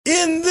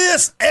In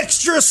this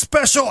extra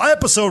special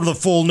episode of The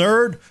Full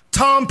Nerd,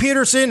 Tom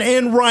Peterson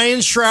and Ryan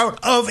Shrout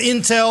of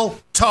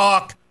Intel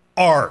talk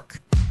ARC.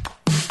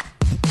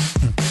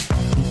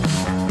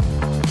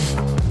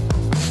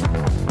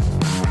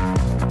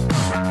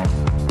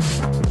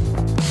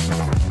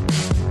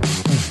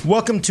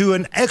 Welcome to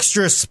an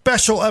extra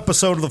special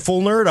episode of The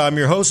Full Nerd. I'm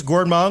your host,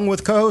 Gordon Mong,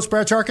 with co-host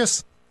Brad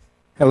Charkis.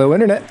 Hello,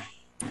 Internet.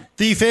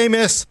 The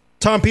famous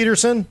Tom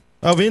Peterson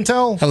of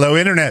Intel. Hello,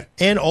 Internet.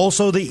 And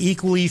also the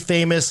equally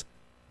famous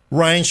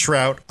Ryan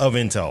Shrout of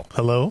Intel.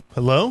 Hello.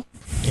 Hello.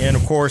 And,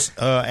 of course,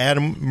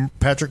 Adam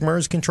Patrick Murray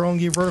is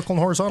controlling you vertical and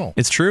horizontal.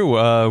 It's true.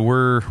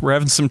 We're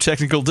having some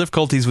technical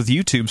difficulties with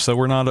YouTube, so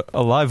we're not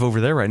alive over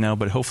there right now,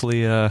 but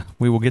hopefully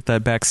we will get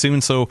that back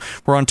soon. So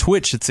we're on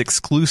Twitch. It's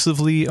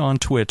exclusively on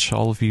Twitch,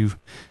 all of you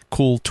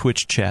cool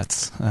Twitch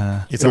chats.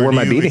 It's our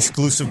new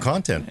exclusive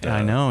content.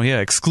 I know, yeah,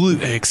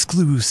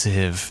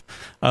 exclusive.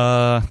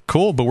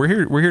 Cool, but we're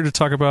here to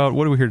talk about,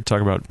 what are we here to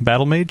talk about?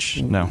 Battle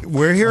Mage? No.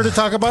 We're here to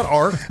talk about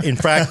ARC. In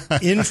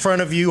fact, in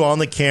front of you on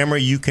the camera,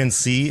 you can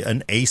see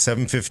an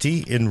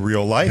A750 in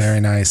real life.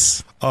 Very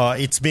nice.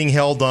 It's being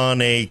held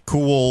on a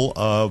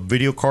cool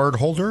video card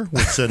holder,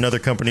 which another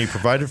company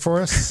provided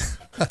for us.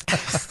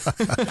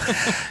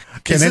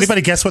 Can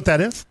anybody guess what that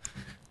is?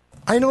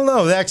 I don't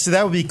know. Actually,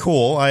 that would be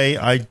cool.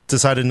 I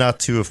decided not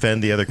to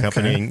offend the other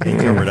company and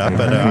cover it up,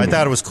 but I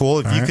thought it was cool.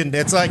 If you can,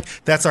 it's like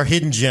that's our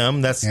hidden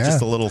gem. That's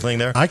just a little thing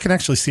there. I can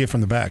actually see it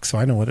from the back, so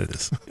I know what it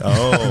is.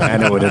 Oh, I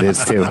know what it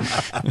is too.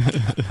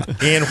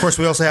 And of course,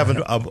 we also have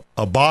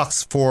a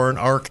box for an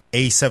ARC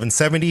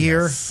A770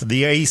 here. Yes.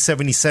 The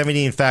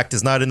A770, in fact,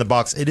 is not in the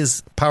box. It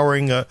is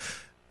powering a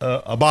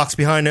box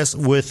behind us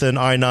with an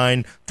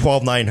i9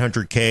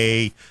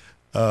 12900K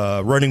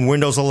running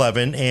Windows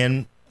 11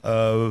 and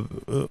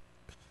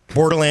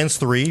Borderlands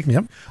 3.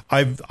 Yep.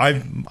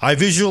 I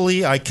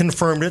visually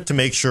confirmed it to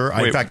make sure.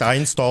 In fact, I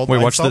installed.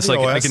 Wait, watch this.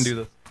 I can do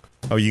this.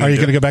 Oh, Are you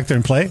going to go back there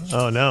and play?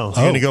 Oh, no.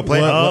 You're going to go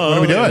play? What are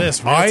we doing?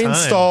 I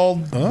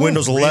installed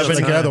Windows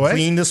 11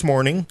 clean this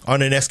morning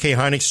on an SK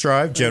Hynix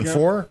drive, Gen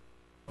 4.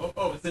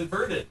 Oh, it's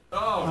inverted.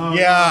 Oh.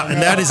 Yeah, and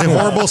that is a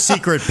horrible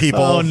secret, people.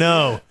 Oh,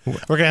 no.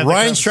 We're gonna have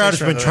Ryan Stroud has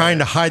been trying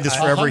to hide this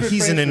forever.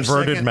 He's an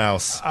inverted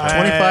mouse.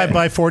 25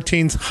 by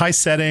 14s, high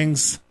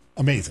settings.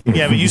 Amazing.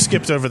 Yeah, but you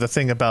skipped over the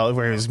thing about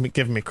where he was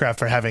giving me crap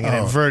for having an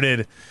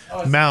inverted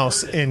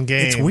mouse in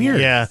game. It's weird.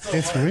 Yeah.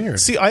 It's weird.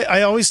 See,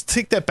 I always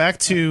take that back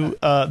to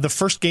the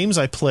first games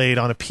I played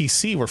on a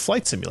PC were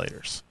flight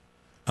simulators.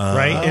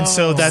 Right, and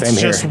so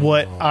that's just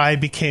what I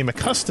became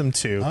accustomed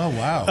to. Oh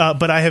wow!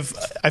 But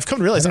I've come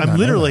to realize I'm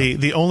literally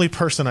the only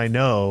person I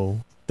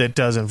know that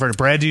does inverted.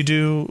 Brad, do you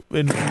do?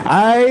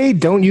 I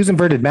don't use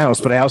inverted mouse,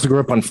 but I also grew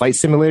up on flight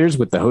simulators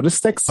with the HOTAS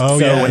sticks.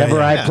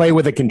 Whenever I play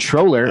with a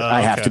controller,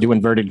 I have to do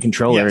inverted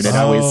controller, and it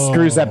always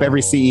screws up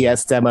every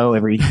CES demo,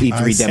 every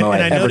E3 demo I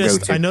ever go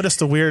to. I noticed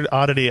the weird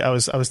oddity. I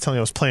was telling you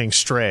I was playing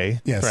Stray,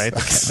 right?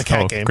 The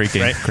cat game. Great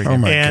game. Right? Great game. Oh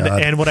my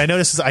God. And what I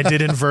noticed is I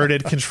did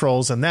inverted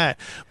controls in that,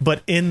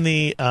 but in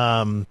the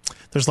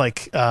there's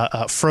like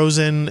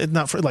frozen,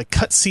 like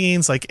cut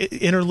scenes, like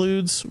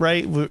interludes,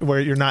 right, where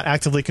you're not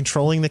actively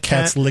controlling the cat.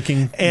 Cat's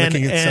licking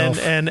itself.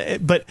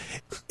 But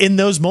in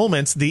those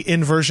moments, the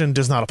inversion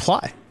does not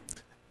apply.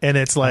 And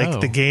it's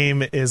like the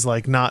game is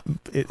like not.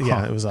 It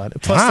was odd.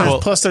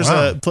 Plus,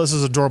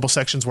 there's adorable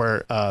sections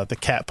where the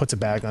cat puts a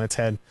bag on its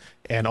head,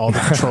 and all the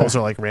controls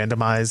are like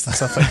randomized and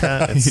stuff like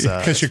that.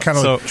 Because you're kind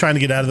of trying to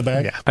get out of the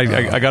bag. Yeah.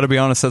 I got to be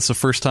honest, that's the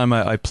first time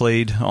I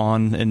played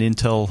on an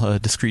Intel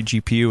discrete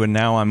GPU, and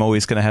now I'm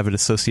always going to have it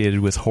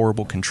associated with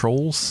horrible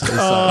controls.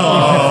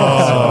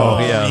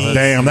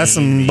 Damn, that's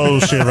some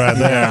bullshit right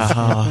there.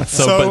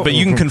 But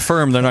you can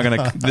confirm they're not going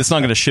to. It's not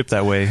going to ship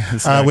that way.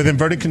 With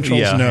inverted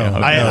controls, no.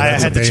 I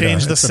had to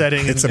change the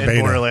setting in beta.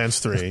 Borderlands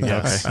 3.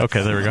 Yes.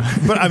 Okay, there we go.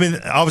 But I mean,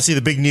 obviously,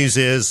 the big news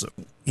is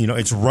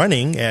it's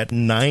running at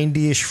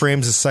 90-ish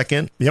frames a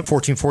second. Yep,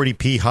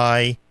 1440p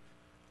high.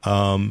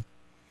 And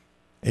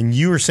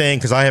you were saying,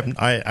 because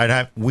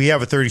we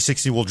have a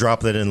 3060, we'll drop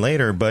that in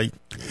later, but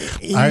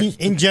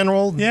in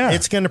general,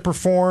 it's going to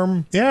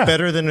perform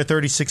better than a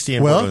 3060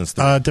 in Borderlands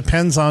 3.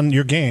 Depends on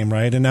your game,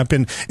 right? And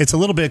it's a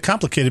little bit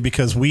complicated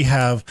because we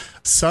have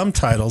some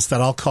titles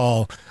that I'll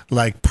call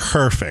like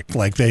perfect.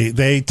 Like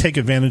they take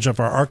advantage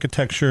of our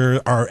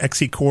architecture, our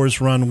XE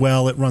cores run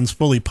well, it runs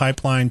fully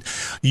pipelined.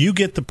 You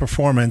get the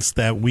performance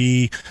that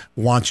we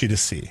want you to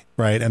see,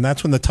 right? And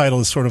that's when the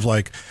title is sort of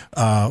like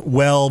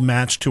well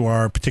matched to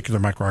our particular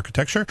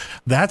microarchitecture.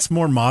 That's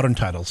more modern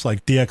titles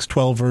like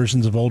DX12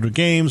 versions of older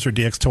games or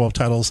DX12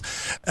 titles.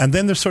 And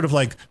then there's sort of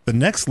like the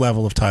next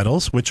level of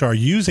titles, which are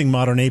using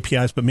modern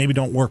APIs, but maybe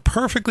don't work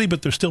perfectly,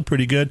 but they're still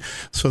pretty good.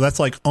 So that's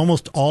like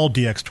almost all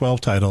DX12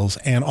 titles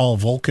and all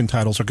Vulkan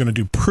titles are going to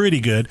do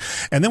pretty good.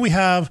 And then we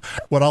have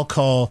what I'll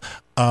call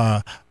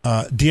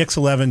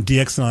DX11,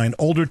 DX9,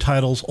 older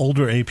titles,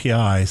 older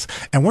APIs,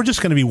 and we're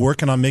just going to be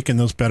working on making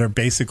those better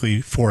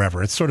basically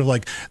forever. It's sort of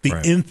like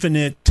the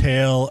infinite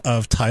tail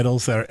of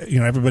titles that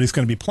everybody's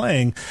going to be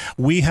playing.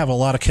 We have a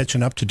lot of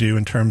catching up to do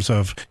in terms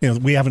of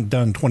we haven't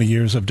done 20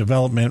 years of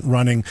development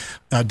running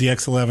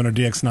DX11 or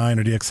DX9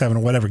 or DX7 or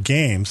whatever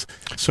games,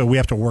 so we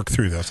have to work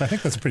through those. I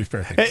think that's a pretty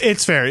fair thing.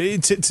 It's fair.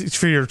 It's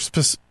for your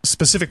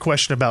specific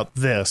question about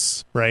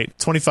this, right?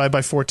 25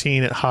 by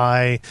 14 at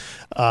high.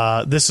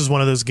 This is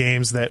one of those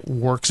games that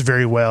works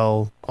very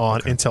well on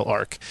Intel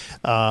Arc,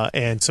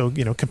 and so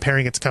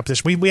comparing it to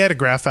competition, we had a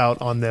graph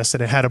out on this,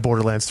 and it had a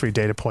Borderlands 3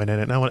 data point in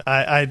it, and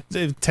I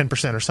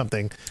 10% or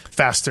something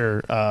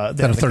faster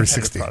than a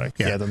 3060 product.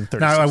 Yeah, than 3060.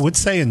 Now I would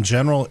say in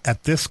general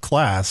at this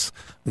class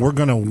we're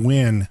going to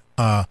win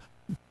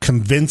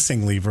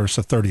convincingly versus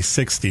a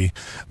 3060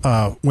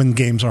 when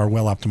games are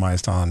well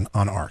optimized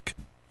on Arc.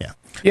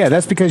 Yeah,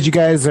 that's because you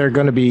guys are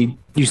going to be,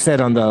 you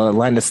said on the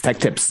Linus Tech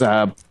Tips,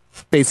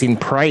 basing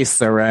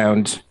price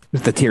around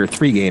the tier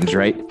 3 games,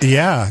 right?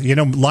 Yeah.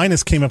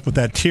 Linus came up with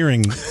that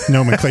tiering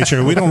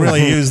nomenclature. We don't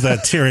really use that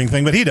tiering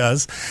thing, but he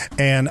does.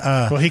 And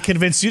well, he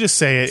convinced you to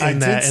say it in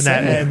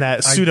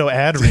that pseudo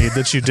ad read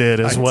that you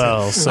did as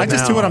well. So I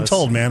just do what I'm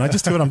told, man. I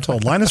just do what I'm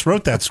told. Linus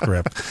wrote that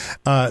script.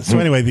 So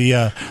anyway,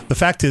 the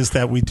fact is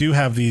that we do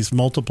have these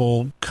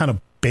multiple kind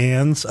of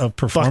bands of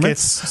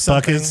performance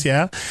buckets,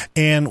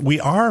 and we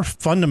are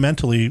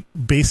fundamentally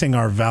basing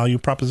our value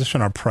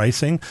proposition, our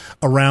pricing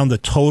around the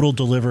total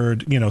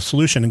delivered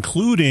solution,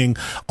 including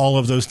all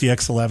of those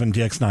DX11,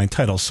 DX9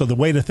 titles. So the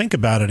way to think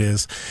about it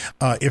is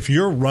if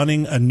you're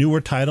running a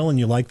newer title and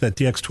you like that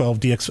DX12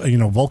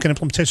 DX Vulkan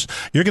implementation,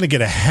 you're going to get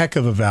a heck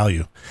of a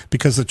value,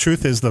 because the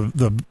truth is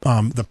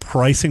the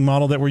pricing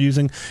model that we're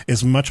using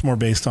is much more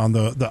based on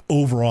the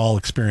overall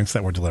experience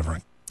that we're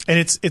delivering. And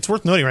it's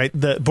worth noting, right?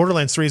 The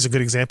Borderlands 3 is a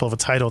good example of a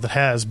title that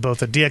has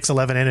both a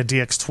DX11 and a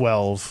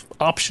DX12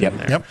 option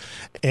there. Yep.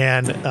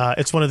 And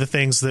it's one of the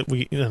things that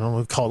we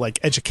call like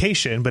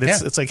education, but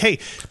it's like, hey,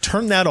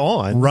 turn that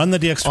on. Run the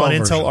DX12 on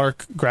version. Intel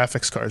Arc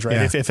graphics cards,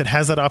 right? If it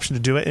has that option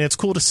to do it, and it's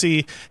cool to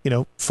see,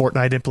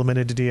 Fortnite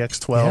implemented a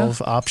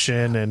DX12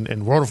 option,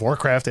 and World of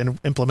Warcraft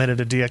implemented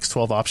a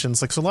DX12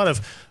 options. Like, so a lot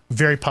of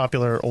very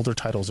popular older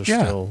titles are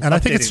still. And I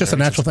think it's just a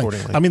natural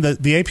thing. I mean,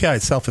 the API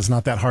itself is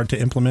not that hard to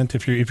implement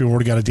if you've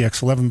already got a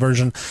DX11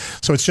 version.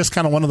 So it's just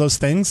kind of one of those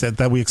things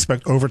that we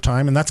expect over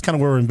time, and that's kind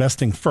of where we're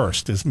investing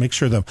first, is make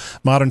sure the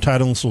modern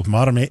titles with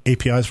modern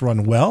APIs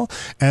run well,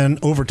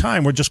 and over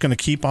time we're just going to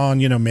keep on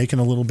making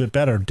a little bit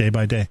better day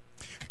by day.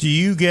 Do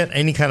you get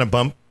any kind of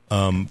bump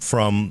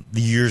from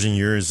the years and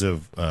years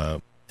of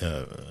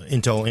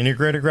Intel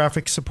integrated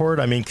graphics support?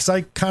 I mean, because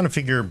I kind of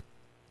figure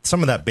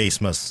some of that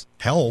base must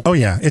help. Oh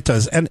yeah, it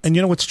does. And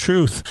what's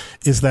truth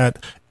is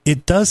that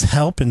it does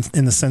help in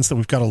the sense that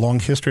we've got a long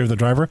history of the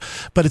driver,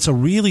 but it's a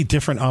really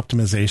different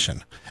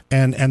optimization.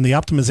 And the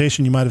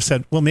optimization, you might have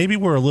said, well, maybe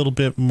we're a little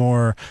bit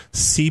more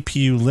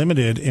CPU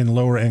limited in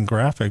lower end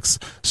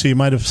graphics. So you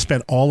might have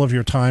spent all of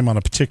your time on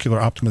a particular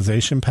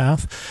optimization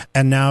path.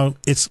 And now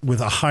it's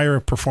with a higher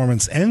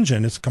performance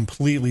engine, it's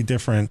completely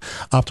different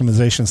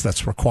optimizations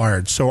that's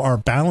required. So our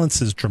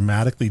balance is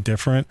dramatically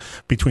different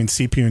between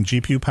CPU and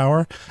GPU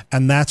power.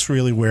 And that's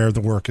really where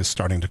the work is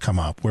starting to come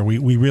up, where we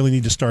really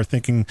need to start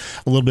thinking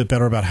a little bit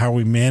better about how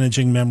we're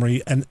managing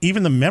memory. And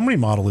even the memory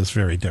model is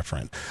very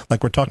different.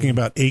 Like we're talking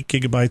about 8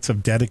 gigabytes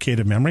of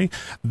dedicated memory.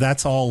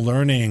 That's all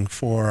learning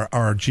for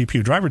our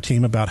GPU driver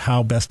team about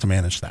how best to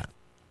manage that.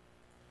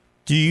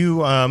 Do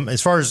you,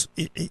 as far as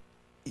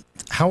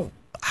how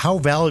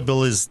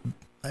valuable is,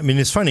 I mean,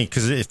 it's funny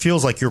because it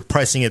feels like you're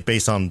pricing it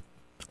based on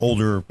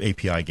older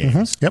API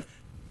games. Mm-hmm.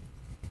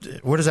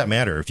 Yep. What does that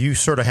matter? If you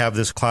sort of have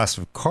this class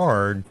of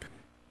card,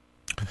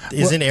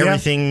 isn't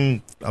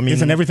everything? I mean,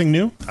 isn't everything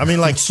new? I mean,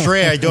 like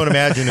Stray, I don't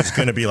imagine it's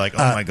going to be like,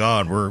 oh my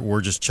god,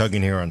 we're just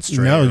chugging here on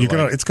Stray. No,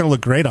 it's going to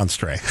look great on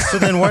Stray. So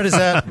then, why does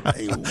that?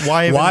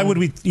 Why would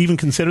we even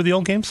consider the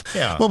old games?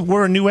 Yeah. Well,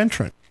 we're a new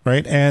entrant.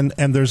 Right, and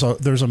there's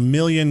a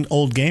million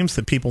old games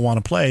that people want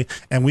to play,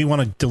 and we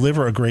want to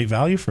deliver a great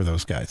value for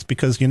those guys,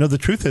 because the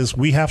truth is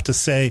we have to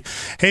say,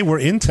 hey, we're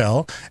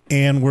Intel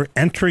and we're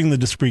entering the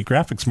discrete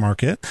graphics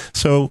market,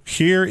 so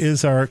here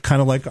is our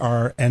kind of like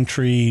our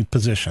entry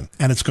position,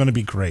 and it's going to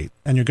be great,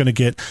 and you're going to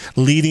get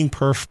leading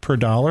perf per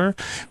dollar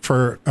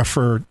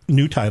for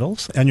new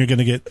titles, and you're going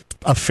to get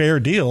a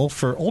fair deal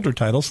for older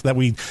titles that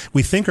we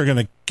think are going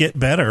to get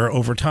better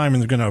over time,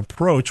 and they're going to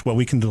approach what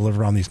we can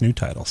deliver on these new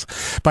titles.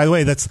 By the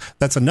way,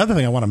 that's another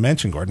thing I want to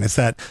mention, Gordon, is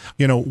that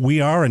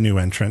we are a new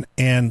entrant,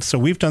 and so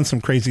we've done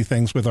some crazy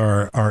things with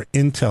our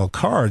Intel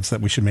cards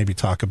that we should maybe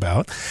talk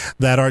about,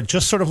 that are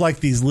just sort of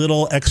like these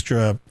little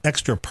extra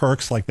extra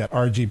perks like that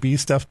RGB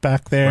stuff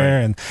back there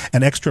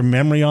and extra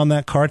memory on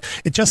that card.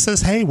 It just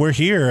says, hey, we're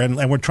here and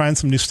we're trying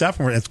some new stuff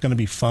and it's going to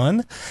be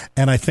fun.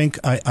 And I think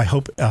I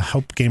hope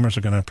gamers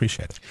are going to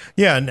appreciate it.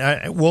 Yeah,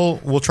 and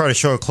we'll try to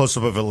show a close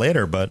up of it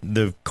later. But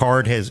the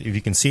card has, if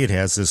you can see, it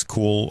has this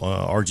cool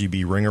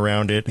RGB ring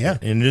around it. Yeah,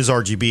 and it is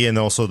RGB, and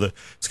also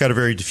it's got a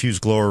very diffuse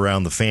glow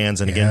around the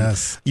fans. And again,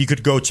 you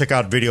could go check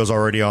out videos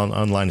already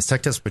online as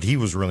Tech Test. But he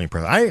was really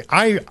impressed.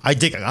 I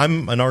dig.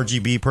 I'm an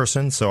RGB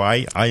person, so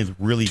I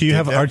really. Do you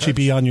have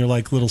RGB on your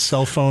like little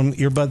cell phone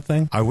earbud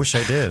thing? I wish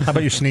I did. How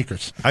about your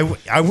sneakers?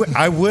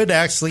 I would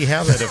actually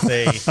have it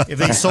if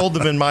they sold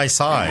them in my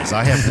size.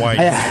 I have white.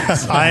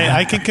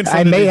 I can confirm.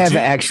 I may have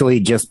actually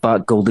just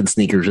bought golden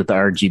sneakers with the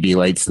RGB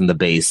lights in the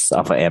base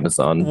off of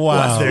Amazon.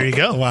 Wow, there you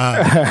go.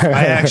 Wow.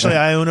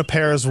 I own a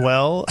pair as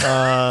well.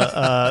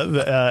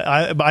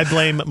 I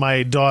blame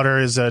my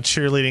daughter's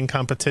cheerleading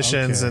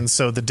competitions, and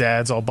so the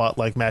dads all bought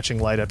like matching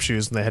light up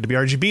shoes, and they had to be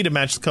RGB to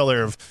match the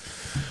color of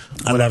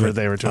whatever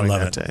they were doing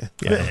that day.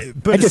 Yeah.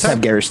 But I just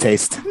have garish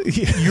taste.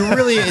 You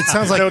really, it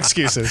sounds like no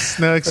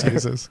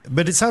excuses.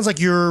 But it sounds like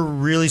you're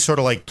really sort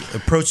of like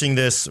approaching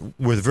this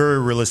with very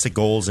realistic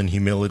goals and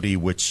humility,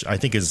 which I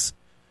think is,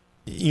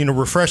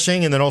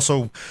 refreshing and then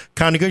also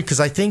kind of good, because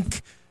I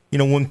think,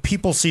 when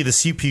people see the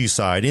CPU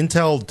side,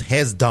 Intel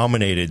has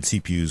dominated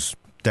CPUs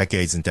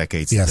decades and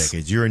decades and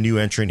decades. You're a new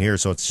entrant here,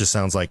 so it just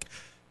sounds like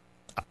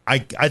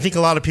I think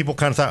a lot of people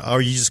kind of thought,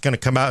 are you just going to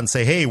come out and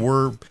say, hey,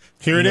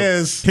 Here it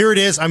is. Here it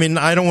is. I mean,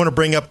 I don't want to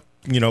bring up,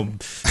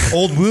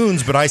 old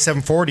wounds, but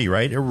i740,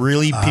 right? It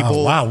really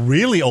people. Wow,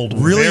 really old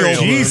wounds. Really old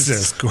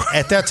Jesus wounds.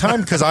 At that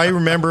time, because I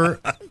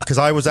remember,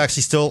 I was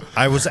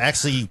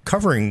actually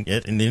covering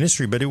it in the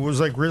industry, but it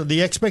was like really,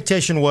 the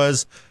expectation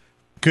was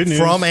good news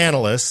from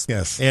analysts,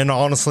 yes, and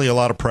honestly, a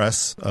lot of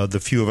press. The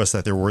few of us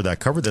that there were that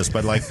covered this,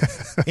 but like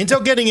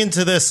Intel getting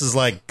into this is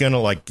like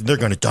they're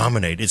gonna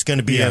dominate. It's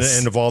gonna be an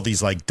end of all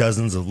these like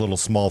dozens of little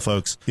small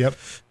folks. Yep.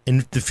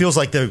 And it feels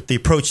like the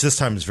approach this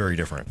time is very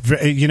different.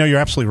 You're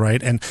absolutely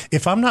right. And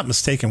if I'm not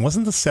mistaken, was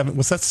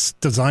that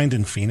designed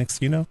in Phoenix?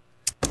 I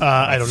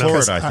don't know.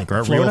 Florida, I think,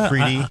 right? Florida?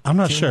 Real 3D. I'm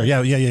not sure.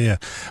 Yeah.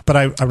 But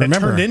I remember. It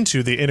turned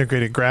into the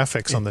integrated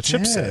graphics on the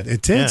chipset.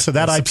 It did. Yeah. So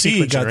that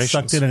IP got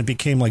sucked in and it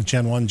became like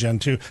Gen 1, Gen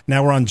 2.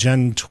 Now we're on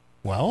Gen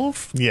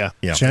 12? Yeah.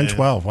 Gen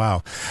 12,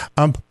 wow.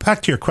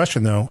 Back to your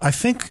question, though.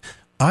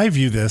 I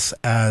view this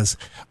as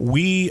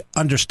we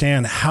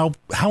understand how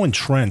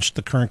entrenched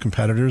the current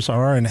competitors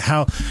are and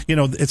how,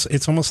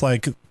 it's almost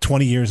like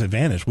 20 years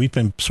advantage. We've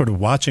been sort of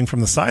watching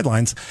from the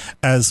sidelines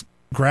as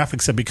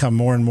graphics have become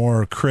more and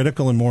more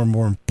critical and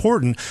more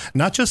important,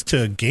 not just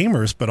to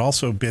gamers, but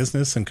also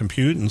business and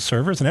compute and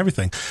servers and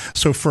everything.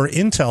 So for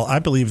Intel, I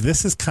believe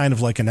this is kind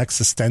of like an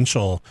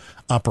existential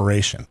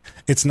operation.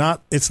 It's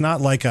not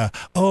like we're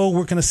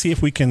going to see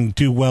if we can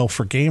do well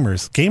for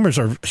gamers. Gamers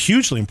are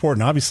hugely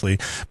important, obviously,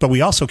 but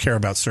we also care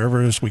about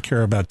servers. We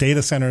care about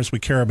data centers. We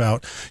care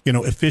about,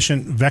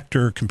 efficient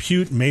vector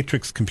compute,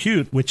 matrix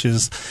compute, which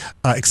is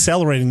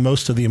accelerating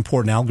most of the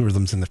important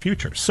algorithms in the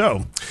future.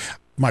 So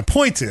my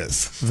point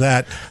is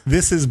that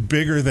this is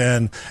bigger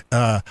than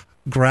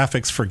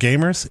graphics for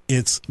gamers.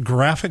 It's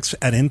graphics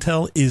at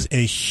Intel is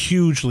a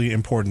hugely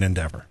important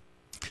endeavor.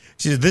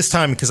 This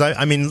time, because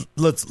I mean,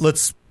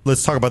 let's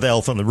talk about the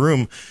elephant in the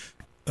room.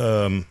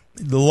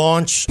 The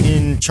launch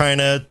in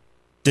China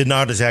did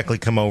not exactly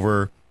come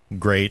over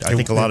great. I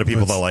think a lot of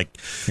people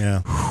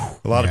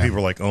thought of people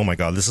were like, oh my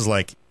god, this is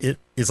like it.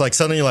 It's like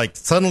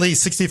suddenly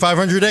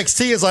 6500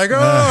 XT is like,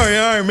 oh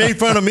yeah, you made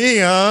fun of me,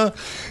 huh?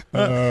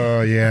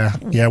 Oh yeah.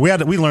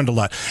 We learned a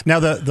lot. Now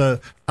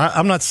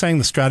I'm not saying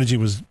the strategy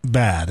was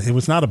bad. It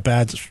was not a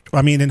bad.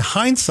 I mean, in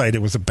hindsight,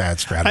 it was a bad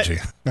strategy.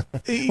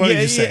 What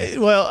did you say?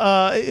 Well,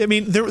 I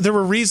mean, there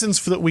were reasons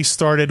for that we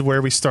started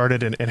where we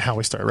started and how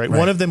we started. Right?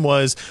 One of them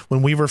was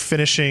when we were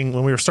starting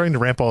to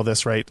ramp all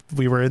this. Right,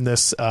 we were in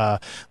this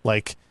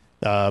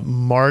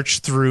March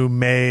through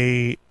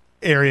May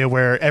area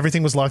where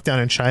everything was locked down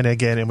in China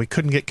again, and we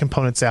couldn't get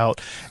components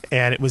out,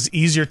 and it was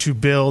easier to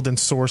build and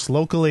source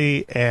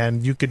locally,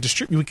 and you could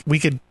distribute. We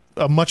could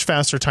a much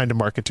faster time to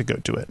market to go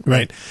to it,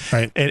 right?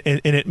 And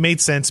it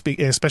made sense,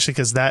 especially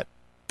because that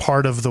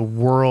part of the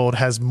world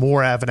has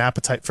more of an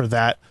appetite for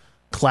that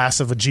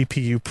class of a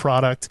GPU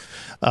product,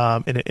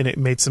 and it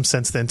made some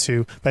sense then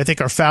too. But I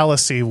think our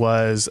fallacy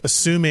was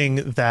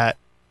assuming that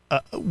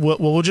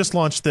we'll just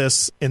launch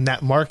this in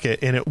that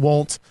market, and it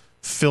won't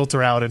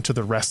filter out into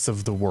the rest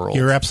of the world.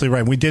 You're absolutely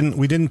right. We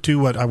didn't do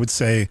what I would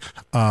say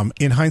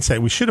in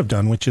hindsight we should have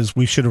done, which is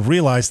we should have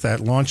realized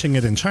that launching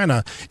it in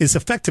China is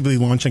effectively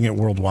launching it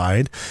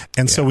worldwide.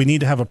 And so we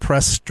need to have a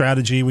press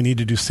strategy. We need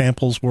to do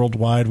samples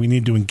worldwide. We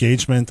need to do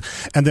engagement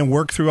and then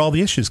work through all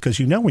the issues, because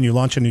when you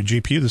launch a new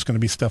GPU, there's going to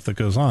be stuff that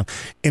goes on.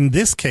 In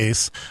this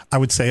case, I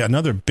would say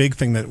another big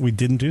thing that we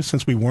didn't do,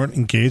 since we weren't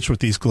engaged with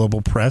these global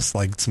press,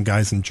 like some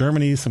guys in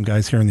Germany, some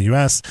guys here in the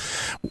US,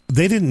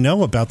 they didn't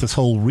know about this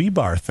whole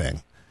rebar thing.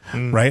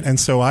 right? And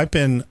so I've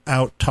been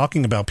out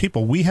talking about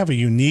people. We have a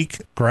unique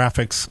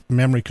graphics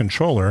memory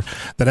controller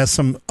that has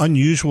some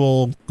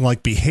unusual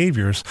like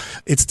behaviors.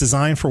 It's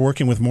designed for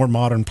working with more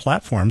modern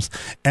platforms,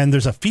 and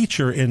there's a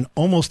feature in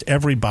almost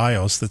every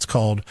BIOS that's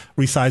called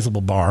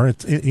resizable bar. I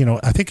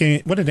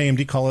think what did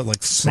AMD call it?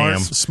 Like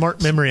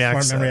smart memory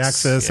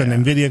access,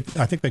 and NVIDIA,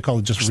 I think they call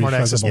it just smart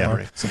resizable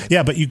bar.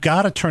 Yeah, but you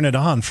got to turn it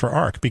on for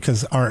ARC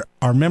because our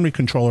memory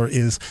controller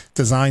is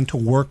designed to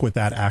work with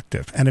that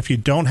active. And if you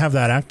don't have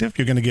that active,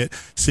 you're going to get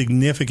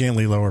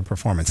significantly lower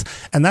performance.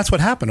 And that's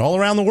what happened all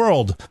around the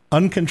world.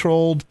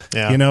 Uncontrolled,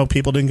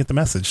 people didn't get the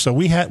message. So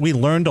we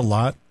learned a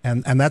lot,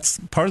 and that's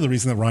part of the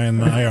reason that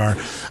Ryan and I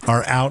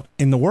are out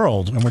in the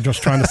world, and we're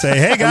just trying to say,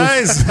 hey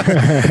guys,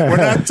 we're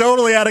not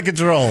totally out of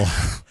control.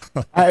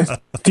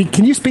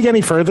 Can you speak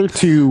any further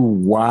to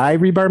why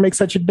rebar makes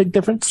such a big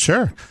difference?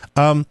 Sure.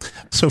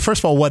 So first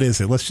of all, what is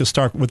it? Let's just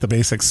start with the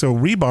basics. So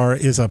rebar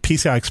is a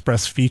PCI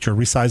Express feature,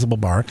 resizable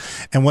bar.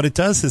 And what it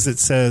does is it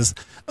says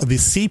the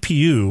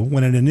CPU,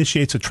 when it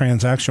initiates a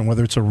transaction,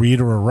 whether it's a read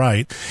or a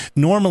write,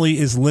 normally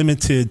is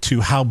limited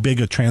to how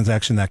big a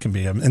transaction that can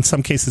be. In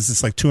some cases,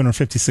 it's like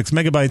 256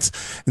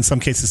 megabytes. In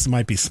some cases, it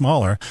might be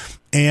smaller.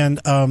 And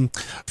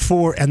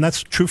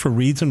that's true for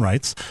reads and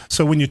writes.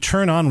 So when you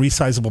turn on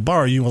resizable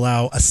bar, you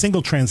allow a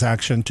single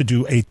transaction to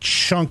do a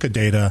chunk of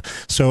data.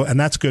 And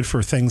that's good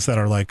for things that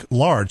are like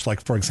large,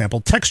 like for example,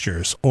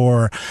 textures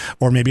or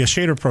maybe a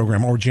shader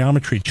program or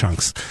geometry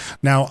chunks.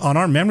 Now on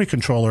our memory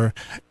controller,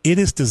 it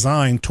is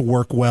designed to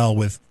work well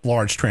with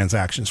large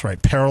transactions,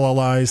 right?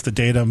 Parallelize the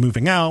data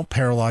moving out,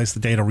 parallelize the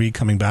data read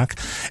coming back.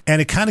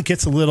 And it kind of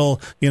gets a little,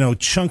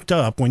 chunked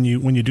up when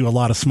you do a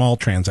lot of small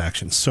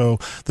transactions. So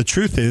the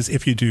truth is,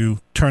 if you do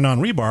turn on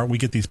rebar, we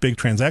get these big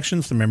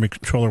transactions. The memory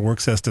controller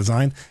works as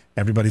designed.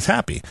 Everybody's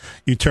happy.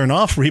 You turn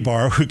off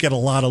rebar, we get a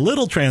lot of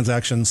little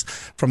transactions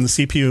from the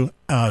CPU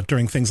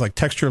during things like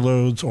texture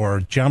loads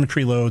or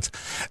geometry loads.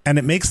 And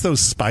it makes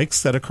those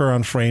spikes that occur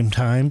on frame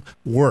time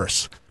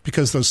worse,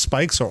 because those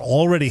spikes are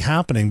already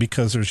happening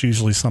because there's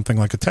usually something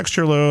like a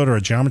texture load or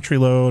a geometry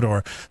load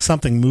or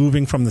something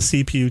moving from the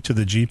CPU to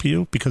the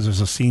GPU because there's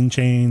a scene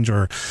change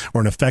or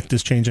an effect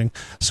is changing.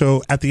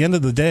 So at the end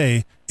of the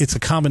day, it's a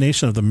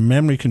combination of the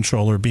memory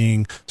controller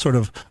being sort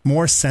of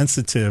more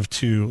sensitive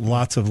to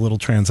lots of little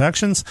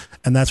transactions,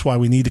 and that's why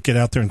we need to get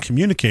out there and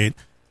communicate,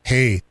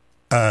 hey,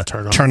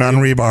 turn on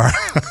rebar.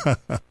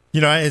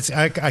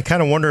 I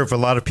kind of wonder if a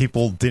lot of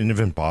people didn't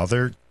even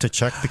bother to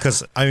check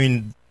because,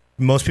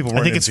 most people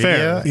weren't. I think it's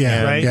fair, right?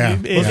 Yeah.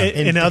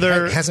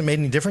 It hasn't made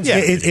any difference. Yeah,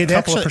 it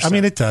actually.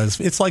 It does.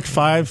 It's like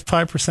 5%,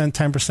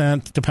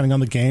 10%, depending on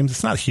the games.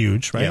 It's not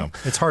huge, right? Yeah,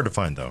 it's hard to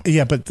find though.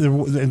 Yeah, but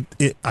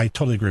I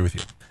totally agree with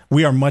you.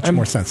 We are much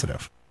more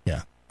sensitive.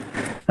 Yeah.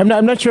 I'm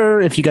not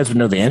sure if you guys would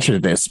know the answer to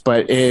this,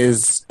 but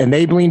is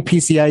enabling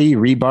PCIe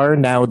rebar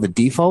now the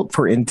default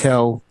for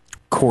Intel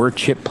Core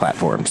chip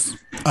platforms?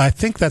 I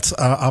think that's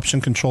option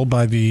controlled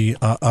by the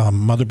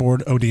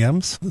motherboard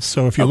ODMs.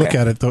 So if you look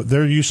at it,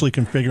 they're usually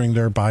configuring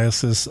their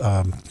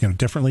BIOSes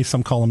differently.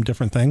 Some call them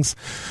different things.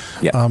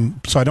 Yeah.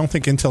 So I don't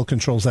think Intel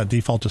controls that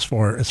default as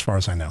far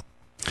as I know.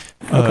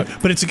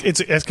 But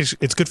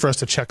it's good for us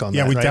to check on that.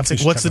 Yeah, we right?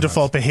 definitely. What's the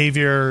default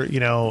behavior?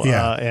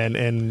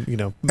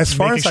 And as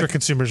far making as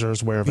consumers are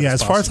as aware of it. Yeah,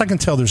 as far as I can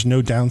tell, there's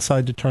no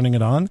downside to turning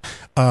it on.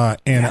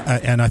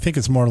 And I think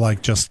it's more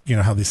like just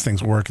how these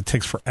things work. It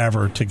takes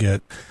forever to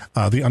get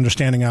the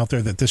understanding out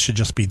there that this should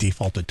just be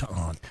defaulted to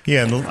on.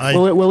 Yeah.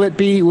 Will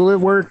it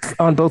work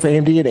on both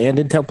AMD and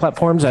Intel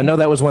platforms? I know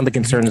that was one of the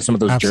concerns in some of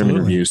those German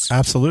reviews.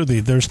 Absolutely.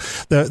 There's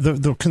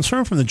the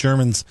concern from the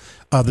Germans.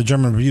 The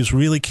German reviews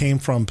really came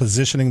from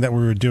positioning that we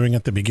were doing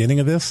at the beginning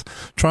of this,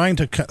 trying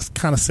to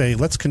kind of say,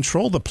 let's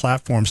control the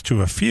platforms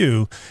to a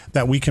few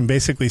that we can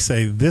basically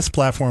say, this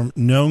platform,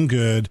 known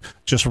good,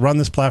 just run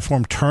this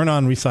platform, turn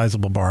on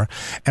resizable bar.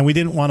 And we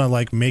didn't want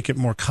to make it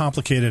more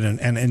complicated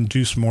and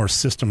induce more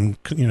system,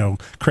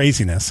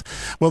 craziness.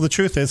 Well, the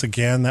truth is,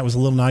 again, that was a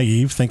little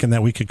naive thinking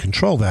that we could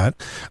control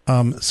that.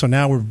 So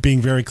now we're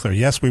being very clear.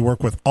 Yes, we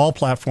work with all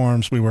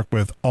platforms. We work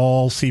with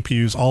all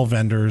CPUs, all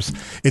vendors.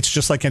 It's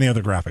just like any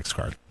other graphics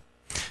card.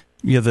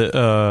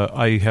 Yeah,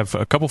 I have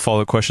a couple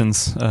follow-up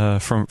questions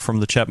from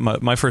the chat.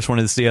 My first one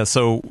is,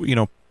 so,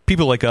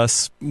 people like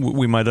us,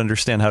 we might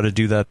understand how to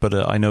do that, but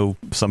I know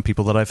some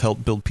people that I've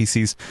helped build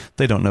PCs,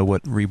 they don't know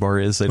what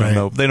rebar is. They don't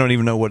know. They don't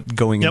even know what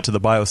going into the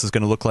BIOS is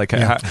going to look like.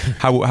 Yeah.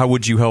 How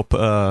would you help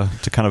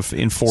to kind of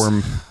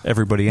inform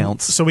everybody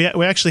else? So we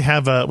actually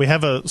have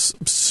a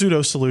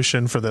pseudo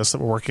solution for this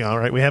that we're working on.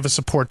 Right, we have a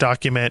support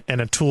document and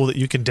a tool that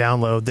you can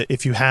download. That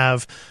if you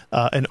have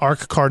an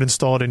ARC card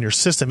installed in your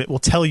system, it will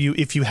tell you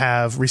if you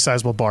have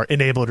resizable bar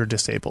enabled or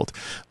disabled.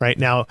 Right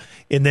now,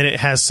 and then it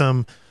has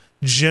some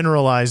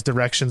generalized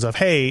directions of,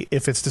 hey,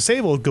 if it's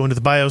disabled, go into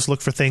the BIOS,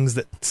 look for things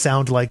that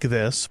sound like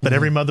this. But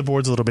every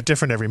motherboard's a little bit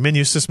different, every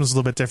menu system's a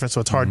little bit different,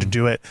 so it's hard to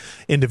do it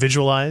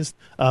individualized.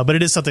 But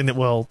it is something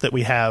that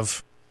we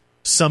have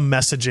some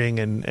messaging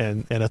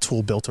and a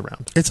tool built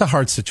around. It's a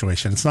hard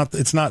situation.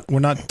 It's not. We're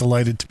not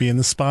delighted to be in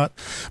this spot,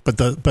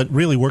 but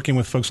really working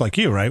with folks like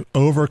you, right?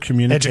 Over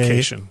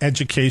communicate,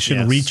 education,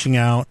 yes. Reaching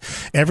out.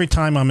 Every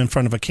time I'm in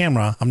front of a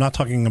camera, I'm not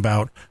talking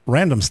about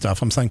random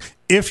stuff. I'm saying,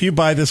 if you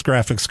buy this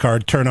graphics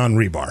card, turn on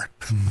Rebar.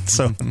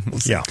 So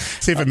yeah,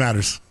 see if it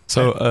matters.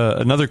 So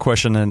another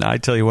question, and I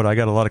tell you what, I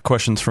got a lot of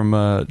questions from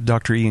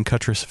Dr. Ian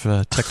Cutress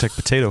of Tech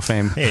Potato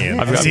fame. Hey,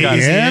 Ian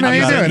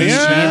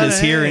is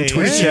here in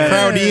Twitch chat.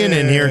 Crowd Ian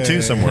in here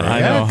too somewhere.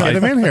 I know. Get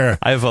him in here.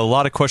 I have a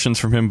lot of questions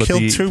from him. But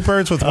Kill two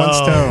birds with one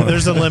stone.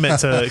 There's a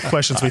limit to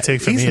questions we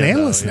take from He's Ian. He's an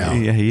analyst now.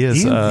 Yeah, he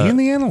is. Ian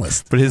the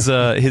analyst. But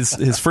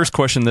his first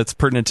question that's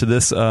pertinent to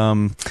this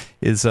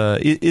is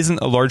isn't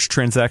a large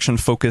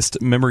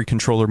transaction-focused memory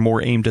controller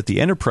more aimed at the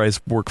enterprise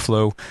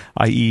workflow,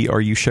 i.e., are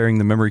you sharing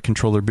the memory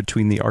controller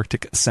between the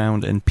Arctic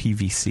Sound and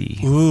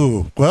PVC?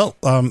 Ooh, well,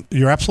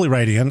 you're absolutely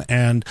right, Ian,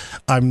 and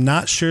I'm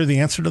not sure the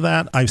answer to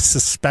that. I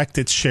suspect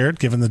it's shared,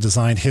 given the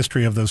design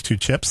history of those two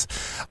chips,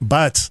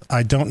 but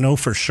I don't know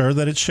for sure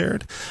that it's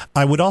shared.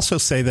 I would also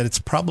say that it's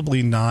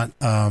probably not,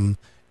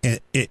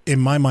 in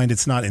my mind,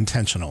 it's not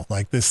intentional.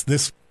 Like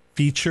this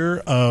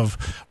feature of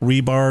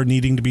Rebar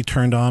needing to be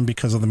turned on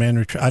because of the man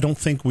retrieve. I don't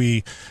think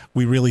we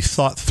really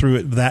thought through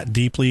it that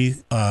deeply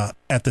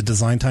at the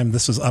design time.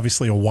 This was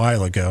obviously a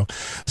while ago,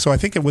 so I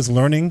think it was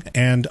learning,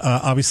 and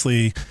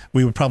obviously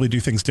we would probably do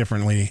things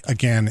differently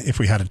again if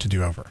we had it to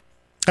do over.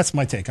 That's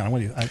my take on it. What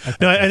do you?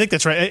 I think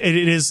that's right.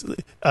 It is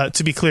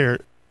to be clear,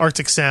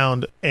 Arctic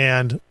Sound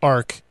and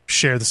Arc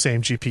share the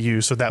same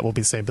GPU, so that will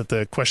be the same. But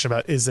the question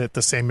about is it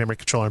the same memory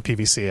controller in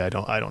PVC? I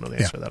don't know the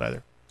answer to that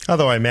either.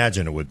 Although I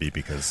imagine it would be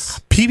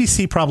because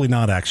PVC probably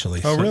not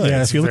actually. Oh, really?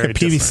 Yeah, if you look at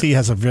PVC, different.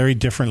 Has a very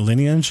different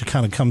lineage. It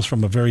kind of comes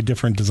from a very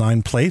different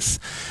design place,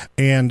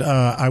 and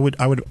I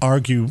would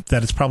argue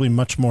that it's probably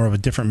much more of a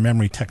different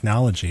memory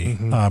technology,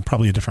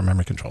 probably a different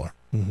memory controller.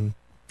 Mm-hmm.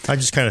 I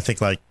just kind of think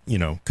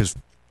because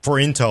for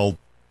Intel,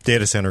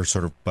 data center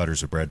sort of butters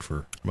the bread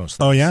for most of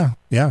them. Oh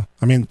yeah.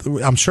 I mean,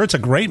 I'm sure it's a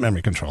great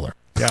memory controller.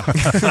 Yeah.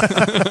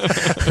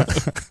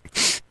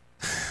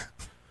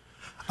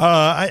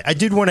 I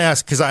did want to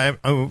ask because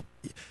for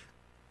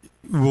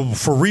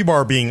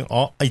Rebar being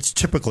off, it's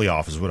typically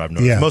off is what I've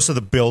noticed. Yeah. Most of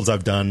the builds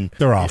I've done,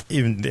 they're off.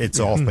 Even it's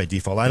off by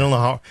default. I don't know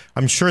how.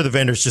 I'm sure the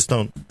vendors just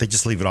don't. They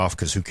just leave it off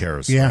because who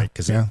cares? Yeah.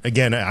 Because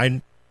again,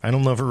 I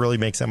don't know if it really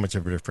makes that much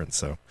of a difference.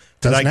 So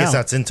I guess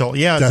that's Intel.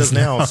 Yeah, it does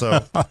now.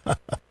 So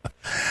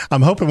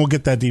I'm hoping we'll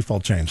get that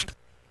default changed.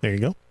 There you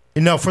go.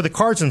 Now, for the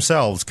cards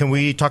themselves, can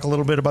we talk a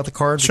little bit about the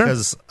cards? Sure.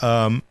 Because,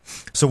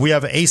 so we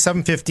have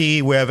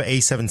A750, we have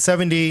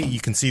A770.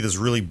 You can see this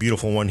really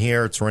beautiful one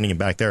here. It's running it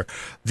back there.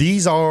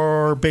 These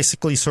are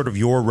basically sort of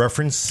your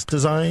reference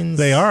designs?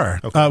 They are.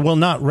 Okay. Well,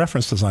 not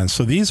reference designs.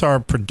 So these are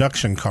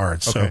production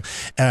cards. Okay.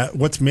 So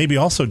what's maybe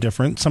also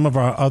different, some of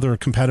our other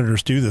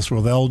competitors do this,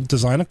 where they'll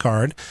design a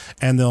card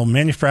and they'll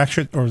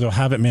manufacture it, or they'll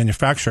have it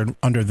manufactured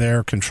under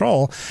their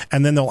control,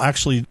 and then they'll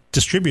actually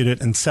distribute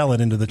it and sell it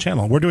into the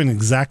channel. We're doing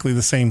exactly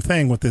the same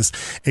thing with this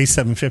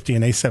A750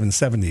 and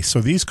A770.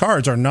 So these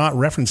cards are not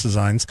reference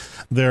designs,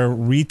 they're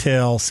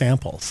retail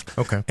samples.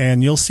 Okay.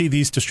 And you'll see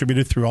these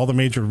distributed through all the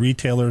major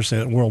retailers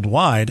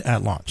worldwide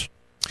at launch.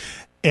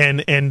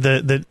 And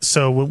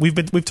so we've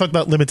talked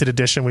about limited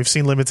edition. We've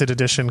seen limited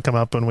edition come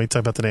up when we talk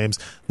about the names.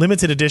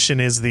 Limited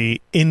edition is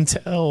the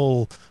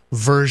Intel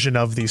version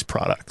of these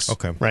products.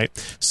 Okay.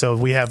 Right. So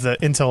we have the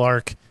Intel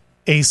Arc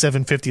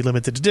A750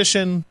 limited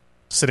edition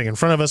sitting in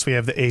front of us. We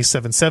have the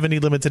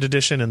A770 limited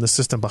edition and the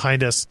system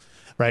behind us,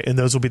 right? And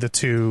those will be the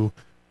two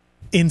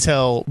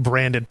Intel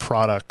branded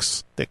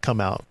products that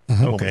come out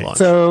when we launch.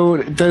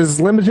 So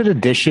does limited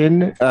edition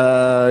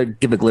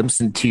give a glimpse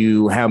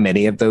into how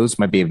many of those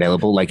might be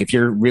available? Like if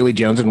you're really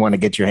Jones and want to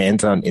get your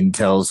hands on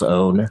Intel's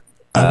own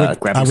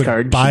graphics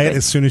card, buy it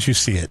as soon as you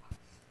see it.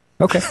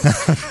 Okay.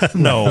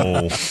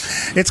 No.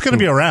 It's going to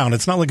be around.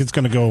 It's not like it's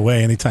going to go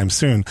away anytime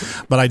soon,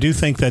 but I do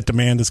think that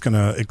demand is going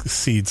to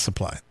exceed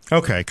supply.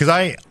 Okay, because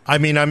I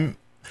mean,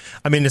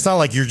 it's not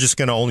like you're just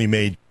going to only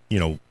make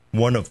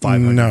one of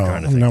 500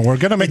 kind of thing. No, we're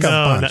going to make a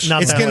bunch.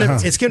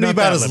 It's going to be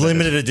about as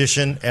limited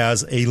edition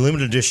as a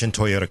limited edition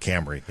Toyota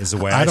Camry is the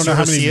way I don't know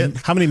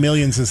how many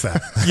millions is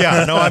that?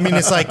 Yeah, no, I mean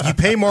it's like you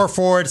pay more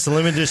for it. It's a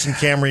limited edition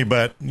Camry,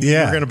 but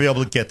you're going to be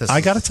able to get this. I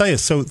got to tell you,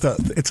 so it's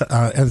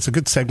a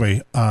good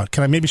segue.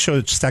 Can I maybe show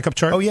a stack up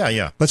chart? Oh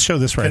yeah. Let's show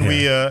this right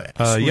here.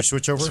 Can we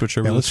switch over? Switch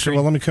over.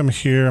 Let me come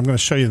here. I'm going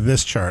to show you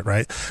this chart,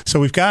 right? So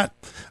we've got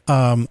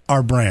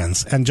our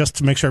brands, and just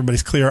to make sure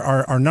everybody's clear,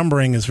 our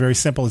numbering is very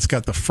simple. It's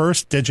got the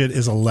first digit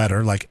is a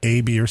letter like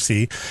A, B, or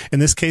C. In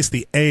this case,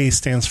 the A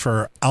stands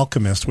for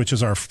Alchemist, which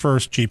is our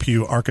first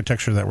GPU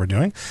architecture that we're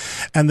doing.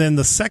 And then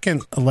the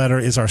second letter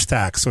is our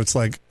stack. So it's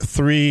like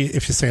 3,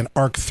 if you say an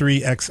Arc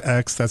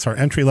 3XX, that's our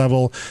entry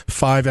level,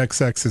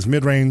 5XX is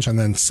mid-range, and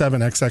then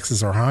 7XX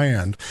is our high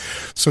end.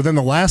 So then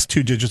the last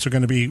two digits are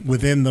going to be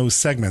within those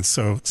segments.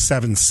 So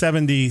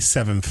 770,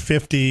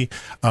 750,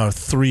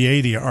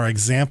 380 are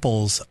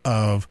examples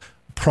of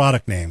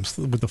product names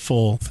with the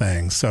full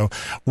thing. So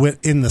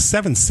in the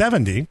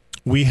 770,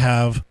 we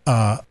have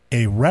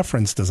a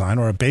reference design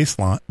or a base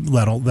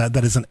level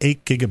that is an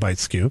 8 gigabyte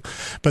SKU.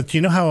 But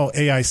you know how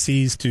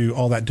AICs do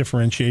all that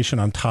differentiation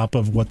on top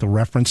of what the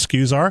reference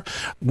SKUs are?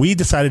 We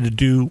decided to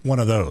do one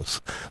of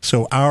those.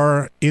 So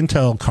our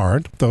Intel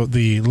card,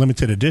 the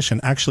limited edition,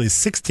 actually is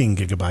 16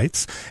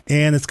 gigabytes,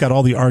 and it's got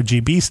all the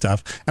RGB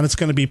stuff, and it's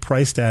going to be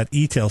priced at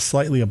e-tail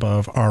slightly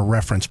above our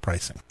reference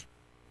pricing.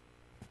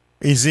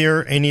 Is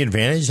there any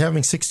advantage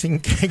having 16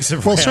 gigs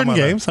of RAM? Well, certain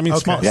games. I mean,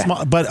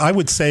 small, but I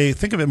would say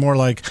think of it more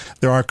like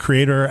there are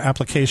creator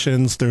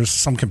applications. There's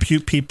some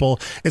compute people.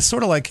 It's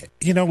sort of like,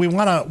 we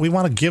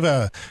want to give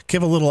a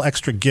little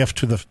extra gift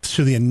to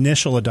the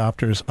initial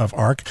adopters of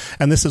Arc,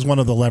 and this is one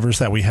of the levers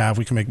that we have.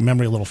 We can make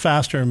memory a little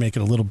faster, make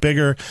it a little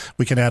bigger.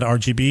 We can add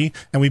RGB,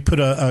 and we put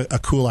a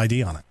cool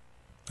ID on it.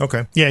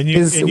 Okay. Yeah, and you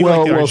like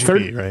the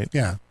RGB, right?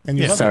 Yeah.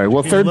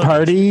 Will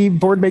third-party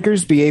board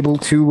makers be able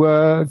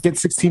to get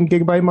 16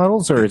 gigabyte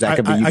models, or is that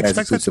going to be you guys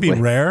expect that to be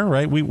rare,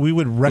 right? We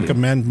would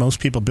recommend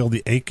most people build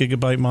the 8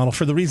 gigabyte model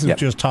for the reasons you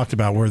just talked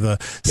about, where the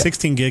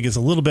 16 gig is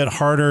a little bit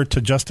harder to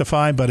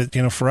justify. But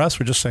for us,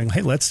 we're just saying,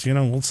 hey, let's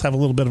have a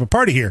little bit of a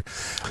party here.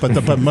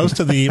 But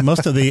most of the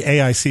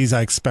AICs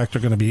I expect are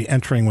going to be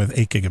entering with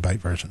 8 gigabyte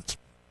versions.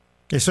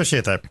 Especially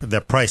at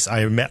that price.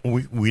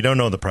 We don't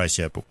know the price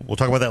yet, but we'll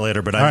talk about that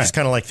later. But I'm just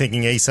kind of like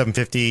thinking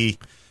A750.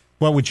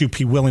 What would you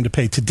be willing to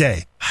pay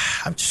today?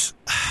 I'm just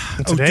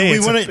today.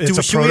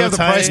 Should we have the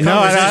price? No,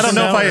 I don't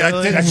know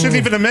if I shouldn't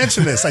even have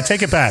mentioned this. I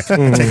take it back. I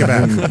take it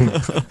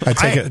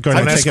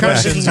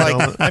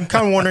back. I'm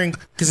kind of wondering,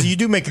 because you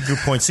do make a good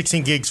point.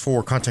 16 gigs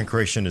for content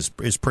creation is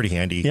pretty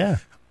handy. Yeah.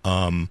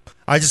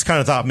 I just kind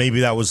of thought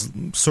maybe that was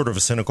sort of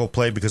a cynical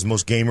play, because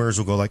most gamers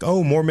will go like,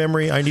 "Oh, more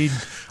memory. I need."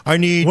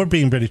 We're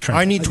being pretty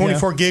transparent. I need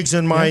 24 gigs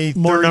in my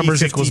more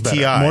numbers equals better.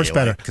 Ti. More's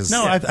better.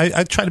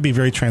 I try to be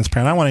very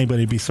transparent. I don't want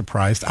anybody to be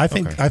surprised. I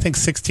think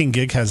 16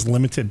 gig has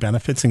limited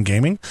benefits in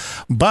gaming,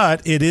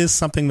 but it is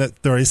something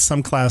that there is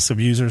some class of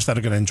users that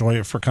are going to enjoy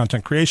it for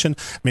content creation.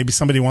 Maybe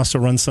somebody wants to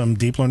run some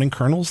deep learning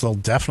kernels; they'll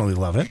definitely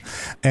love it.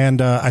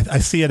 And I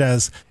see it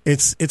as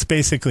it's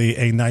basically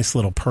a nice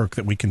little perk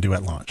that we can do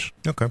at launch.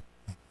 Okay.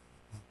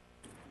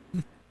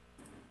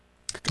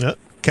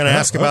 Can I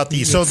ask about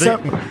these?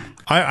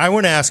 I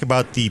want to ask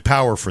about the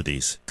power for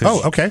these.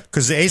 Okay.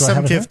 Because the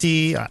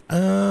A750.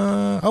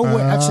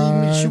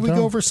 Actually, should we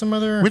go over some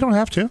other? We don't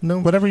have to. No,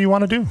 whatever you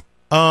want to do.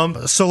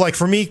 So, like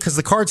for me, because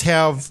the cards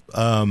have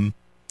a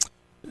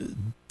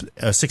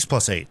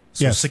 6+8,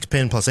 so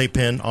 6-pin plus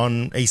 8-pin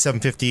on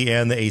A750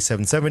 and the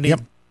A770.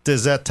 Yep.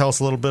 Does that tell us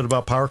a little bit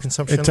about power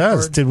consumption? It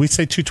does. Did we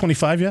say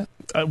 225 yet?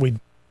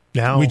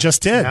 We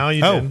just did. Now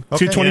you did.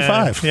 Okay.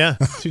 225. Yeah,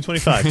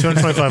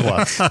 225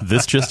 watts.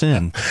 This just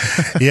in.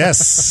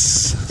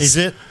 Yes. Does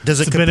it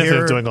it's compare? The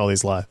benefit of doing all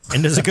these live.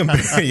 And does it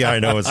compare? Yeah, I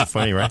know, it's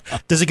funny, right?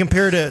 Does it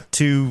compare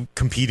to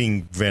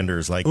competing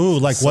vendors like? Ooh,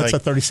 what's a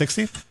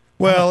 3060?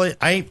 Well,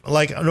 I'm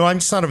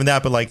just not even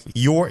that, but like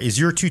is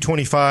your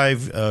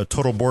 225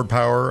 total board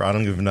power? I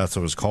don't even know if that's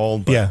what it's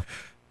called. But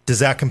does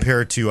that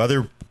compare to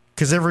other?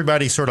 Because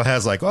everybody sort of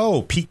has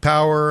peak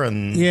power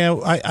and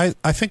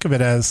I think of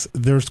it as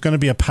there's going to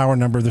be a power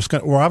number.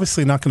 We're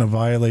obviously not going to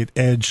violate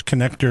edge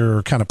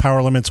connector kind of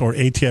power limits or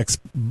ATX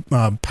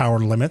power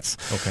limits.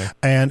 Okay,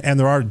 and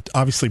there are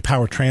obviously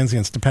power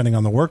transients depending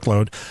on the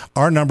workload.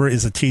 Our number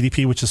is a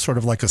TDP, which is sort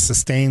of like a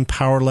sustained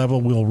power level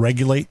we'll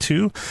regulate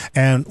to,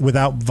 and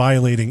without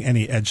violating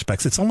any edge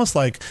specs. It's almost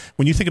like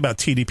when you think about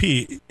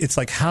TDP, it's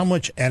like how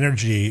much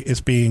energy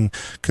is being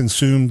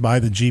consumed by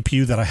the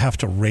GPU that I have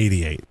to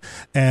radiate.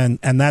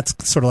 And that's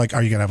sort of like,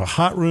 are you going to have a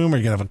hot room? Are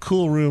you going to have a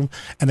cool room?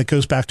 And it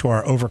goes back to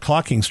our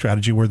overclocking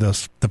strategy, where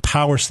the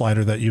power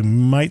slider that you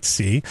might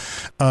see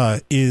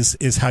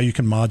is how you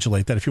can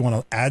modulate that. If you want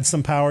to add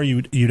some power,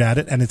 you'd add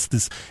it, and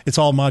it's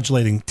all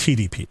modulating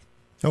TDP.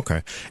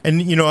 Okay,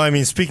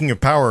 and speaking of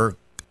power,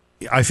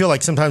 I feel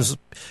like sometimes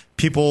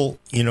people,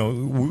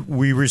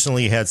 we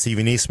recently had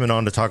Steven Eastman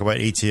on to talk about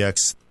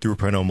ATX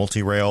 3.0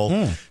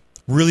 multi-rail.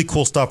 Really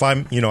cool stuff.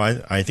 I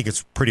think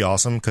it's pretty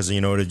awesome because,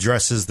 it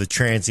addresses the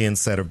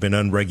transients that have been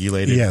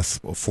unregulated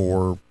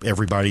for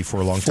everybody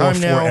for a long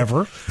time now.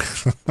 Forever.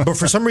 But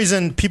for some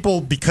reason,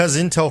 people, because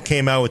Intel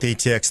came out with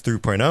ATX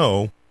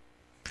 3.0,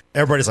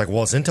 everybody's like,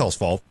 well, it's Intel's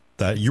fault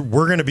that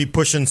we're going to be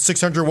pushing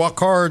 600 watt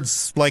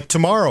cards like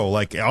tomorrow.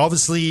 Like,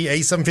 obviously,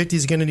 A750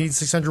 is going to need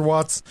 600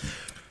 watts.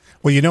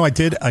 Well, I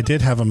did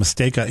have a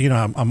mistake.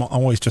 I'm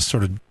always just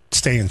sort of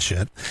staying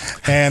shit,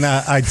 and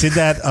I did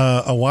that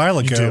a while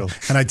ago,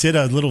 and I did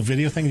a little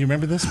video thing. Do you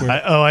remember this?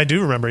 I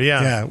do remember.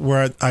 Yeah,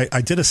 where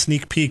I did a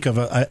sneak peek of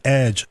an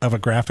edge of a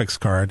graphics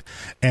card,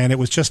 and it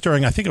was just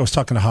during, I think I was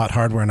talking to Hot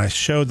Hardware, and I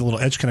showed the little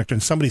edge connector,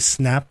 and somebody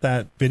snapped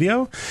that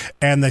video,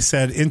 and they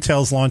said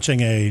Intel's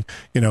launching a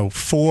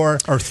 4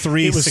 or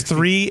 3. It was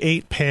 3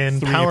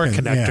 8-pin power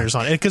connectors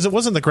on it, because it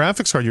wasn't the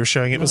graphics card you were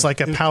showing. It was like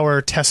a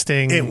power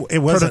testing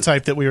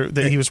prototype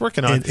that he was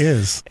working on. It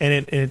is, and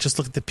it just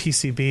looked at the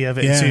PCB of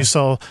it. And so you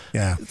saw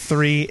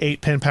 3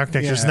 8-pin power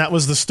connectors, and that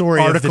was the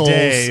story Articles, of the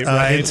day.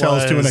 Right?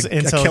 Intel's doing a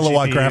Intel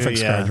kilowatt GPU,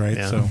 graphics card, right?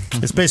 Yeah. So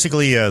it's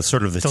basically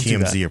sort of the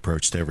TMZ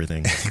approach to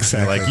everything.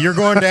 Exactly. Like, you're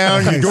going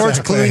down, you're George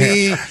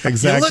Clooney,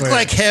 Exactly. you look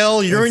like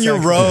hell, you're in your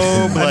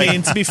robe. I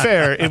mean, to be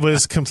fair, it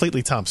was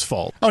completely Tom's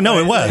fault. Oh no,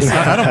 it was.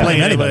 I don't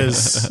blame anybody.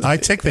 I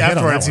take the hit on that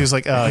Afterwards, one. he was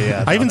like, "Oh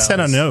yeah." I even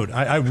sent a note.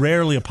 I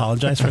rarely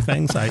apologize for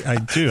things. I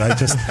do. I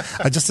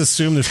just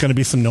assume there's going to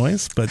be some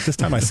noise, but this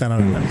time I sent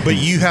out a note. But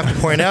you have to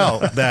point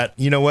out that,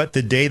 you know what,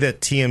 the day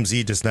that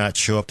TMZ does not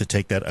show up to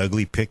take that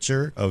ugly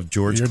picture of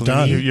George You're Clooney,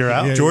 done. You're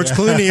out. George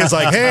Clooney is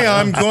like, hey,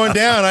 I'm going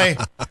down.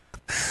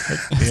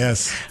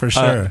 Yes, for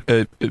sure.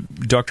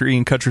 Dr.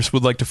 Ian Cutress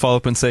would like to follow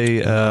up and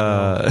say,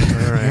 all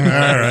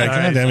right.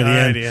 God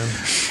damn it, Ian.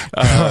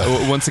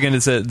 once again,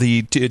 it's at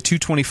the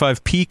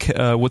 225 peak.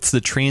 What's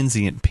the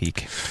transient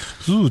peak?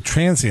 Ooh,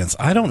 transients.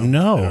 I don't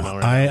know.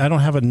 I don't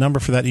have a number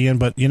for that, Ian,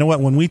 but you know what?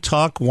 When we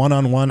talk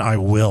one-on-one, I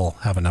will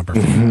have a number for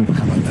you.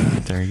 How about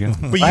that? There you go.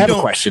 But I have a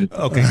question.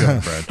 Okay, go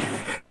ahead,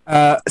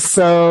 Brad.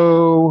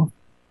 So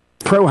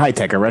Pro High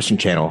Tech, a Russian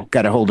channel,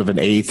 got a hold of an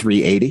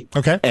A380.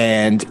 Okay.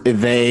 And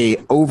they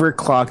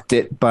overclocked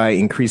it by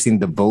increasing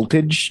the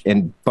voltage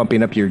and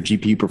bumping up your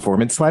GPU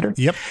performance slider.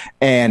 Yep.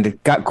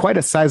 And got quite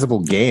a sizable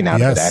gain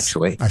out of it,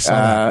 actually. I saw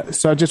that.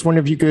 So I just wonder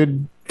if you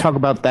could talk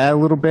about that a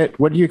little bit.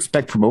 What do you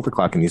expect from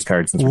overclocking these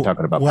cards since we're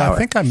talking about power? I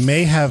think I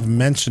may have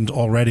mentioned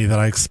already that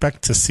I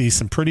expect to see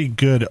some pretty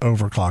good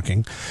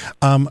overclocking.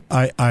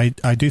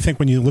 I do think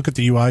when you look at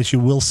the UIs, you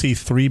will see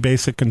 3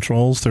 basic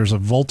controls. There's a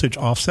voltage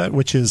offset,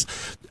 which is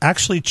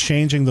actually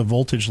changing the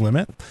voltage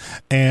limit,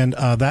 and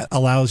that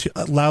allows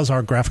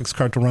our graphics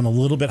card to run a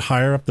little bit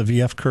higher up the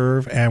VF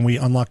curve, and we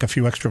unlock a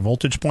few extra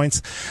voltage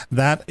points.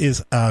 That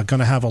is going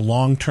to have a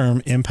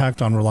long-term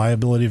impact on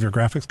reliability of your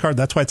graphics card.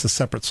 That's why it's a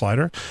separate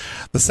slider.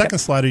 The second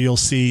slider you'll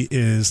see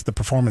is the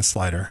performance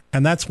slider,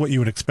 and that's what you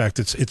would expect.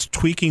 It's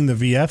tweaking the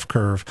VF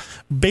curve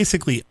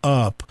basically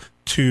up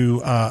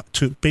to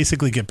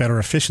basically get better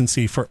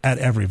efficiency at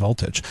every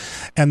voltage.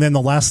 And then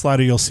the last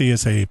slider you'll see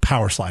is a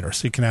power slider,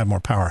 so you can add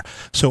more power.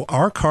 So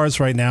our cards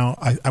right now,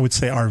 I would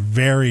say, are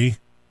very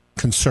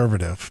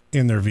conservative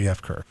in their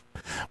VF curve,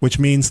 which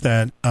means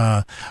that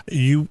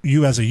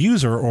you as a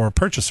user or a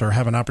purchaser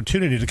have an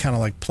opportunity to kind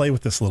of like play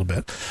with this a little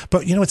bit.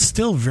 But it's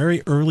still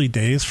very early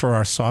days for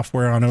our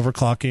software on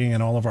overclocking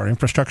and all of our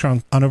infrastructure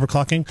on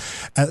overclocking.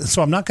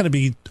 So I'm not going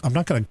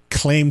to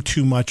claim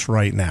too much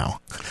right now.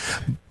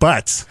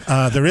 But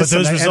there is. But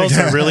those results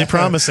are really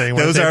promising.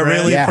 Those are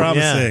really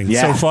promising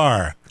so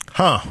far.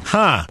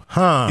 Huh.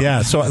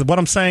 Yeah. So what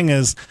I'm saying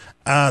is,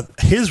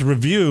 his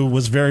review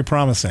was very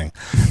promising,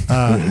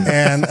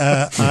 and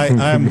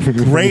I'm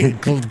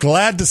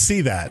glad to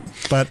see that.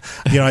 But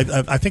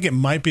I think it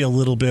might be a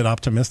little bit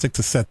optimistic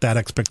to set that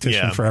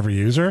expectation for every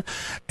user.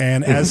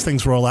 And as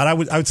things roll out, I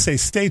would say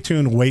stay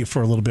tuned, wait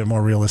for a little bit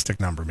more realistic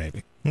number,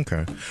 maybe.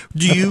 Okay.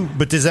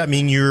 But does that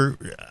mean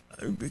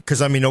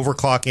because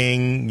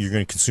overclocking, you're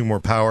going to consume more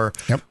power?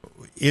 Yep.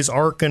 Is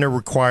ARC going to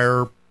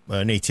require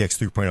an ATX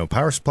 3.0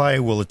 power supply?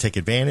 Will it take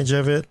advantage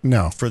of it?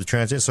 No. For the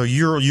transient? So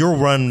you'll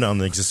run on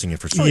the existing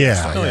infrastructure.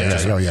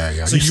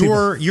 Yeah. So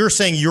you're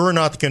saying you're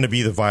not going to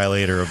be the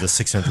violator of the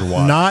 600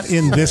 watt? Not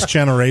in this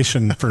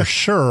generation for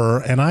sure,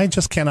 and I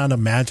just cannot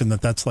imagine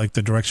that that's like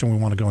the direction we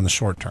want to go in the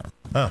short term.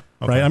 Oh, okay.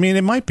 Right. I mean,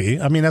 it might be.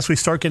 I mean, as we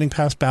start getting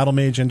past Battle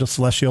Mage into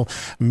Celestial,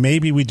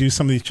 maybe we do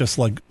some of these just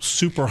like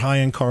super high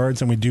end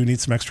cards, and we do need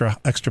some extra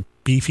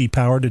beefy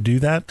power to do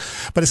that.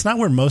 But it's not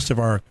where most of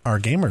our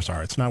gamers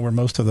are. It's not where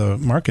most of the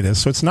market is.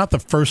 So it's not the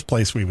first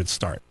place we would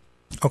start.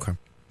 Okay.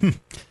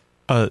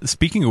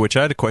 Speaking of which,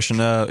 I had a question.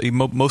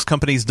 Most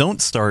companies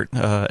don't start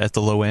at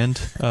the low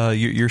end.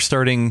 You're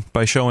starting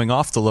by showing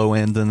off the low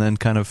end and then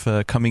kind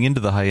of coming into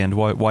the high end.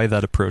 Why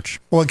that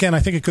approach? Well, again, I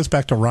think it goes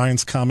back to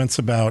Ryan's comments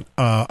about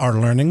our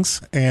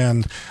learnings.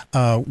 And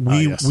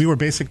we were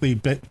basically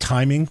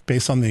timing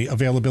based on the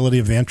availability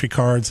of the entry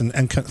cards and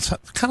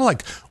kind of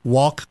like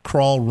walk,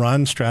 crawl,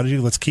 run strategy.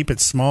 Let's keep it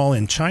small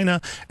in China.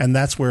 And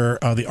that's where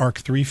the ARC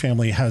 3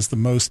 family has the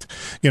most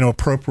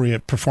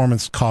appropriate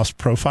performance cost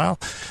profile.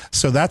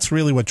 So that's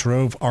really what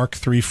drove ARC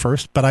 3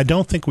 first, but I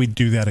don't think we'd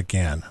do that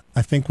again.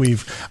 I think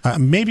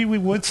maybe we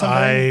would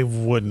someday. I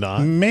would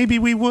not. Maybe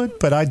we would,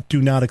 but I do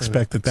not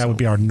expect that would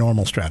be our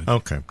normal strategy.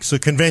 Okay. So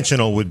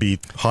conventional would be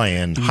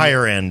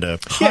higher end.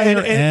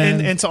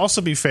 And to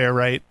also be fair,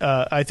 right,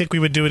 I think we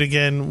would do it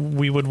again.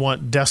 We would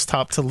want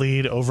desktop to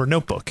lead over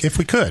notebook. If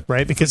we could.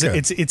 Right? Because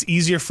it's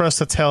easier for us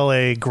to tell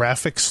a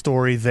graphic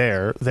story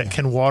there that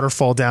can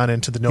waterfall down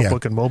into the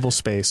notebook and mobile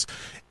space.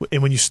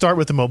 And when you start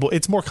with the mobile,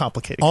 it's more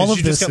complicated. All of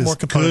you this just got more is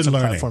components good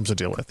and learning. platforms to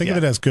deal with. Think of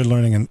it as good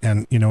learning,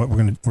 and you know what,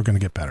 we're gonna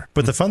get better.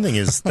 But the fun thing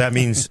is that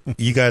means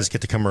you guys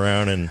get to come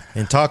around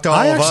and talk to all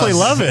of us. I actually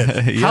love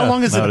it. How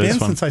long has it been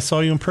fun. since I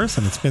saw you in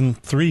person? It's been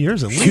 3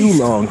 years at least. Too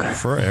long.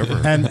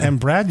 Forever. And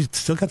Brad, you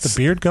still got the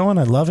beard going.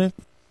 I love it.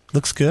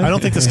 Looks good. I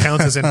don't think this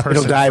counts as in person.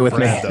 It'll die with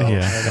Brad, me. though.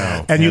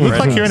 Yeah. And you look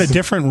like you're in a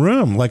different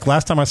room. Like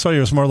last time I saw you,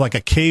 it was more like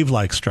a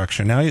cave-like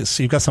structure. Now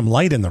you've got some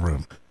light in the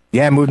room.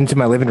 Yeah, I moved into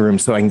my living room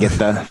so I can get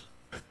the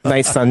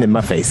Nice sun in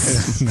my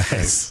face.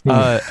 Nice.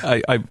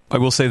 I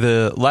will say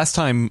the last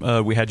time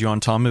we had you on,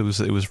 Tom, it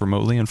was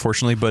remotely,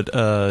 unfortunately,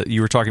 but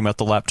you were talking about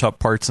the laptop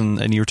parts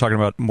and you were talking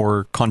about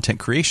more content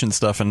creation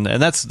stuff, and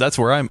that's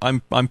where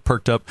I'm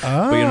perked up.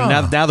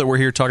 But now that we're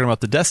here talking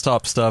about the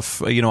desktop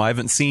stuff, I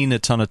haven't seen a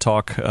ton of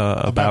talk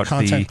about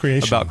content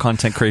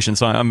creation.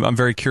 So I'm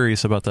very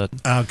curious about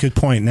that. Good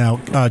point. Now,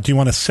 do you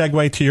want to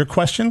segue to your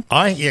question?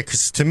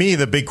 Because to me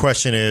the big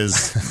question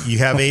is, you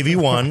have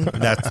AV1,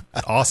 that's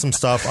awesome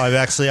stuff.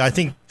 I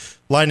think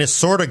Linus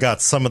sort of got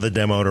some of the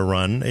demo to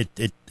run.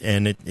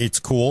 It's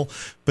cool,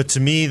 but to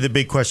me the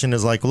big question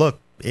is like, look,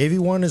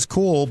 AV1 is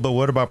cool, but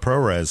what about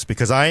ProRes?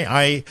 Because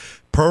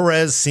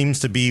ProRes seems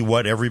to be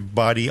what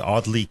everybody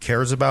oddly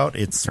cares about.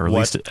 It's or at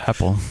least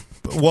Apple.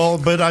 Well,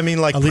 but I mean,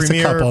 like at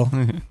Premiere,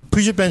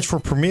 Puget Bench for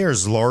Premiere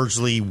is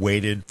largely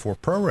weighted for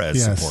ProRes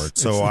support.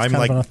 So I'm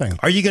like,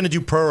 are you going to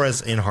do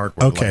ProRes in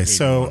hardware? Okay, like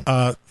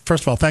so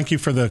first of all, thank you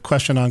for the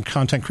question on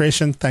content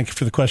creation. Thank you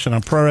for the question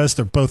on ProRes.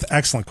 They're both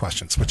excellent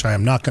questions, which I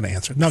am not going to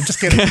answer. No, I'm just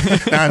kidding.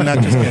 No, I'm not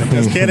just kidding.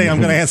 Just kidding. I'm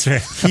going to answer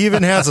it. He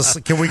even has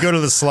a. Can we go to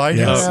the slide?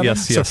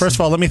 Yes. So first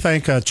of all, let me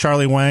thank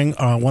Charlie Wang,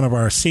 one of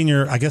our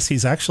senior. I guess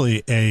he's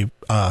actually a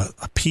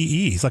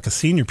PE. He's like a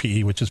senior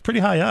PE, which is pretty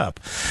high up,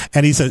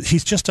 and he's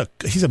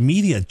a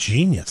media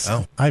genius.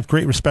 Oh. I have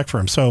great respect for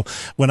him. So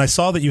when I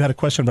saw that you had a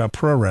question about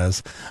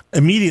ProRes,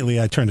 immediately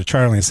I turned to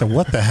Charlie and said,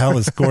 "What the hell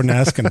is Gordon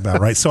asking about?"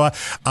 Right. So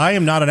I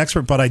am not an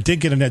expert, but I did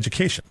get an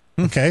education.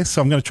 Okay,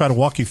 so I'm going to try to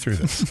walk you through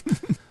this.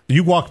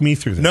 You walk me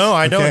through this. No,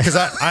 I don't, because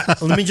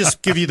let me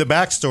just give you the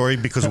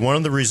backstory, because one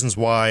of the reasons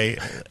why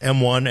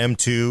M1,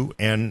 M2,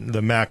 and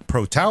the Mac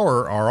Pro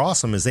Tower are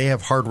awesome is they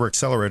have hardware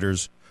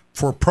accelerators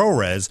for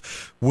ProRes,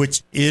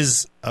 which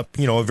is a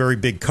very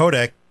big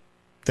codec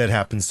that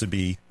happens to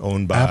be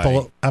owned by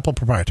Apple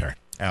proprietary.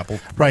 Apple.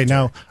 Right.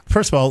 Now,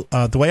 first of all,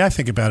 the way I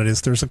think about it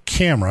is there's a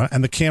camera,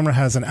 and the camera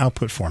has an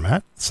output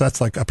format. So that's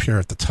like up here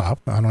at the top.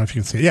 I don't know if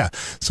you can see it. Yeah.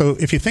 So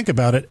if you think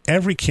about it,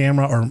 every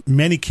camera or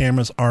many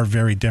cameras are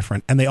very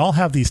different, and they all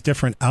have these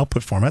different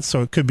output formats.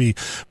 So it could be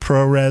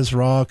ProRes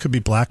RAW, it could be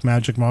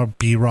Blackmagic RAW,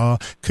 B-RAW,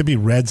 could be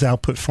Red's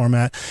output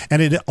format,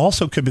 and it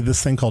also could be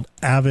this thing called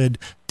Avid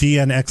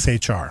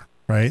DNxHR.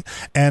 Right.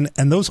 And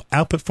those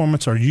output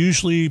formats are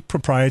usually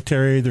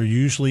proprietary. They're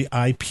usually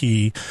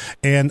IP.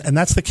 And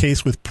that's the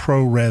case with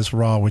ProRes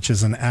RAW, which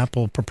is an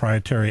Apple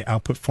proprietary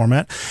output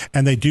format.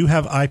 And they do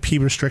have IP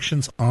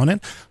restrictions on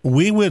it.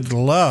 We would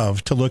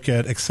love to look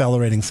at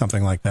accelerating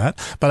something like that.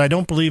 But I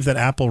don't believe that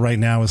Apple right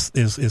now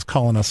is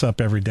calling us up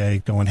every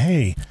day going,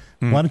 hey,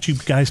 why don't you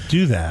guys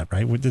do that,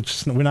 right?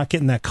 We're not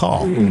getting that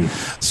call.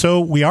 So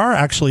we are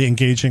actually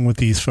engaging with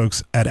these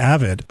folks at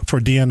Avid for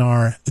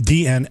DNxHR,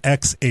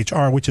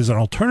 which is an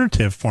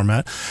alternative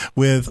format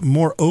with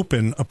more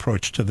open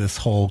approach to this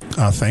whole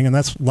thing. And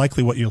that's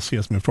likely what you'll see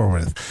us move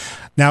forward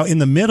with. Now, in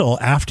the middle,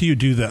 after you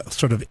do the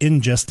sort of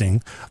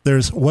ingesting,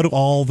 there's what do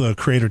all the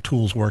creator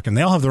tools work? And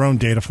they all have their own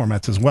data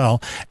formats as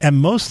well. And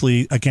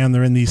mostly, again,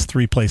 they're in these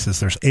three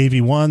places. There's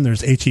AV1,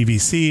 there's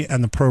HEVC,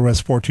 and the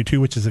ProRes 422,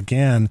 which is,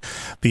 again,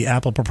 the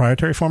Apple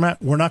proprietary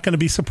format. We're not going to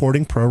be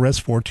supporting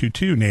ProRes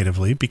 422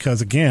 natively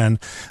because, again,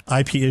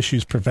 IP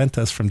issues prevent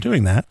us from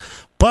doing that.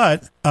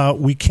 But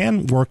we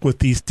can work with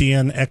these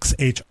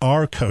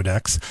DNxHR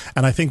codecs,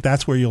 and I think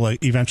that's where you'll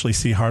eventually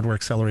see hardware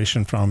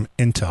acceleration from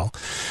Intel.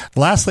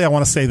 Lastly, I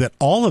want to say that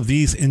all of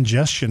these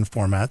ingestion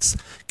formats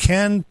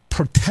can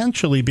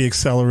potentially be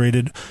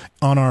accelerated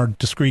on our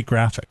discrete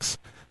graphics.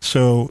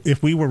 So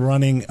if we were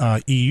running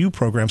EU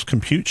programs,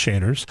 compute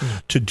shaders,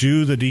 to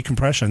do the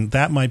decompression,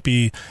 that might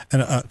be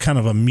a kind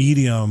of a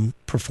medium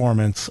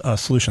performance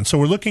solution. So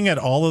we're looking at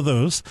all of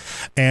those,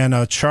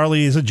 and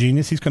Charlie is a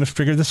genius. He's going to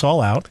figure this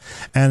all out.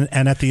 And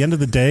at the end of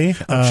the day...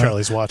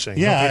 Charlie's watching.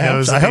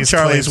 Yeah, I hope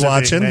Charlie's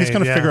watching. He's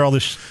going to figure all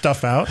this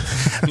stuff out,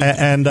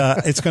 and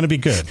it's going to be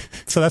good.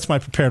 So that's my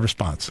prepared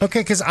response. Okay,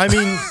 because, I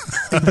mean,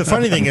 the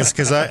funny thing is,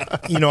 because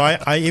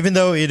I even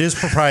though it is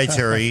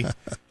proprietary...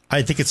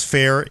 I think it's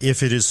fair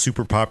if it is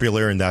super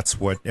popular and that's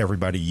what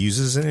everybody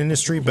uses in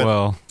industry.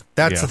 But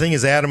the thing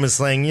is, Adam is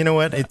saying, you know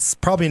what? It's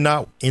probably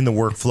not in the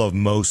workflow of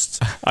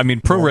most. I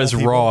mean, ProRes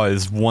RAW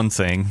is one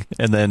thing,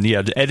 and then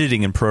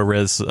editing in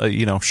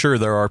ProRes. Sure,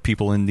 there are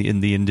people in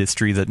the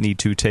industry that need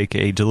to take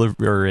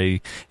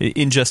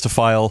ingest a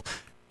file,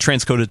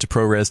 transcode it to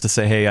ProRes to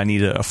say, hey, I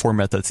need a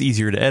format that's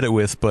easier to edit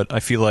with. But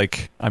I feel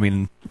like, I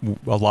mean,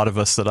 a lot of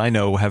us that I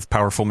know have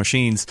powerful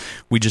machines.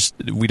 We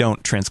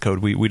don't transcode.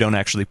 We don't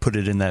actually put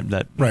it in that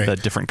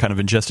different kind of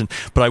ingestion.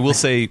 But I will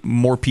say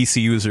more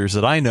PC users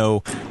that I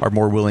know are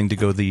more willing to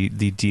go the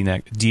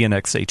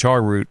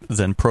DNxHR route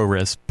than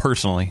ProRes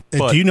personally.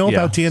 Do you know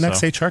about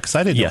DNxHR? Because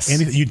I didn't know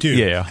anything. You do?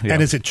 Yeah.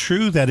 And is it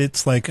true that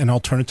it's like an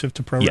alternative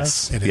to ProRes?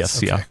 Yes. It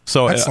is. Yes. Okay.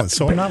 So excellent.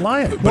 So I'm not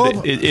lying.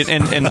 But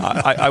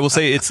I will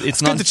say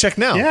it's not to check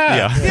now.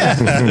 Yeah.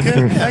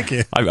 Thank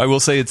you. I will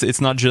say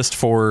it's not just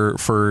for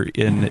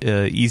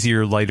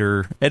easier,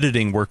 lighter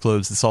editing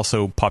workloads. It's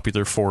also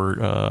popular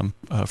for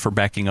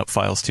backing up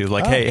files too.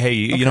 Like, hey,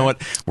 you know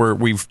what?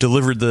 We've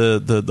delivered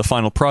the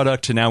final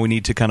product, and now we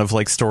need to kind of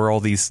like store all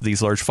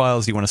these large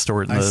files. You want to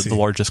store it in the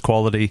largest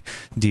quality.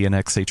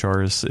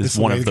 DNxHR is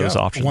one of those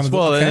options. One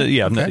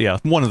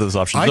of those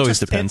options. It always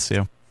depends.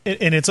 Yeah.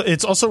 And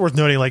it's also worth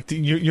noting, like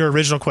your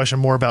original question,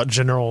 more about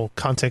general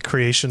content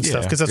creation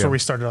stuff, because that's where we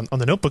started on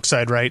the notebook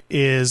side, right?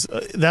 Is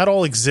that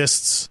all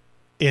exists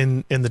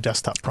in the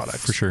desktop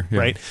products for sure,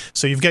 right?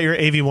 So you've got your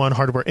AV1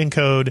 hardware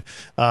encode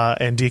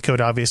and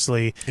decode.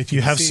 Obviously,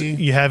 you have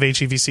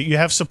HEVC. You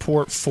have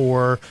support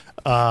for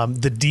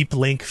the Deep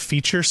Link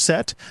feature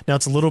set. Now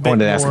it's a little bit. I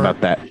wanted to ask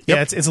about that.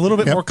 Yeah, it's a little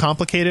bit more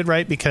complicated,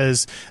 right?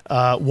 Because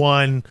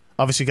one.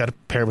 Obviously, you got to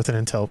pair it with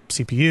an Intel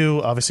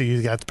CPU. Obviously,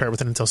 you got to pair it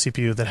with an Intel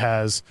CPU that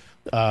has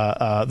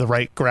the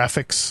right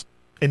graphics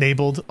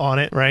enabled on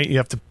it, right? You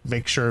have to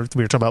make sure,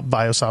 we were talking about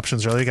BIOS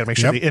options earlier, you got to make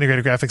sure the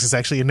integrated graphics is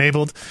actually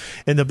enabled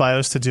in the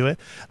BIOS to do it.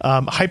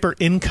 Hyper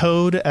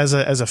encode as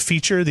a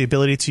feature, the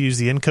ability to use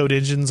the encode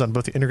engines on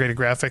both the integrated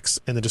graphics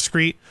and the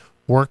discrete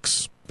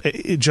works.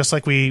 Just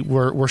like we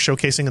were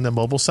showcasing in the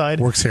mobile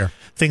side. Works here.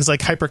 Things like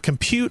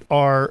hypercompute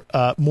are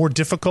more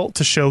difficult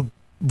to show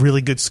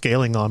really good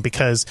scaling on,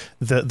 because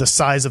the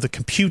size of the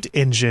compute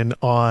engine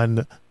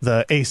on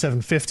the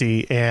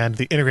A750 and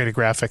the integrated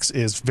graphics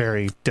is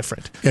very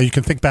different. Yeah, you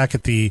can think back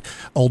at the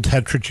old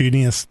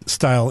heterogeneous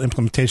style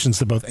implementations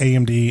that both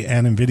AMD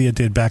and NVIDIA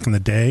did back in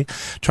the day,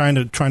 trying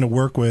to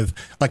work with,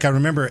 like I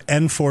remember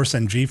NForce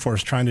and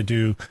GeForce trying to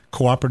do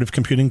cooperative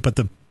computing, but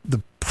the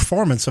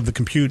performance of the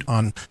compute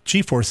on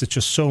GeForce is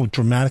just so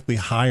dramatically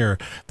higher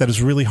that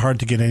it's really hard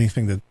to get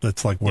anything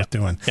that's like worth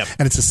doing.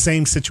 And it's the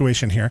same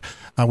situation here.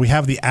 We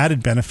have the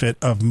added benefit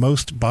of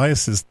most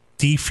BIOSes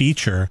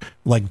defeature,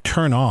 like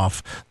turn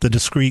off the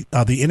discrete,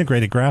 the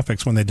integrated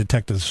graphics when they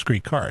detect a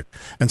discrete card.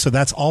 And so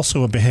that's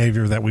also a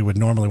behavior that we would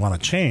normally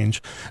want to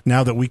change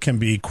now that we can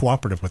be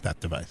cooperative with that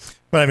device.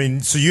 But I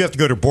mean, so you have to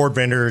go to board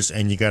vendors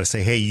and you got to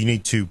say, hey, you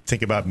need to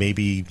think about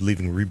maybe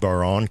leaving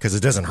rebar on because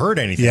it doesn't hurt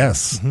anything.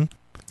 Yes. Mm-hmm.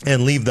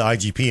 And leave the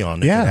IGP on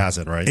if it has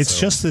it, right? It's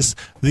just this.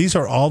 These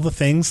are all the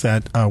things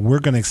that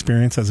we're going to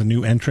experience as a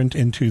new entrant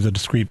into the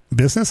discrete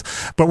business.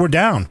 But we're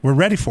down. We're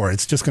ready for it.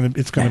 It's just going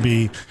to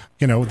be,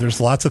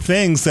 there's lots of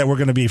things that we're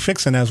going to be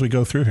fixing as we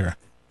go through here.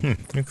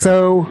 Okay.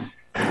 So,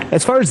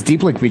 as far as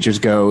Deep Link features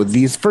go,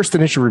 these first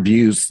initial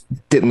reviews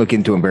didn't look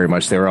into them very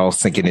much. They were all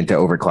sinking into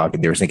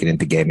overclocking. They were sinking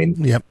into gaming.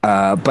 Yep.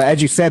 But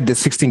as you said, the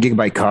 16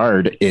 gigabyte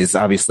card is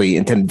obviously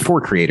intended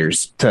for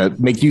creators to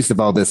make use of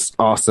all this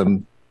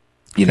awesome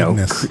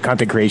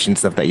content creation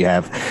stuff that you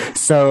have.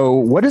 So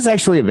what is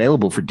actually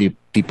available for Deep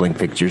Link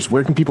fixtures?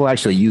 Where can people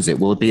actually use it?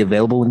 Will it be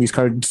available when these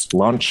cards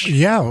launch?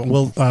 Yeah,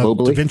 well,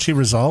 DaVinci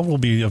Resolve will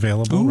be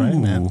available, right?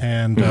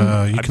 And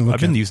you can look. I've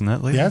been using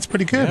that lately. Yeah, it's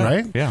pretty good,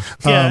 right? Yeah.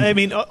 I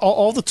mean,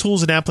 all the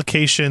tools and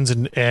applications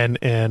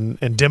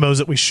and demos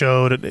that we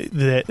showed,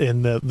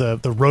 and the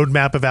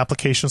roadmap of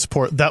application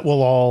support, that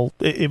will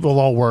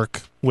all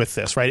work with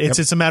this, right?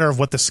 It's a matter of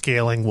what the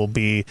scaling will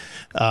be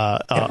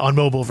on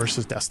mobile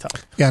versus desktop.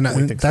 Yeah,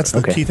 and that's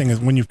the key thing is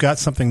when you've got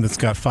something that's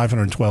got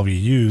 512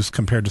 EUs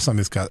compared to something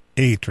that's got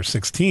 8 or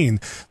 16,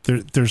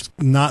 there's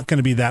not going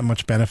to be that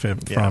much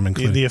benefit from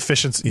including the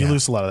efficiency. You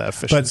lose a lot of that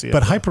efficiency.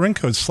 But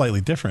hyperencode is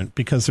slightly different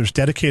because there's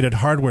dedicated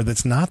hardware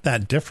that's not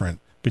that different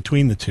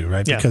between the two,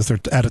 right? Because they're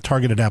at a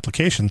targeted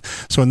application.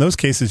 So in those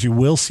cases, you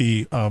will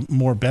see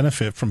more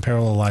benefit from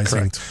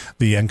parallelizing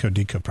the encode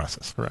decode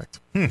process. Correct.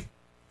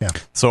 Yeah.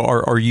 So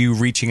are you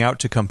reaching out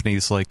to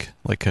companies like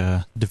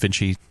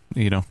DaVinci,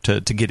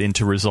 to get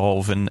into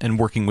Resolve and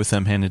working with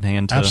them hand in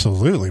hand?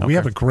 Absolutely. We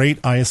have a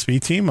great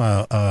ISV team,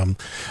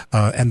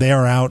 and they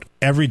are out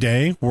every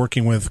day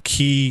working with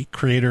key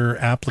creator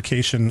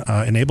application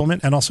enablement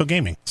and also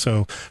gaming.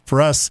 So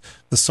for us,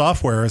 the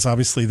software is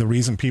obviously the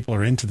reason people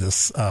are into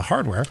this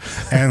hardware,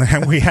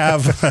 and we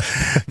have,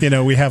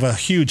 we have a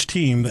huge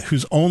team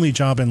whose only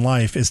job in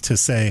life is to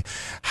say,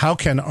 how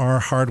can our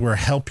hardware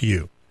help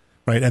you?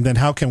 Right, and then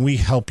how can we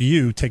help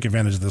you take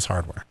advantage of this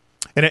hardware?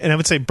 And I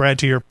would say, Brad,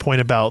 to your point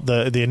about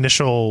the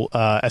initial,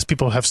 as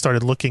people have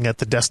started looking at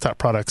the desktop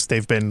products,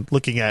 they've been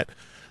looking at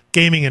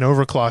gaming and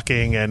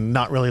overclocking and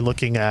not really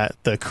looking at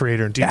the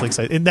creator and Deep Link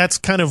side. And that's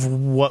kind of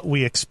what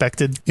we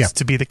expected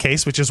to be the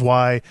case, which is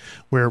why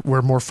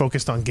we're more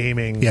focused on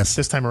gaming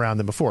this time around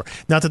than before.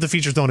 Not that the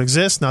features don't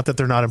exist, not that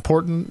they're not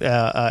important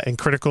and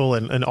critical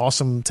and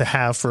awesome to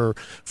have for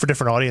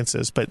different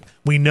audiences, but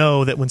we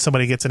know that when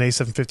somebody gets an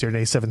A750 or an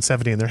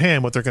A770 in their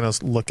hand, what they're going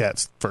to look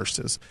at first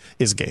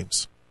is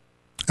games.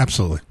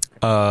 Absolutely.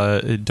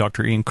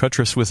 Dr. Ian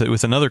Cuttress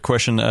with another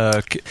question.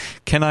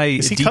 Can I?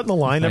 Is he cutting the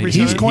line every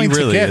time? He's going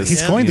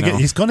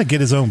to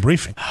get his own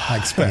briefing. I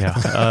expect.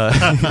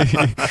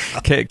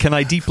 Can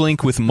I deep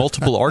link with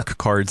multiple ARC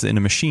cards in a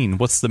machine?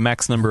 What's the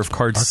max number of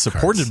cards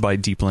supported by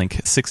deep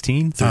link?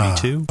 16,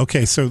 32?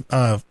 Okay, so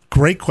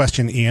Great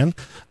question, Ian.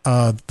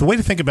 The way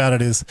to think about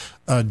it is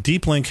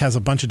DeepLink has a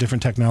bunch of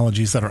different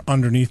technologies that are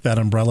underneath that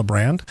umbrella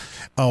brand.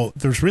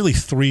 There's really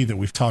three that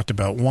we've talked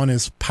about. One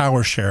is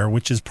PowerShare,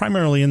 which is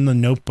primarily in the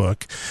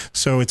notebook.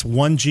 So it's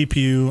one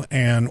GPU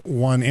and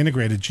one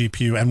integrated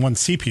GPU and one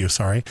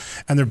CPU,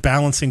 and they're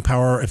balancing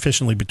power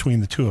efficiently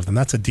between the two of them.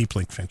 That's a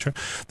DeepLink feature.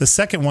 The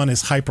second one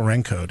is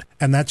HyperEncode,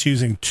 and that's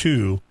using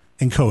two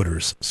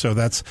encoders. So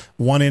that's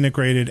one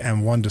integrated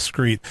and one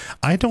discrete.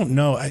 I don't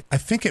know. I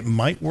think it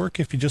might work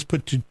if you just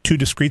put two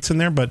discretes in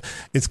there, but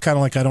it's kind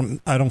of like I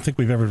don't think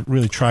we've ever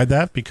really tried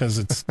that, because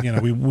it's,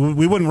 we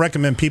wouldn't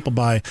recommend people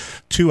buy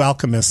two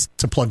Alchemists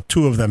to plug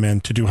two of them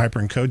in to do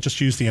HyperEncode.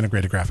 Just use the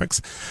integrated graphics.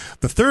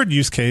 The third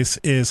use case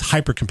is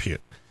hypercompute.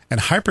 And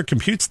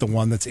hypercompute's the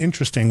one that's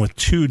interesting with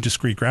two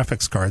discrete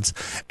graphics cards.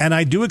 And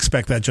I do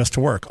expect that just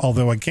to work.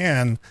 Although,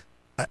 again,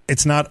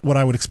 it's not what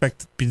I would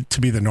expect to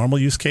be the normal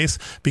use case,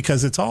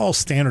 because it's all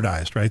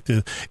standardized, right?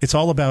 It's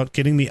all about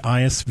getting the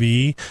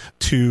ISV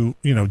to,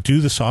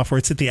 do the software.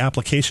 It's at the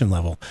application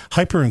level.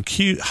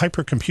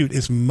 Hypercompute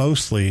is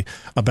mostly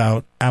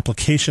about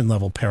application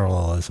level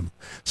parallelism.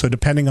 So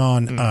depending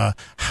on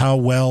how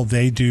well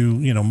they do,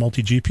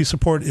 multi-GPU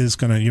support,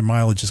 your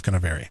mileage is going to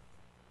vary.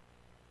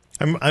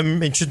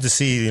 I'm interested to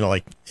see,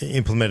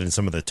 implemented in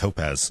some of the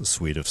Topaz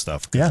suite of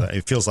stuff. Yeah.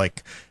 It feels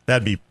like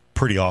that'd be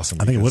pretty awesome.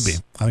 I think it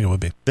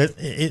would be.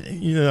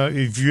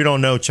 If you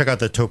don't know, check out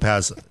the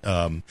Topaz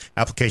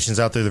applications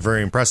out there. They're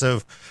very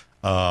impressive,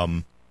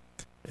 and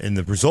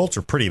the results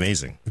are pretty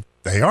amazing.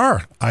 They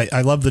are.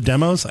 I love the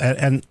demos,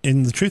 and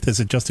the truth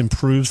is, it just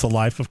improves the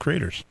life of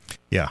creators.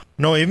 Yeah.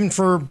 No, even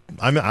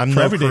I'm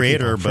no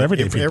creator, but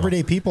for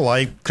everyday people,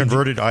 I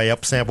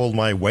upsampled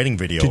my wedding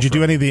video. Did you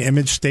do any of the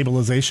image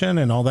stabilization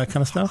and all that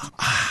kind of stuff?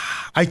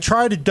 I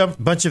tried a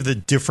bunch of the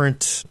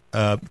different,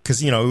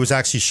 because, it was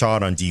actually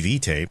shot on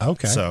DV tape.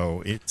 Okay.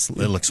 So it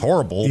looks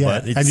horrible. Yeah.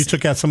 But and you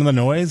took out some of the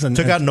noise?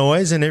 Took out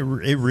noise, and it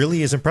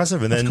really is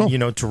impressive. And then,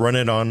 cool. To run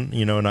it on, an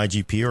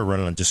IGP or run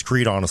it on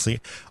discrete, honestly.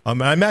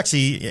 I'm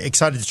actually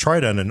excited to try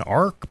it on an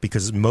ARC,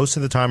 because most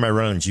of the time I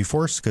run on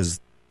GeForce, because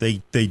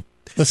they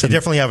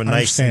definitely have a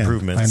nice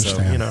improvement. I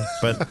understand. So,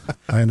 but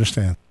I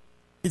understand.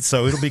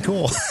 So it'll be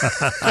cool.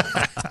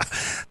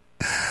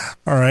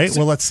 All right.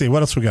 Well, let's see.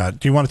 What else we got?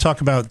 Do you want to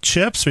talk about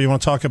chips, or you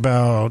want to talk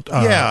about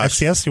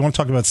XCS? Do you want to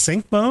talk about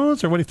sync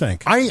modes, or what do you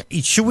think?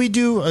 Should we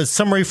do a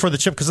summary for the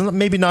chip? Because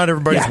maybe not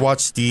everybody's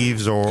watched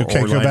Steve's or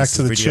go back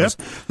to the videos.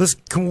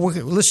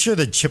 chip. Let's share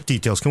the chip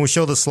details. Can we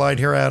show the slide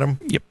here, Adam?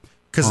 Yep.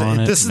 Because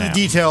this is the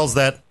details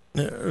that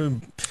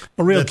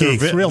real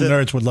geeks, real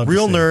nerds would love to see.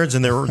 Real nerds,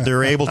 and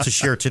they're able to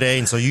share today.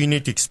 And so you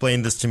need to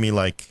explain this to me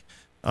like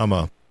I'm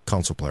a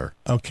console player.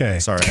 Okay.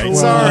 Sorry.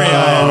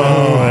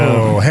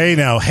 Oh, hey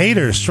now,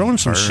 haters, throwing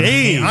some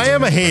shade. I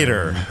am a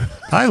hater.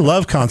 I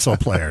love console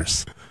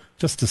players.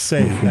 Just to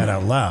say that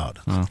out loud.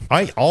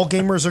 All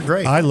gamers are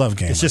great. I love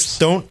gamers. It's just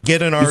don't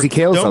get in our... Easy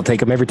kills, I'll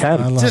take them every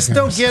time.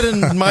 Don't get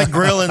in my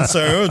grill and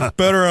say, it's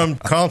better on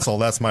console.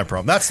 That's my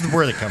problem. That's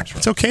where it comes from.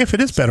 It's okay if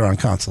it is better on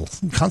console.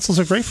 Consoles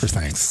are great for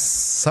things.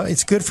 So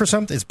it's good for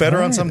something. It's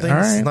better on something.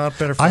 Right. It's not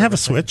better for I have a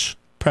Switch,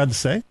 proud to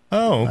say.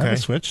 Oh, okay. I have a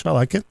Switch. I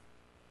like it.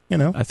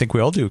 I think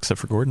we all do,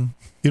 except for Gordon.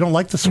 You don't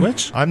like the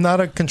Switch? I'm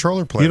not a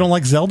controller player. You don't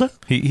like Zelda?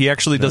 He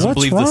actually doesn't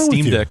believe the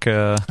Steam Deck.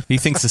 He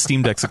thinks the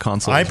Steam Deck's a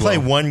console. I play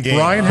one game.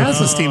 Ryan has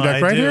the Steam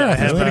Deck right here. I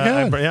think it's pretty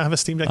good. I have a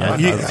Steam Deck.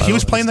 He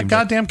was playing the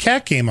goddamn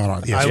cat game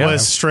on it. I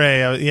was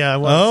Stray. I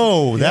was.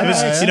 Oh, that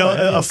was.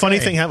 A funny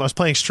thing happened. I was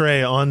playing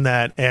Stray on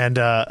that, and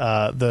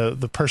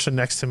the person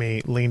next to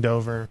me leaned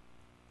over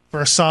for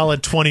a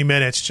solid 20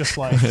 minutes, just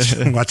like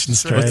watching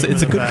Stray.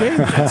 It's a good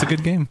game. It's a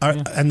good game.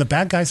 And the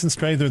bad guys in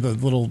Stray, they're the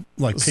little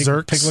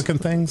pig-looking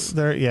things.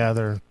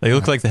 They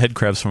look like the head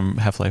crabs from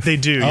Half-Life. They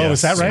do. Oh,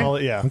 is that right?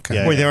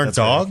 Okay. Wait, they aren't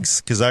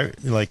dogs? Because they're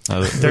like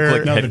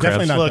they're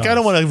definitely not. Look, I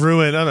don't want to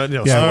ruin.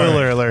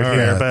 Spoiler alert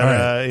here, but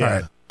all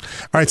right.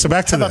 All right, so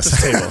back to this.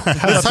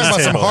 Let's talk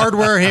about some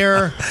hardware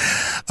here.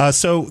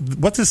 So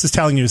what this is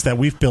telling you is that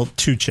we've built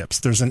two chips.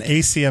 There's an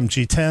ACM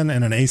G10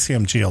 and an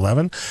ACM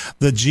G11.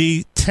 The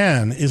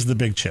G10 is the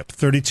big chip,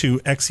 32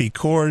 Xe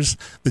cores.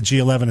 The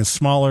G11 is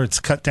smaller.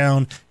 It's cut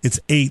down. It's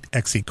 8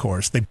 Xe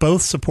cores. They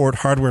both support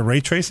hardware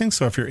ray tracing.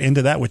 So if you're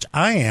into that, which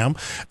I am,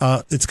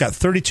 it's got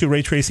 32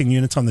 ray tracing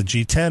units on the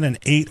G10 and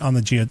 8 on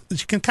the G.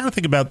 You can kind of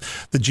think about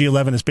the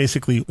G11 as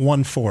basically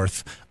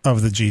 1/4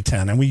 of the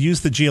G10. And we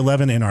use the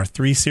G11 in our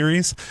 3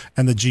 series,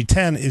 and the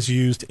G10 is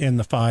used in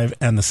the 5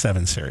 and the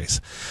 7 series.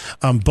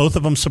 Both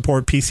of them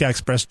support PCI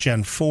Express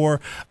Gen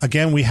 4.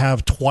 Again, we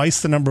have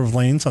twice the number of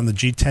lanes on the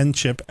G10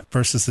 chip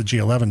versus the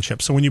G11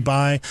 chip. So when you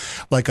buy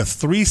like a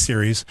 3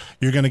 series,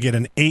 you're going to get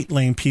an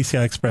 8-lane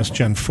PCI Express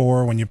Gen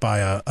 4. When you buy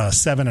a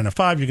 7 and a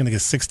 5, you're going to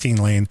get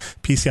 16-lane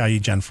PCIe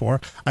Gen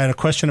 4. I had a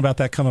question about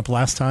that come up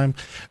last time.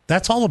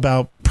 That's all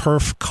about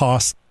perf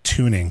cost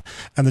tuning.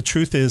 And the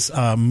truth is,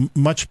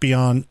 much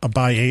beyond a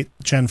by 8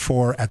 Gen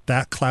 4 at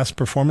that class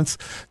performance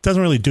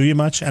doesn't really do you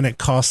much, and it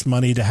costs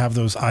money to have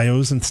those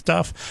IOs and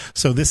stuff.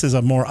 So this is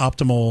a more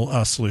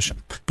optimal solution.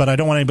 But I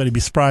don't want anybody to be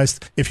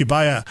surprised if you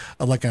buy an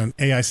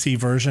AIC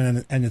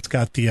version and it's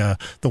got the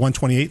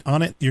 128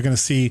 on it. You're going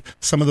to see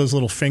some of those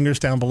little fingers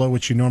down below,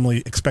 which you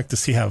normally expect to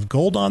see have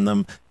gold on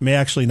them, may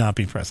actually not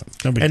be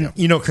present. No big deal.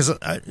 You know, because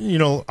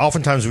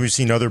oftentimes we've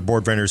seen other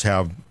board vendors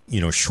have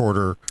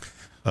shorter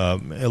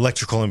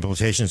electrical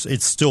implementations.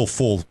 It's still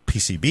full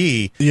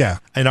PCB. Yeah,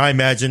 and I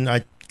imagine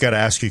I got to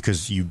ask you,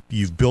 because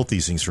you've built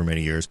these things for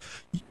many years.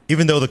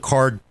 Even though the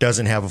card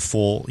doesn't have a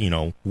full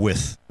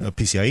width of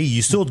PCIe,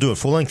 you still do it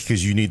full length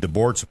because you need the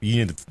boards, you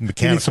need the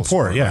mechanical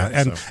support. Yeah,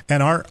 right?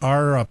 and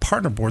our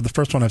partner board, the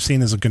first one I've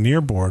seen is a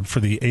Ganier board for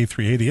the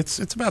A380.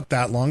 It's about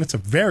that long. It's a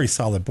very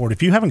solid board.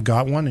 If you haven't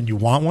got one and you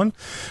want one,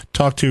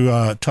 talk to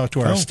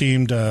our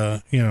esteemed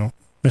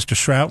Mr.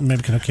 Shrout,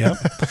 maybe can hook you up.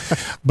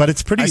 But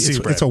it's pretty.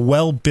 It's a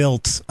well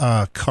built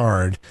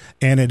card,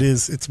 and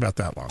it's about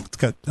that long. It's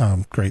got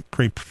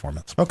great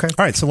performance. Okay.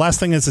 All right. So last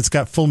thing is it's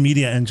got full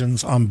media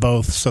engines on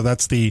both. So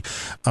that's the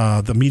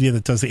media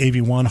that does the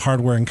AV1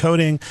 hardware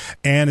encoding,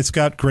 and it's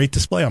got great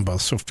display on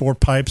both. So 4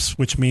 pipes,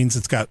 which means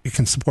it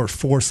can support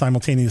 4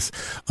 simultaneous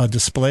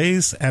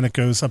displays, and it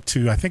goes up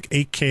to I think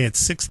 8K at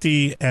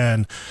 60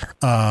 and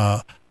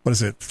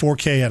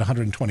 4K at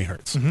 120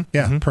 hertz. Mm-hmm.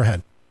 Yeah, per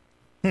head.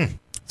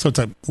 So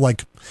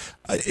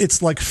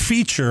it's like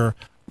feature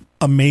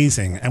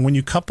amazing. And when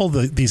you couple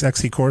these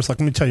XE cores, let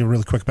me tell you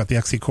really quick about the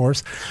XE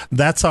cores.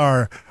 That's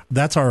our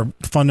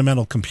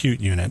fundamental compute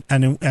unit,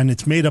 and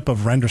it's made up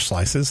of render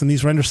slices. And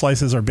these render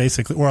slices are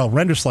basically,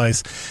 render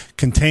slice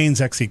contains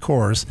XE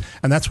cores,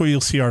 and that's where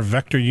you'll see our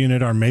vector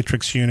unit, our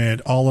matrix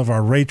unit, all of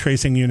our ray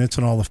tracing units,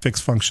 and all the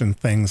fixed function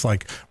things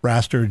like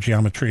raster,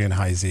 geometry, and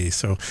high-Z.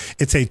 So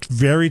it's a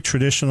very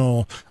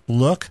traditional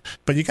look,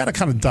 but you got to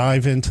kind of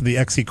dive into the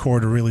XE core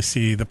to really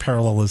see the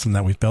parallelism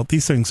that we've built.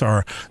 These things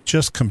are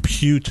just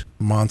compute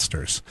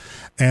monsters,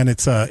 and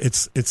it's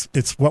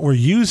what we're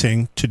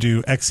using to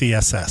do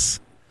XeSS.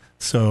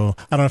 So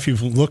I don't know if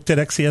you've looked at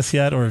XeS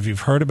yet, or if you've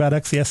heard about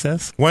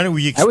XeSS. Why don't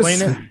we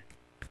explain it?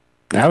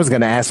 I was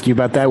going to ask you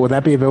about that. Will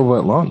that be available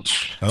at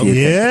launch? Oh,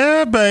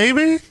 yeah,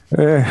 baby.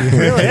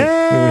 Really?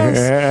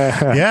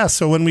 Yes. Yeah.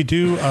 So when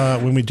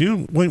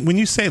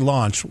you say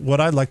launch,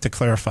 what I'd like to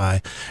clarify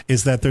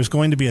is that there's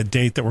going to be a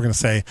date that we're going to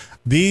say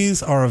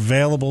these are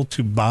available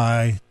to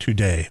buy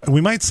today.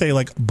 We might say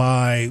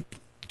buy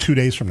 2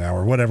 days from now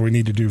or whatever we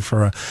need to do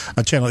for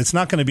a channel. It's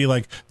not going to be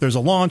like there's a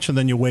launch and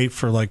then you wait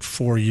for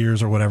 4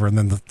 years or whatever, and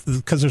then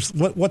because there's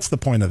what's the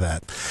point of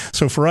that?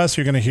 So for us,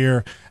 you're going to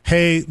hear,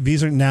 hey,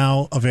 these are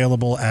now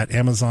available at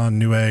Amazon,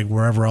 Newegg,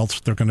 wherever else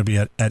they're going to be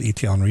at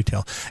ETL and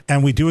retail.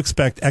 And we do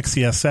expect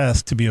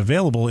XeSS to be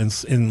available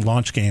in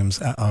launch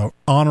games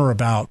on or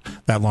about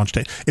that launch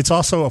date. It's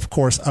also, of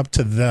course, up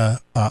to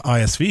the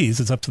ISVs.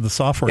 It's up to the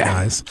software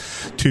guys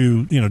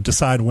to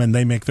decide when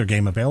they make their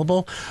game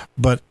available.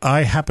 But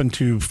I happen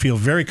to feel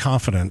very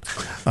confident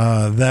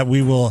that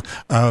we will,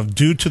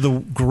 due to the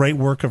great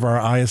work of our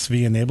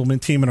ISV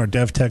enablement team and our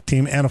dev tech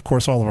team, and of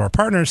course all of our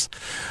partners,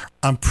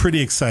 I'm pretty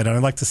excited.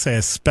 I'd like to say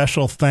a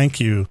special thank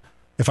you,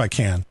 if I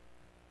can,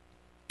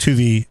 to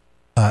the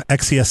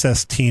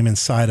XeSS team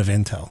inside of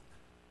Intel,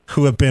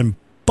 who have been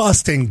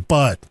busting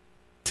butt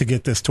to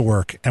get this to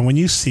work. And when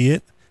you see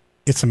it,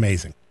 it's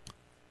amazing.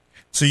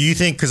 So you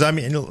think, because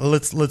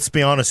let's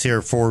be honest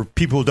here, for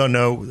people who don't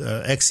know,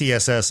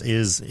 XeSS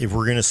is, if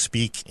we're going to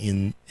speak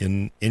in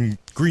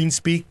green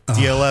speak,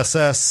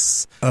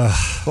 DLSS.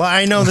 Well,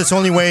 I know that's the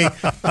only way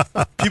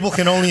people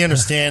can only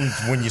understand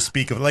when you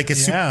speak of it. Like you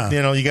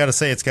got to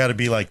say it's got to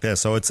be like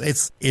this. So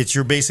it's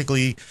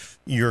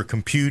your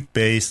compute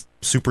based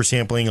super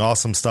sampling,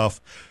 awesome stuff.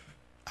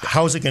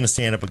 How is it going to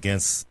stand up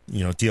against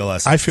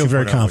DLSS? I feel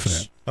very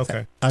confident.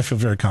 Okay, I feel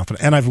very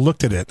confident, and I've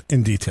looked at it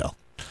in detail.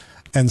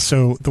 And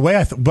so the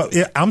way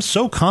I'm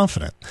so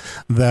confident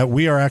that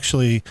we are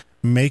actually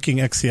making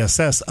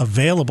XeSS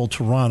available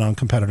to run on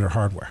competitor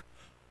hardware.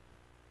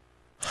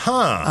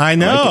 Huh. I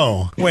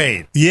know.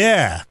 Wait.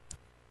 Yeah.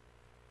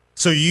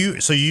 So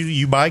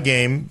you buy a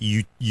game,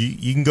 you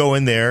can go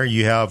in there,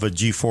 you have a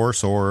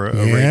GeForce or a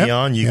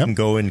Radeon, you can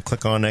go and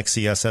click on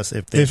XeSS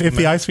if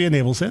the ISV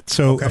enables it.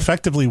 So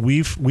effectively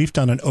we've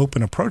done an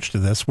open approach to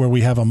this where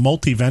we have a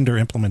multi-vendor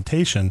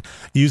implementation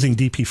using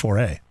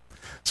DP4A.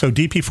 So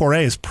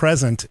DP4A is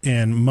present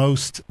in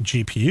most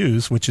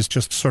GPUs, which is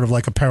just sort of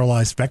like a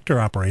parallelized vector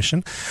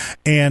operation.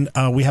 And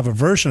we have a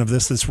version of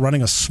this that's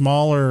running a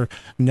smaller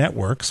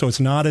network. So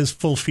it's not as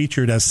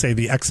full-featured as, say,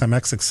 the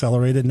XMX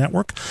accelerated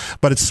network,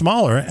 but it's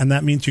smaller, and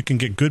that means you can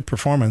get good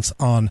performance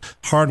on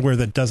hardware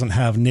that doesn't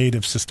have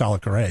native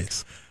systolic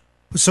arrays.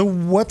 So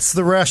what's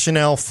the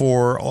rationale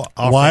for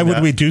offering why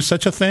would we do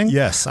such a thing?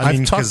 Yes.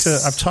 I've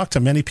talked to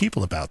many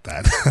people about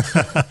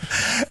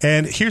that.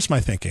 And here's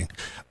my thinking.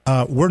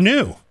 We're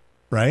new.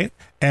 right?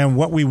 And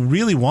what we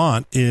really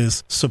want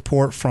is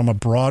support from a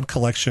broad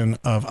collection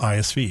of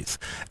ISVs.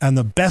 And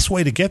the best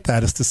way to get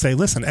that is to say,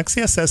 listen,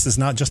 XeSS is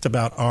not just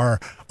about our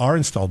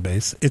installed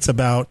base. It's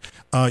about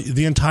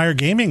the entire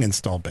gaming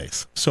installed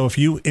base. So if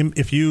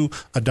you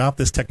adopt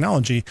this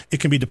technology, it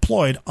can be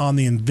deployed on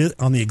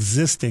the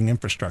existing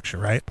infrastructure,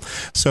 right?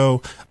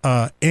 So,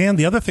 and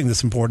the other thing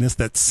that's important is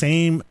that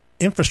same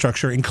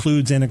infrastructure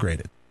includes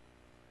integrated.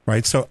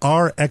 Right, so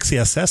our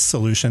XeSS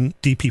solution,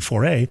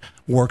 DP4A,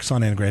 works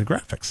on integrated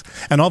graphics,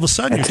 and all of a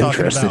sudden you're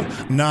talking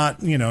about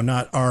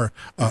not our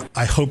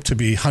I hope to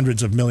be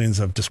hundreds of millions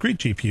of discrete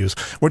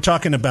GPUs. We're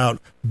talking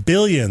about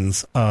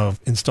billions of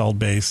installed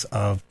base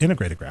of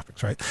integrated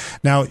graphics. Right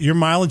now, your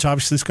mileage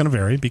obviously is going to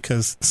vary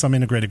because some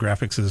integrated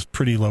graphics is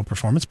pretty low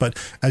performance, but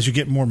as you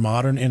get more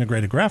modern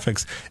integrated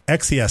graphics,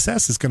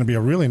 XeSS is going to be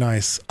a really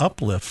nice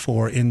uplift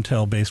for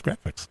Intel-based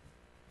graphics.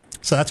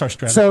 So that's our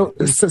strategy.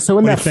 So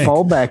in that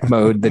fallback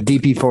mode, the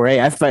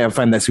DP4A, I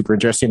find that super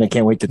interesting. I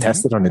can't wait to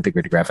test it on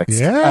integrated graphics.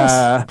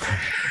 Yes.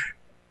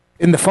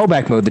 In the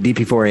fallback mode, the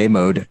DP4A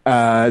mode,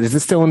 does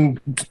it still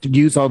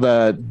use all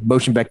the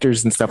motion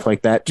vectors and stuff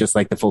like that, just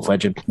like the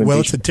full-fledged implementation?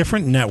 Well, it's a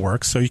different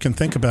network, so you can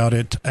think about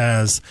it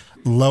as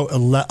a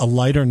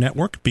lighter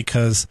network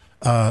because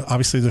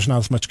obviously there's not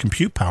as much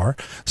compute power.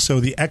 So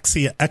the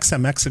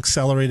XMX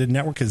accelerated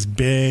network is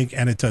big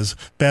and it does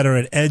better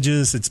at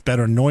edges. It's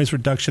better noise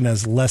reduction,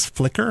 has less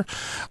flicker,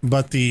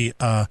 but they're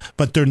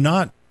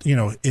not.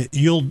 Who's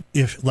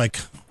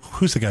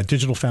the guy?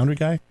 Digital Foundry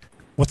guy?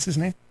 What's his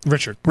name?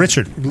 Richard. By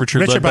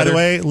the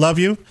way, love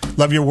you.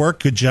 Love your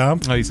work. Good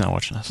job. Oh, he's not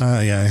watching us.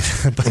 Yeah.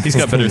 He's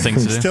got better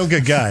things to do. Still a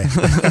good guy.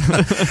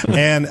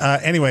 And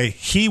anyway,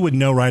 he would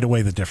know right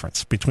away the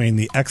difference between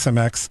the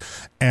XMX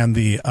and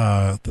the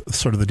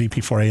sort of the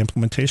DP4A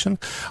implementation.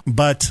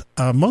 But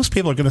most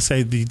people are going to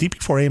say the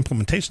DP4A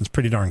implementation is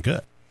pretty darn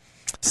good.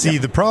 See,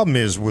 the problem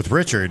is with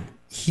Richard,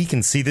 he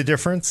can see the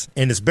difference,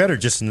 and it's better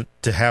just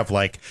to have,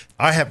 like,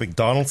 I have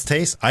McDonald's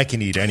taste, I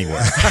can eat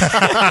anywhere.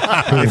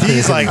 If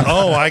he's like,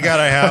 oh, I got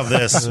to have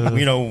this,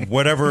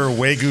 whatever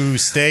Wagyu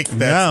steak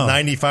that's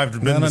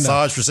 95 minute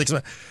massage for 6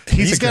 months,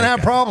 he's going to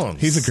have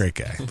problems. He's a great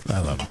guy. I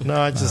love him. No,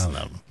 I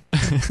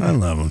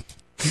love him.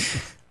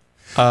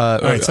 All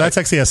right, so that's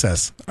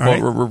XeSS.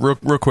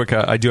 Real quick,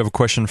 I do have a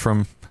question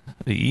from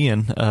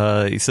Ian.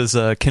 He says,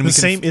 "Can we?"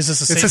 Is this the same?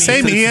 It's the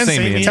same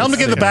Ian. Tell him to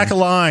get in the back of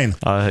line.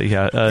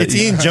 It's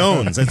Ian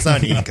Jones. It's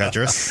not Ian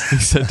Cuttress. He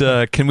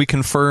said, "Can we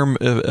confirm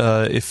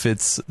if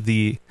it's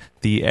the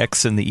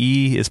X and the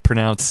E is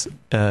pronounced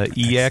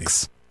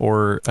EX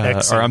or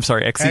I'm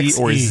sorry, XE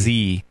or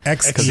Z?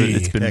 XE.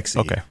 It's been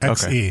okay.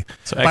 XE.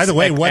 So by the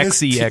way, what is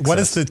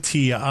XEXS. the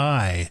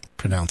TI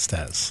pronounced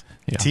as?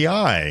 Yeah.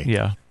 TI.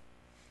 Yeah.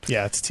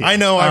 Yeah, it's T. I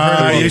know. I've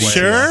heard Are of you it.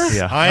 sure?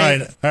 Yeah. All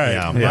right.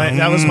 Yeah.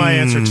 That was my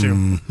answer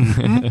too.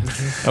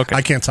 Okay.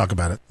 I can't talk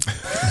about it.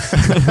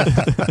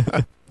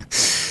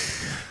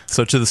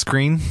 So to the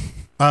screen.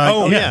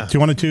 Yeah. Do you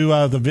want to do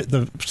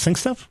the sync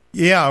stuff?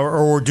 Yeah,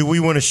 or do we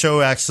want to show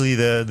actually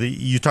the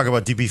you talk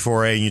about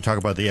DP4A and you talk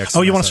about the X?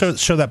 Oh, you want to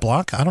show that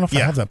block? I don't know if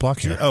I have that block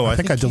here. Oh, I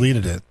think I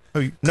deleted it.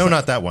 Oh, no,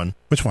 not that one.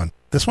 Which one?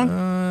 This one?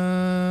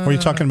 Or are you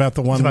talking about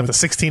the one about the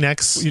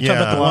 16X? You're talking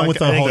about the one with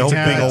the whole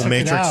big old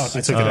matrix?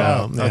 I took it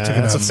out. I took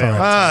it out. Sorry.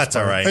 That's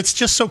all right. It's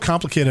just so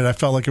complicated. I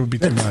felt like it would be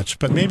too much.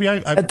 But maybe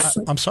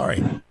I'm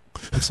sorry.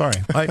 I'm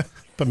sorry.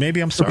 But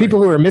maybe I'm sorry. For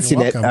people who are missing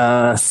it,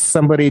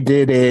 somebody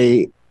did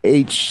a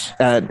XE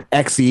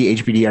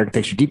HBD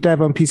architecture deep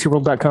dive on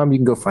PCWorld.com. You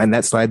can go find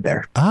that slide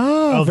there.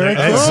 Oh, very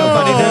cool.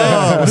 Somebody did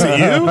it. Was it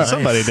you?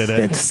 Somebody did it.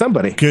 It's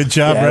somebody. Good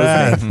job,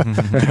 Brad.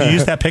 Did you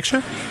use that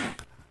picture?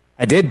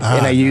 I did,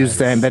 and I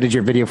embedded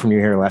your video from you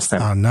here last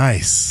time. Oh,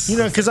 nice.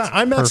 Because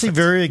I'm actually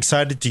very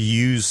excited to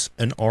use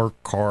an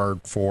ARC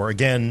card for,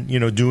 again,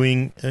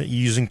 doing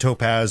using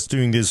Topaz,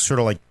 doing this sort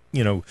of like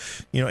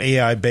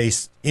AI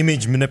based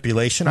image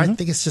manipulation. I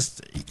think it's just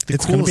the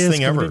coolest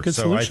thing ever.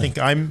 So I think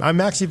I'm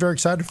actually very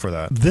excited for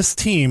that. This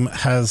team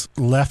has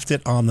left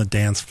it on the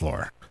dance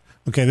floor.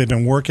 Okay, they've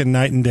been working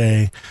night and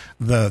day,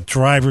 the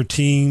driver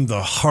team,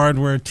 the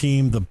hardware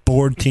team, the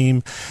board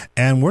team,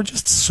 and we're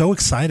just so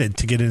excited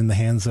to get it in the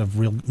hands of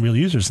real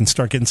users and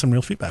start getting some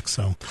real feedback.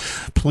 So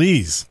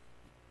please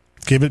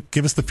give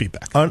us the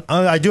feedback.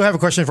 I do have a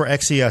question for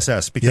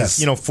XeSS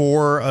because,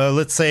 for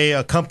let's say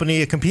a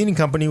competing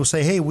company will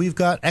say, hey, we've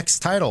got X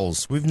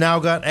titles. We've now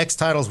got X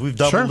titles. We've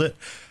doubled it.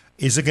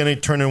 Is it going to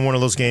turn into one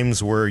of those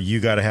games where you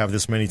got to have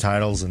this many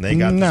titles and they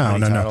got this many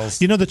titles?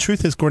 No. The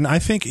truth is, Gordon, I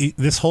think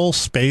this whole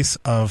space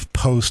of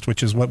post,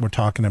 which is what we're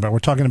talking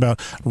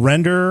about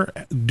render,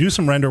 do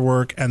some render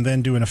work, and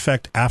then do an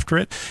effect after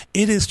it.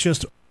 It is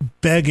just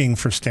begging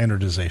for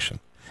standardization.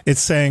 It's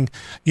saying,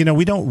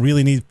 we don't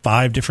really need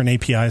 5 different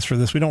APIs for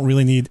this. We don't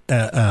really need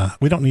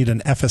we don't need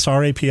an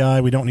FSR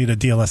API. We don't need a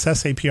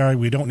DLSS API.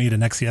 We don't need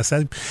an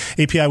XeSS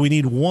API. We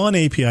need one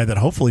API that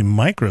hopefully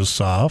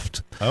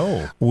Microsoft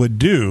would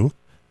do,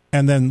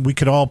 and then we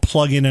could all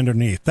plug in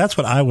underneath. That's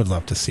what I would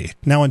love to see.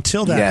 Now,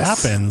 until that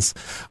happens,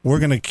 we're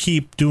going to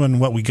keep doing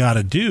what we got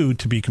to do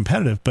to be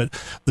competitive. But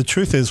the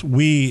truth is,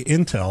 we,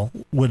 Intel,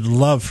 would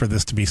love for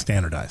this to be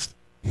standardized.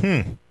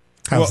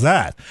 How's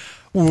that?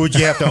 Would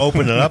you have to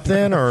open it up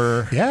then,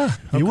 or yeah,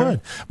 you would.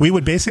 We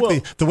would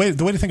basically the way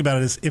to think about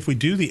it is if we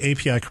do the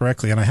API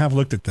correctly, and I have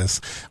looked at this,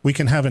 we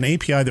can have an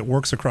API that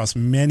works across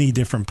many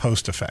different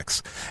post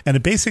effects, and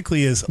it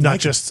basically is not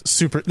just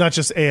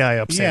AI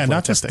upsampling. Yeah,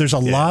 not just. There's a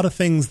lot of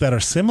things that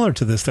are similar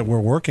to this that we're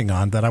working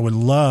on that I would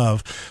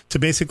love to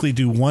basically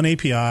do one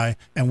API,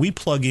 and we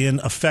plug in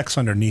effects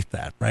underneath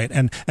that, right?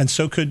 And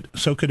so could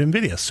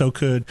NVIDIA, so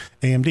could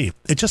AMD.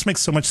 It just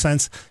makes so much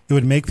sense. It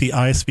would make the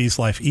ISV's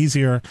life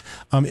easier,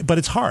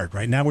 but it's hard.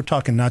 Right now we're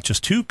talking not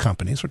just 2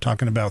 companies, we're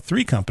talking about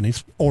 3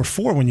 companies, or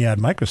 4 when you add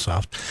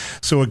Microsoft.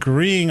 So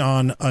agreeing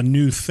on a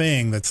new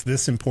thing that's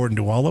this important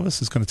to all of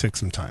us is going to take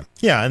some time.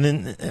 Yeah, and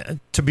then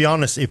to be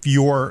honest, if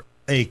you're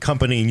a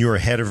company and you're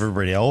ahead of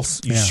everybody else,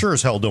 you sure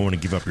as hell don't want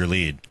to give up your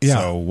lead. Yeah.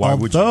 So why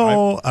would you?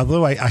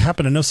 Although I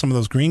happen to know some of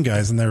those green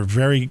guys, and they're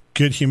very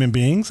good human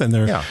beings, and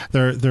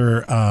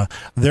they're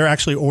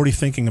actually already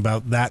thinking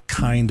about that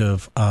kind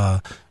of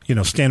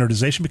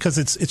standardization, because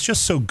it's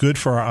just so good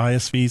for our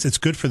ISVs. It's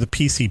good for the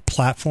PC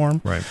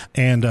platform, right?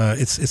 And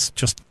it's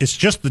just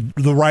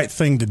the right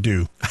thing to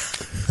do.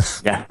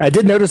 Yeah, I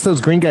did notice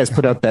those green guys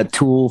put out that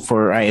tool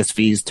for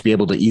ISVs to be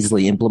able to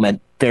easily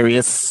implement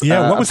various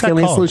what was that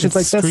called? Solutions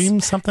like this.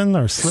 Stream something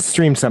or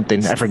Stream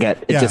something. I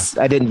forget.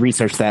 I didn't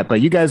research that, but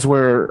you guys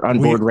were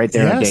on board right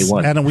there on day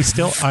one. And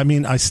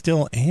I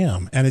still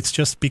am, and it's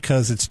just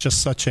because it's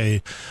just such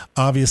a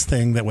obvious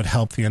thing that would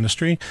help the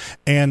industry,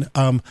 and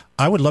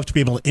I would love to be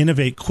able to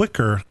innovate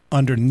quicker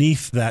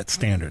underneath that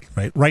standard.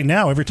 Right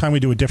now, every time we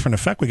do a different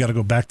effect, we got to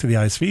go back to the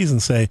ISVs and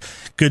say,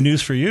 "Good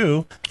news for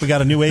you, we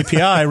got a new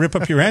API. Rip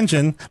up your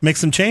engine, make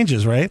some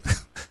changes." Right?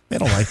 They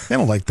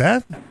don't like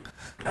that.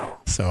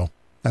 So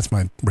that's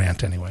my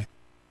rant anyway.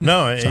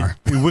 No, it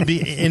would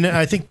be, and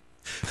I think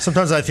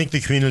sometimes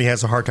the community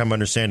has a hard time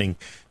understanding.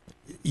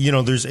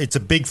 It's a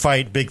big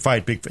fight,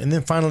 and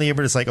then finally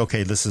everybody's like,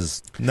 okay,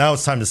 now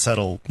it's time to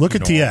settle. Look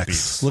at DX.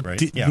 Beats, Look, right?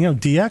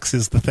 DX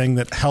is the thing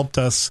that helped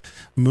us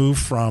move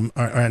from,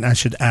 and I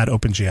should add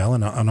OpenGL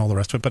and all the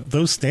rest of it, but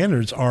those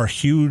standards are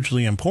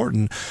hugely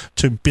important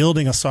to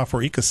building a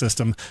software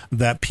ecosystem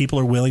that people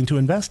are willing to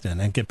invest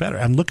in and get better.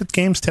 And look at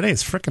games today.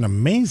 It's freaking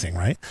amazing,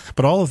 right?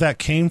 But all of that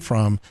came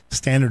from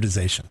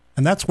standardization.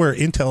 And that's where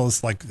Intel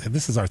is like,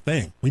 this is our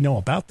thing. We know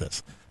about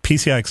this.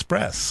 PCI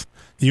Express.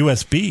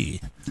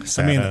 USB,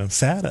 SATA,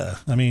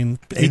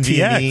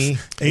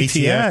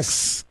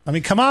 ATX. I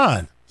mean, come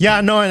on.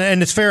 Yeah, no,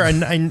 and it's fair,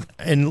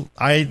 and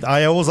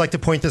I always like to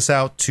point this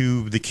out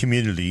to the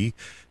community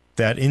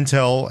that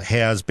Intel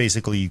has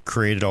basically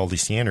created all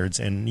these standards,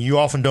 and you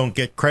often don't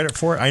get credit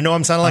for it. I know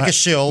I'm sounding like a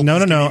shill. No.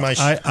 My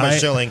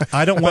shilling.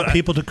 I don't want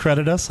people to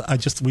credit us.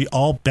 We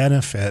all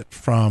benefit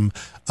from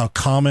a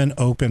common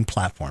open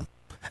platform,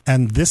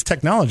 and this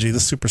technology,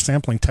 the super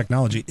sampling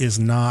technology, is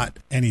not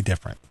any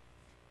different.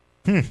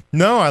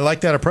 No, I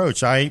like that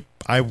approach.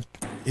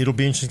 It'll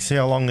be interesting to see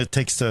how long it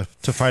takes to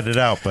fight it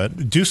out.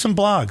 But do some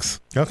blogs.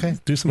 Okay,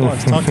 do some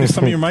blogs. Talk to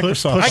some of your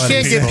Microsoft. I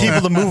can't get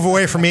people to move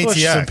away from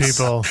ATX.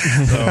 People.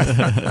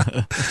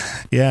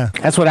 Yeah,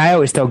 that's what I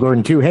always tell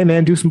Gordon too. Hey,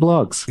 man, do some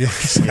blogs.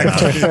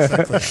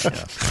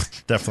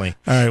 Definitely.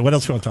 All right, what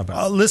else do you want to talk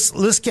about?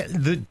 Let's get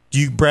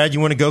Brad. You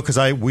want to go, because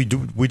we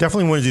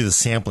definitely want to do the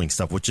sampling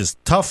stuff, which is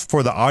tough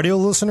for the audio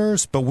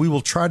listeners, but we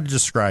will try to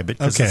describe it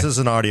because this is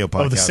an audio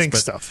podcast. The sync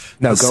stuff.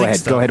 No, go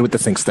ahead. Go ahead with the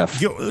sync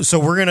stuff. So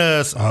we're gonna.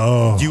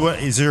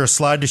 Is there a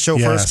slide to show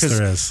first? Yes,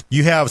 there is.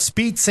 You have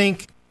speed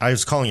sync. I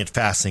was calling it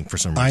fast sync for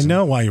some reason. I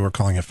know why you were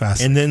calling it fast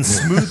sync. And then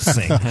smooth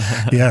sync.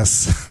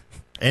 Yes.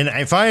 And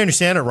if I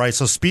understand it right,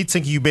 so speed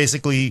sync,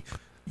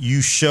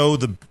 you show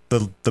the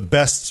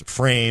best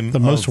frame, the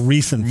most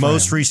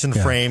recent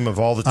frame of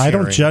all the tearing. I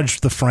don't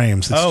judge the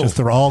frames. It's just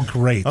they're all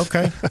great.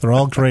 Okay, they're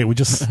all great. We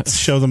just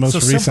show the most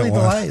recent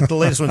one. The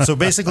latest one. So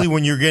basically,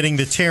 when you're getting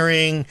the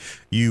tearing,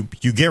 you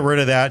get rid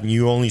of that, and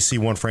you only see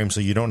one frame, so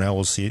you don't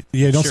always see it.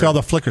 Yeah, you don't see all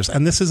the flickers.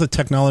 And this is a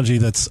technology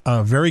that's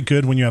very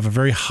good when you have a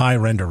very high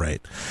render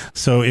rate.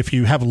 So if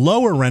you have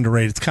lower render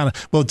rate, it's kind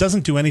of it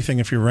doesn't do anything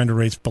if your render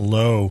rate's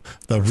below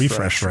the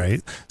refresh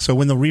rate. So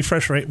when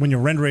your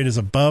render rate is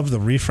above the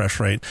refresh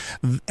rate,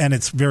 and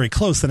it's very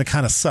close, then it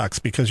kind of sucks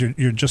because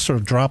you're just sort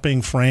of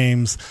dropping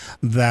frames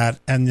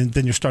and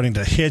then you're starting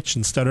to hitch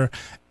and stutter.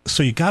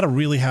 So you got to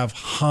really have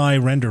high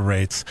render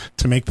rates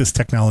to make this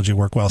technology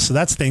work well. So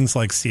that's things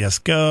like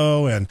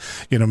CS:GO and,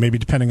 maybe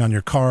depending on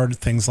your card,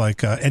 things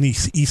like any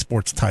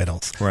esports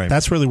titles. Right.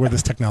 That's really where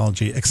this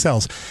technology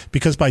excels,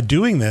 because by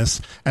doing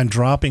this and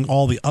dropping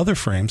all the other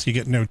frames, you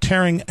get no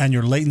tearing and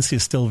your latency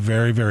is still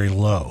very, very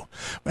low.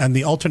 And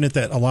the alternate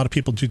that a lot of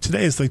people do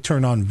today is they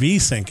turn on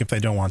VSync if they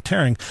don't want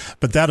tearing,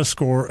 but that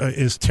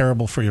is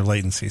terrible for your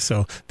latency.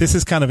 So this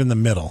is kind of in the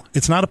middle.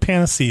 It's not a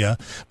panacea,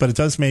 but it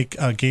does make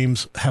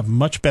games have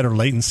much better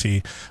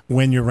latency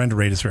when your render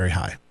rate is very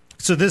high.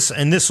 So this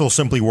will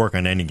simply work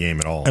on any game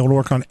at all. It will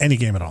work on any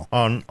game at all.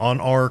 On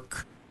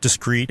Arc,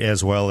 discrete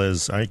as well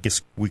as, I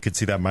guess we could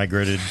see that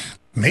migrated.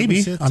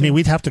 Maybe. I mean,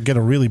 we'd have to get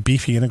a really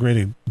beefy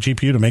integrated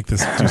GPU to make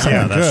this do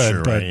something good.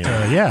 True, but right,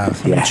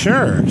 I mean,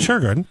 sure,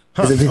 Gordon.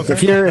 Huh,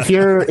 if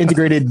your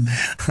integrated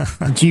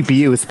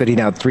GPU is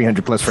spitting out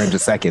 300 plus frames a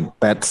second,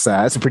 that's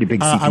a pretty big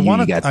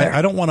CPU you got there.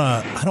 I don't want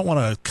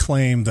to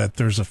claim that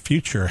there's a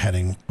future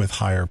heading with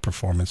higher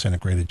performance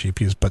integrated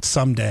GPUs, but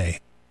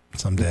someday,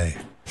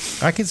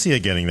 I can see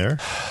it getting there.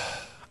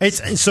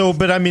 It's so,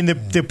 but I mean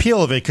the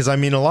appeal of it, because I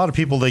mean a lot of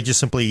people they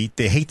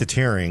hate the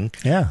tearing.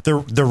 Yeah,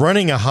 they're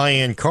running a high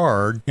end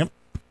card. Yep.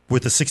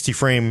 With a 60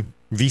 frame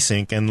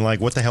VSync, and like,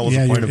 what the hell is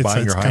the point of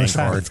buying your high end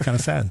card? It's kind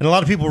of sad, and a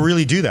lot of people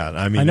really do that.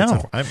 I mean, I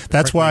know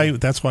that's why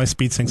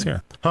SpeedSync's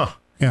here. Huh.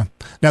 Yeah.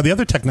 Now the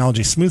other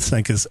technology,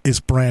 SmoothSync, is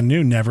brand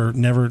new. Never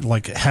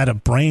like had a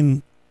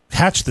brain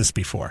hatch this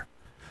before.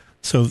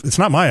 So it's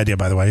not my idea,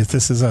 by the way.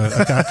 This is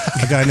a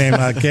guy named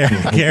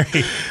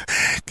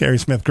Gary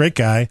Smith, great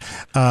guy.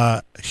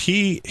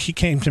 He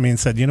came to me and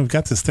said, we've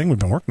got this thing we've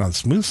been working on,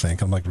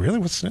 SmoothSync. I'm like, really?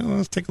 Let's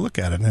take a look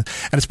at it. And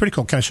it's pretty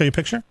cool. Can I show you a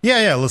picture?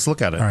 Yeah, let's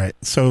look at it. All right.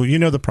 So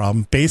the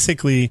problem.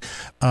 Basically,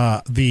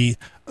 the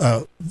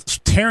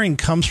tearing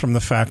comes from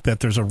the fact that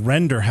there's a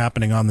render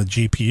happening on the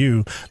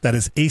GPU that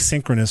is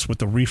asynchronous with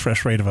the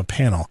refresh rate of a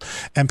panel.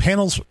 And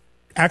panels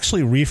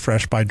actually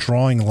refresh by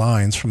drawing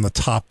lines from the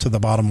top to the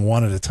bottom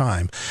one at a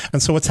time.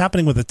 And so what's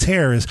happening with a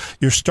tear is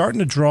you're starting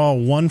to draw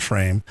one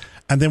frame,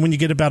 and then when you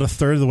get about a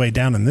third of the way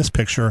down in this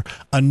picture,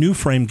 a new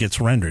frame gets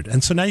rendered.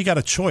 And so now you got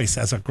a choice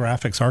as a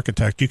graphics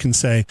architect. You can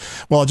say,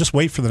 well, I'll just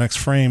wait for the next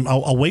frame.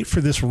 I'll wait for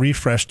this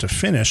refresh to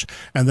finish,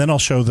 and then I'll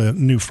show the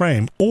new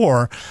frame.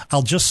 Or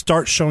I'll just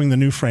start showing the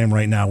new frame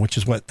right now, which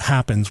is what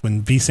happens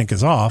when VSync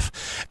is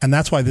off. And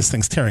that's why this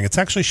thing's tearing. It's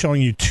actually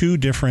showing you two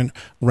different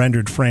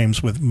rendered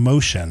frames with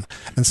motion.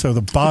 And so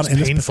the bottom,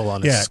 it's painful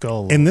on his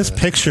skull. In this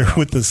picture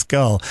with the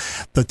skull,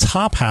 the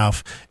top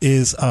half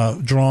is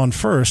drawn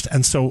first,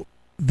 and so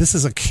this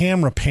is a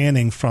camera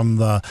panning from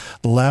the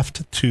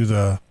left to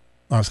the.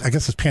 I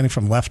guess it's panning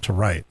from left to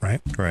right,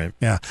 right? Right.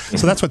 Yeah.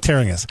 So that's what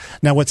tearing is.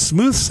 Now, what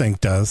SmoothSync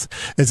does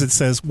is it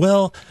says,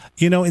 well,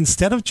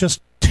 instead of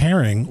just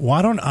tearing,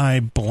 why don't I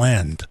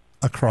blend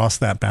across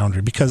that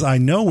boundary? Because I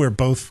know where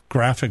both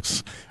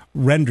graphics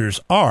renders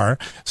are,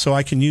 so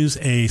I can use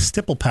a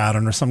stipple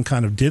pattern or some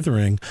kind of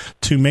dithering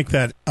to make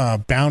that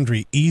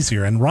boundary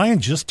easier. And Ryan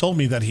just told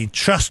me that he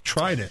just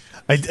tried it.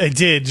 I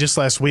did just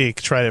last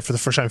week, tried it for the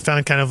first time.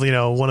 Found kind of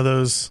one of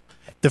those,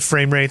 the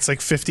frame rates like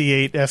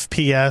 58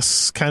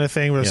 FPS kind of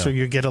thing, where so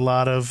you get a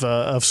lot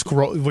of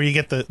scroll, where you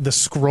get the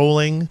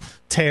scrolling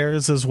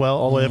tears as well,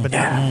 all the way up and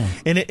down,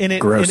 and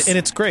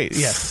it's great.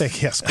 Yes,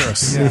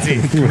 gross.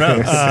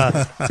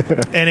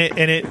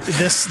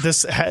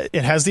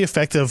 It has the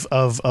effect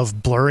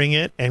of blurring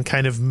it and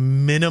kind of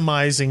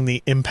minimizing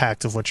the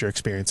impact of what you're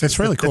experiencing. It's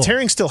really cool. The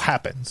tearing still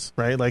happens,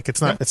 right? Like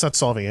it's not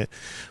solving it,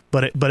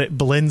 but it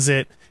blends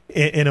it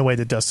in a way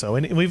that does so.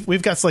 And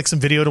we've got like some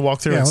video to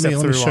walk through. Yeah,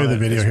 let me show you the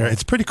video here.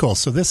 It's pretty cool.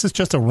 So this is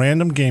just a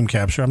random game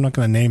capture. I'm not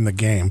going to name the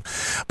game,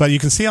 but you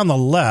can see on the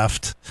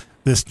left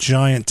this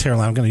giant tear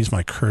line. I'm going to use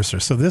my cursor.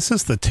 So this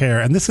is the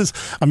tear, and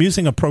I'm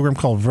using a program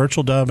called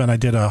VirtualDub, and I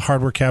did a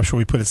hardware capture.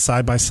 We put it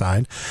side by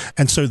side,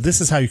 and so this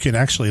is how you can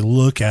actually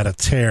look at a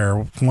tear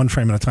one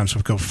frame at a time. So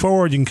if we go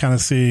forward, you can kind of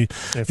see.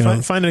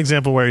 Find an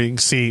example where you can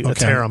see a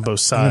tear on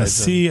both sides. I'm going to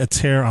see a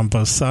tear on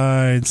both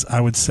sides.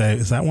 I would say,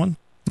 is that one?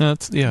 No,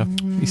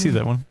 you see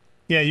that one.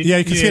 Yeah,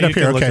 you can see it up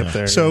here. Okay,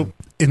 there, so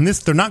in this,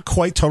 they're not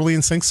quite totally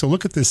in sync. So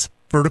look at this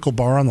vertical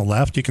bar on the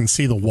left. You can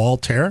see the wall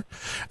tear,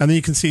 and then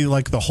you can see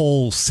like the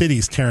whole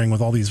city's tearing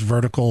with all these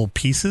vertical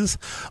pieces.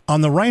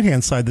 On the right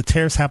hand side, the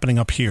tear's happening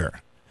up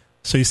here.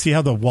 So you see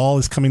how the wall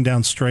is coming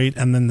down straight,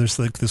 and then there's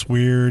like this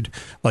weird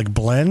like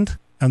blend,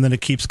 and then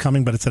it keeps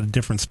coming, but it's at a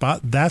different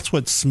spot. That's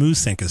what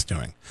SmoothSync is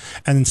doing.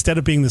 And instead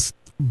of being this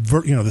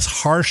this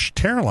harsh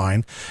tear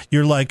line,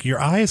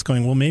 your eye is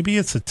going, well, maybe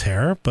it's a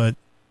tear, but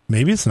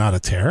maybe it's not a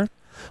tear.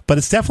 But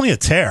it's definitely a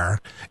tear.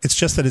 It's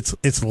just that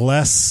it's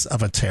less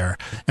of a tear.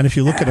 And if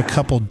you look at a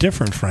couple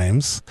different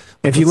frames,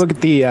 if you look at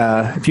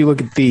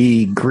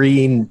the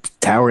green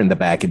tower in the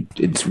back,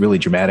 it's really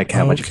dramatic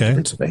how much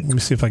difference it makes. Let me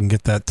see if I can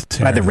get that to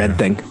tear. By the red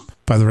thing.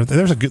 By the red,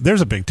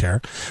 there's a big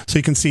tear. So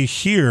you can see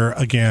here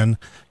again,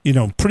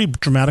 pretty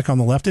dramatic on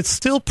the left. It's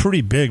still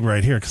pretty big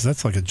right here because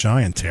that's like a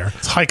giant tear.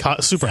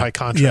 It's super high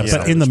contrast. Yeah,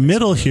 but in the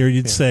middle here,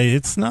 you'd say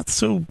it's not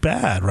so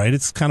bad, right?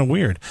 It's kind of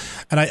weird.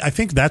 And I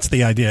think that's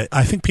the idea.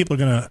 I think people are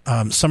going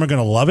to, some are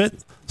going to love it.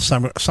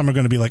 Some are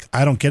going to be like,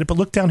 I don't get it. But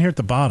look down here at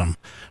the bottom.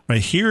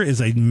 Right here is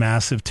a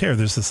massive tear.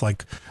 There's this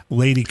like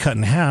lady cut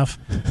in half.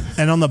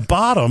 And on the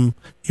bottom,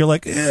 you're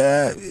like,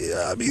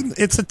 I mean,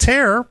 it's a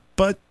tear,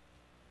 but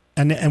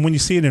And when you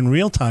see it in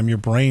real time, your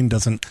brain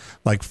doesn't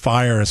like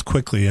fire as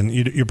quickly, and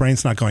your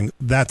brain's not going,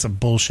 "That's a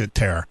bullshit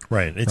tear."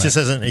 Right. Just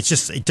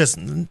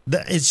doesn't.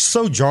 It's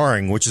so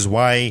jarring, which is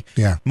why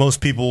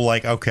most people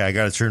like, okay, I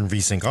got to turn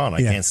VSync on.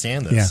 I can't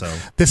stand this. Yeah. So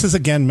this is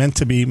again meant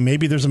to be.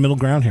 Maybe there's a middle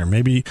ground here.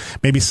 Maybe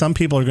some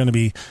people are going to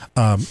be.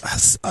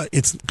 It's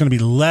going to be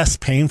less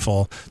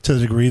painful to the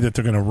degree that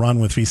they're going to run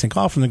with VSync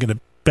off, and they're going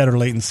to better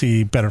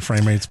latency, better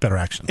frame rates, better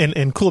action.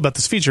 And cool about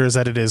this feature is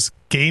that it is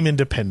game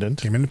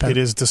independent. It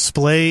is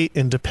display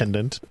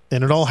independent,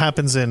 and it all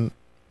happens in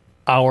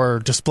our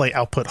display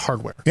output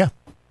hardware. Yeah.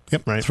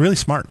 Yep. Right. It's really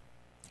smart.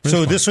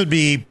 This would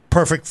be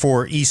perfect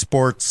for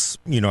esports.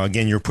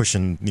 Again, you're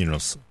pushing,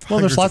 there's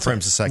lots of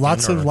frames a second.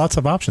 Lots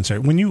of options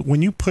here. When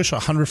you push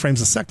 100 frames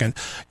a second,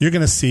 you're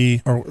going to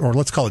see, or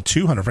let's call it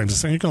 200 frames a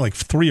second. You're going to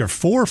like 3 or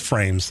 4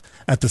 frames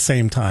at the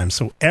same time.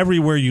 So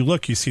everywhere you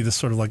look, you see this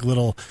sort of like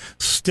little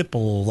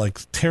stipple, like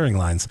tearing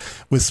lines.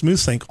 With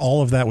SmoothSync,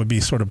 all of that would be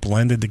sort of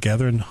blended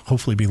together and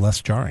hopefully be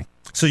less jarring.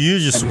 So you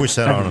just switch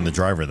that on the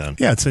driver then?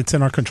 Yeah, it's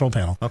in our control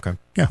panel. Okay.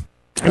 Yeah.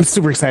 I'm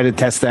super excited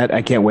to test that.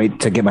 I can't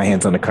wait to get my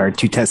hands on the card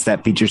to test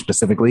that feature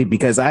specifically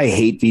because I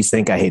hate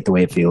VSync. I hate the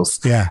way it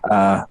feels. Yeah.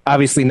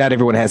 Obviously, not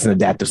everyone has an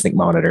adaptive sync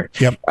monitor.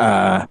 Yep.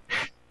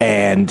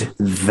 And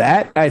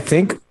that, I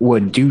think,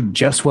 would do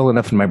just well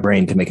enough in my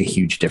brain to make a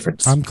huge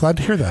difference. I'm glad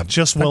to hear that.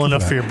 Just well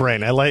enough for your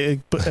brain. I like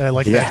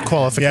that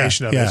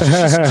qualification of it.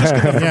 Just good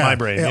enough for my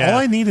brain. Yeah. All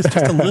I need is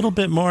just a little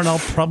bit more, and I'll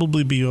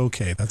probably be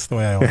okay. That's the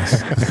way I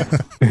always.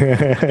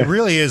 It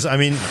really is. I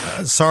mean,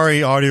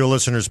 sorry, audio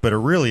listeners, but it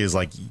really is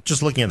like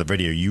just looking at the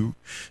video.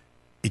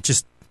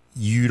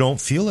 You don't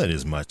feel it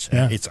as much.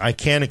 Yeah. I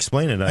can't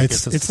explain it.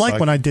 It's like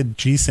when I did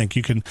G-Sync.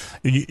 You can,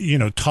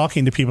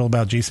 talking to people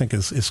about G-Sync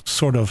is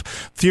sort of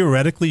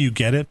theoretically you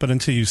get it, but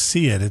until you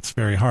see it, it's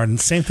very hard. And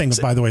the same thing,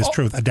 by the way, is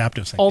true with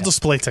adaptive sync. All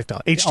display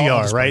technology,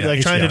 HDR, right?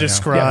 Like HDR, trying to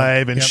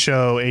describe and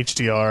show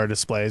HDR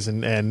displays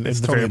and the totally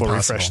variable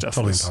impossible. refresh stuff.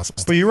 Totally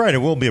impossible. But you're right. It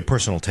will be a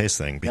personal taste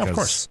thing because of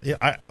course.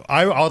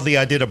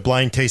 I did a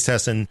blind taste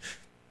test and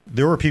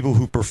there were people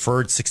who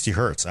preferred 60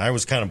 hertz. I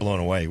was kind of blown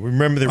away.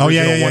 Remember the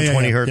original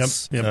 120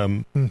 hertz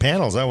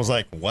panels? I was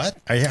like, what?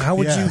 How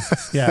would you?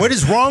 Yeah. What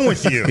is wrong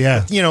with you?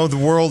 The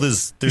world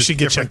is, there's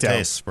different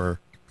tastes for.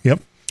 Yep.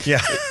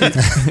 Yeah. You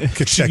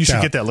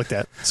should get that looked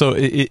at. So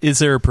is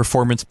there a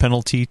performance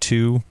penalty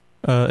to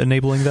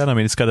enabling that? I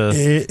mean,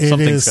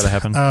 something's got to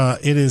happen.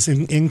 It is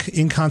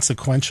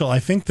inconsequential. I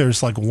think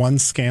there's like one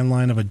scan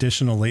line of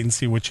additional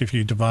latency, which if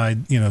you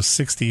divide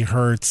 60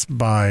 hertz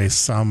by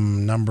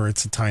some number,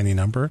 it's a tiny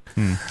number.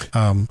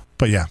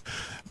 But yeah.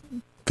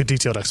 Good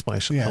detailed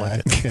explanation. Yeah, I like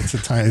it. It's a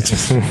tiny.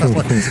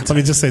 Let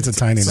me just say it's a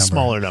tiny number. A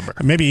smaller number.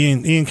 Maybe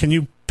Ian, can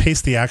you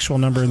paste the actual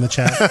number in the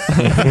chat?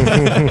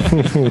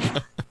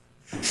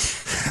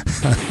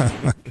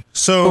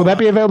 So will that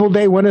be available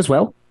day one as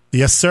well?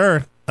 Yes,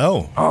 sir.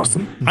 Oh,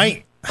 awesome!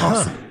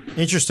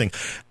 Interesting.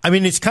 I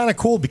mean, it's kind of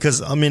cool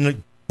because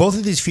both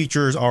of these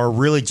features are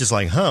really just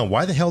like,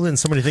 why the hell didn't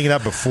somebody think of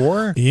that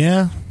before?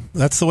 Yeah,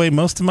 that's the way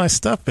most of my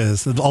stuff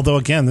is. Although,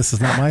 again, this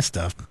is not my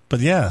stuff.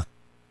 But yeah.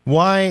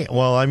 Why?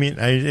 Well,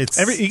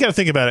 it's you got to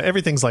think about it.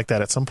 Everything's like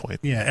that at some point.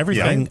 Yeah,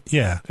 everything.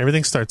 Yeah,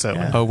 everything starts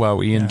out. Oh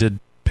wow, Ian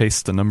did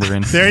paste the number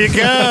in. There you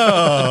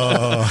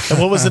go. And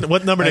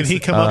what number did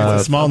he come up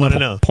with? Small number.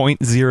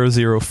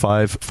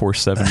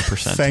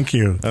 0.00547%. Thank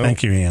you,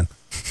 Ian.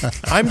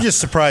 I'm just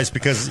surprised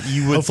because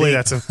you would. Hopefully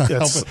that's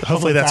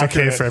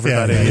okay for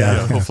everybody.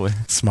 Yeah. Hopefully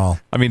small.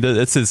 I mean,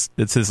 it's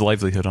his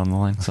livelihood on the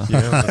line. So.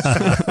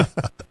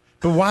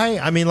 But why?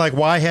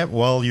 Why have?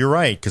 Well, you're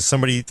right because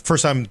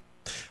first time.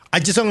 I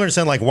just don't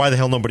understand why the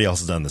hell nobody else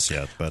has done this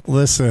yet. But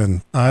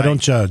listen, I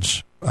don't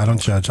judge.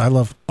 I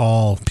love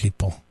all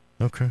people.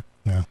 Okay.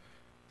 Yeah.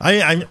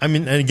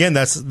 And again,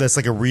 that's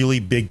like a really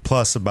big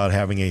plus about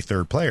having a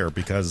third player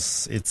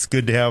because it's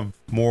good to have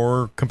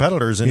more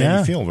competitors in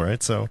any field,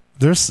 right? So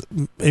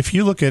if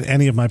you look at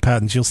any of my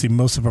patents, you'll see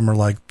most of them are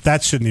like,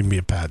 that shouldn't even be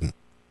a patent.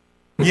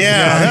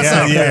 That's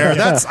not fair.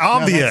 That's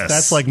obvious.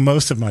 That's like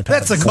most of my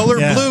patents. That's the color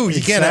blue.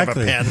 You can't have a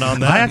patent on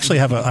that. I actually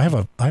have I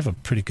have a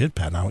pretty good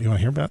patent. You want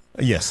to hear about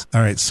it? Yes.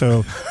 All right.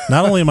 So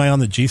not only am I on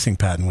the G-Sync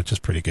patent, which is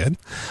pretty good,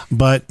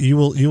 but you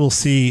will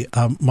see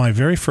my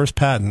very first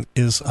patent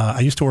is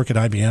I used to work at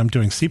IBM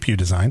doing CPU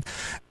design,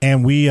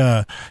 and we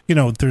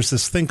there's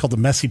this thing called the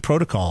MESI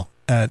protocol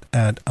that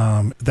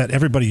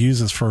everybody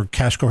uses for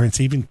cache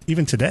coherence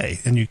even today,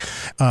 and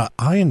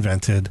I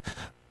invented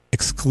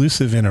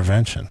exclusive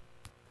intervention.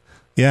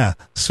 Yeah.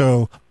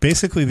 So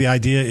basically the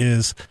idea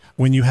is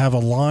when you have a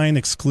line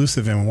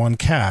exclusive in one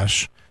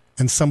cache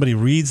and somebody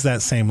reads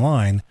that same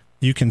line,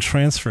 you can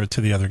transfer it to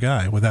the other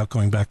guy without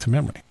going back to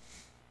memory.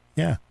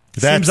 Yeah.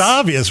 Seems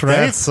obvious,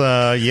 right?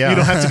 That's, You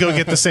don't have to go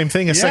get the same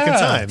thing a second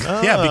time.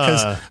 Yeah,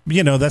 because,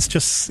 that's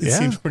just, it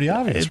seems pretty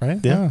obvious, right?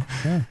 Yeah.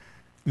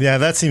 Yeah,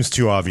 that seems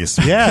too obvious.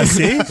 Yeah,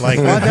 see?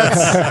 Hey,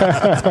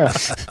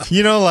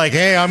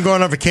 I'm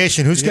going on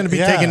vacation. Who's going to be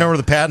taking over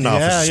the patent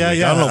office? Yeah. I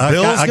don't know.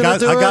 Bill's going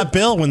to do it? I got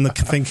Bill when the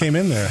thing came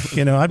in there.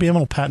 IBM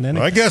will patent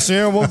anything. I guess,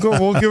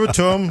 we'll give it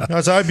to him.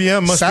 That's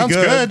IBM. Must be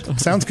good.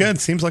 Sounds good.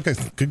 Seems like a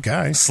good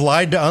guy.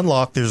 Slide to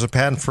unlock. There's a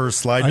patent for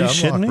slide to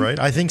unlock, right?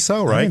 I think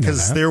so, right?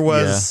 Because there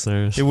was,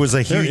 it was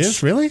a huge. There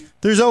is, really?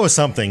 There's always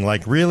something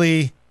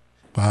really.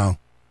 Wow.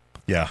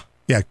 Yeah.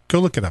 Yeah, go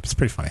look it up. It's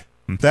pretty funny.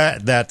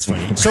 That's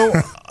funny. So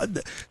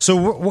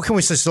what can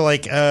we say?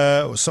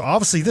 So so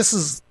obviously this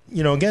is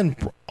again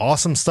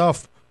awesome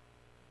stuff.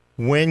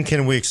 When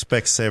can we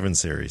expect 7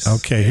 series?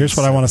 Okay, here's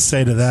what I want to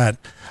say to that.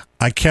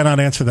 I cannot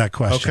answer that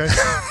question.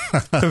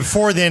 Okay.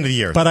 Before the end of the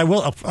year. But I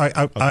will.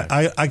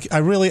 I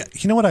really,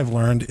 you know what I've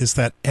learned is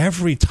that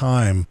every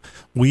time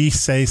we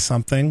say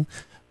something,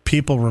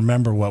 people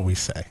remember what we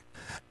say.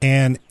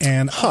 And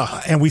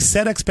we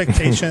set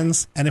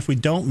expectations, and if we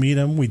don't meet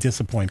them, we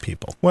disappoint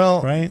people.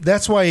 Well, right?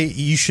 That's why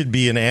you should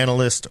be an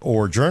analyst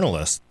or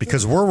journalist,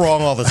 because we're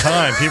wrong all the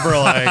time. People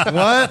are like,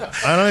 "What?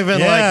 I don't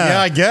even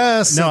I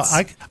guess." No,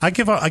 I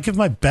give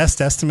my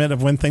best estimate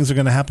of when things are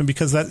going to happen,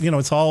 because that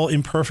it's all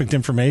imperfect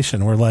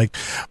information. We're like,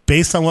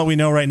 based on what we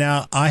know right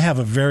now, I have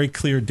a very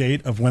clear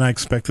date of when I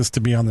expect this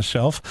to be on the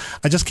shelf.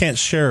 I just can't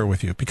share it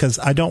with you because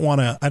I don't want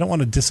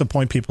to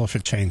disappoint people if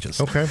it changes.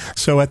 Okay.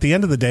 So at the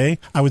end of the day,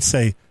 I would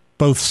say,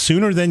 both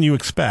sooner than you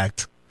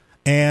expect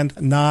and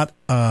not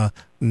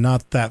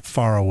that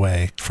far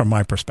away from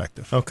my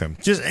perspective. Okay.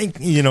 Just,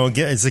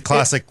 it's a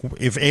classic,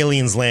 if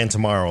aliens land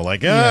tomorrow,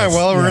 like,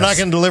 we're not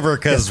going to deliver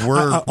because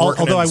we're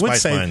although I would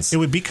say mines. It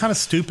would be kind of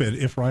stupid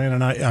if Ryan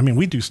and I mean,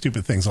 we do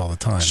stupid things all the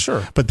time.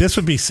 Sure. But this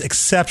would be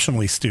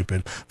exceptionally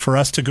stupid for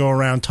us to go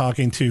around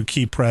talking to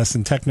key press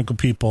and technical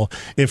people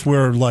if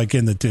we're like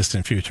in the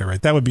distant future,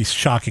 right? That would be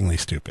shockingly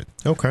stupid.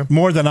 Okay.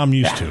 More than I'm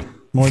used to.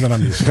 Which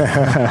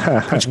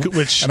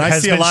and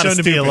has been shown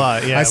to be a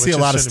lot. Yeah, I see a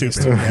lot of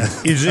stupid.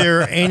 Is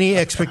there any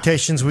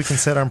expectations we can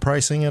set on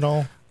pricing at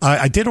all?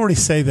 I did already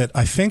say that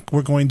I think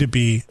we're going to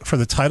be, for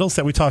the titles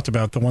that we talked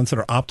about, the ones that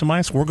are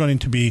optimized, we're going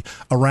to be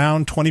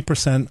around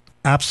 20%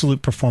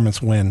 absolute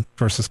performance win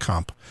versus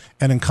comp.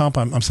 And in comp,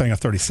 I'm saying a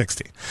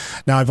 30-60.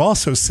 Now, I've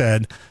also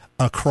said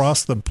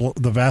across the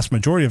vast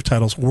majority of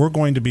titles, we're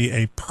going to be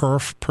a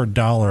perf per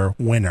dollar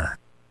winner.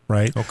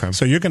 Right. Okay.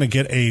 So you're going to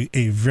get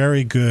a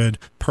very good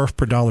perf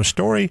per dollar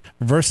story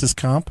versus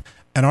comp,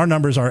 and our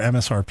numbers are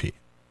MSRP.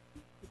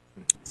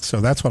 So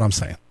that's what I'm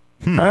saying.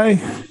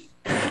 I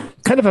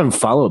kind of have a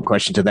follow-up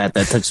question to that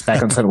touches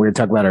back on something we were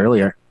talking about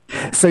earlier.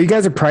 So you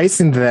guys are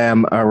pricing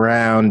them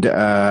around,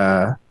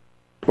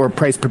 or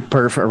price per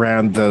perf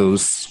around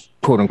those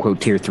quote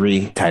unquote tier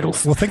 3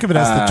 titles. Well, think of it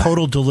as the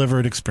total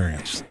delivered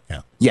experience.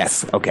 Yeah.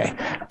 Yes. Okay.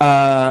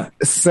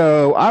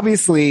 So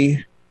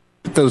obviously,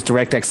 those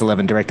DirectX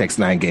 11, DirectX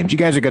 9 games, you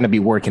guys are going to be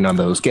working on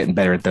those, getting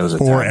better at those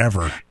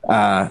forever.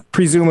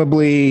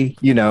 Presumably,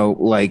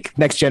 like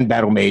Next Gen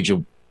Battle Mage,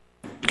 you'll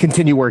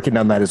continue working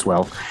on that as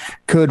well.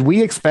 Could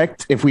we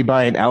expect, if we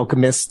buy an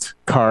Alchemist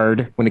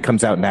card when it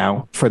comes out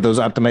now, for those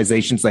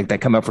optimizations like that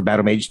come up for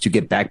Battle Mage to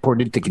get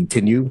backported to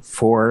continue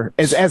for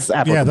as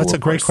applicable? Yeah, that's a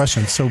great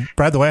question. So,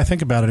 Brad, the way I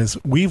think about it is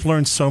we've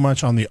learned so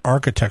much on the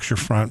architecture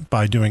front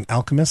by doing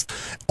Alchemist.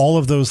 All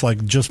of those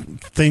like just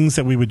things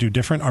that we would do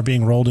different are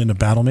being rolled into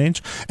Battle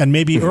Mage, and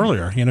maybe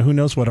earlier. Who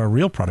knows what our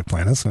real product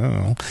plan is? I don't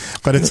know,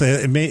 but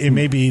it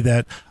may be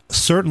that.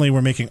 Certainly,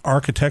 we're making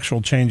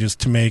architectural changes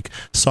to make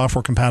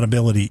software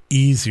compatibility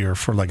easier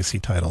for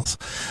legacy titles.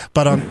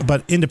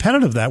 But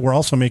independent of that, we're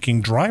also making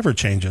driver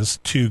changes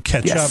to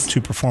catch up to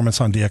performance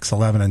on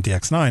DX11 and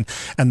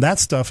DX9. And that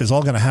stuff is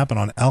all going to happen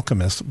on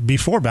Alchemist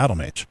before Battle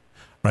Mage.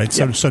 Right.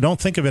 So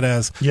don't think of it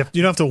as you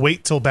don't have to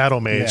wait till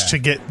Battle Mage to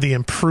get the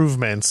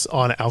improvements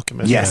on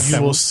Alchemist. Yes. You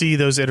will see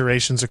those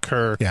iterations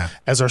occur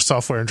as our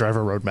software and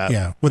driver roadmap.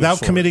 Yeah. Without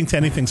committing to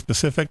anything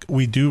specific,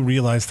 we do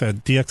realize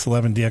that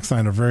DX11,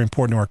 DX9 are very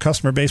important to our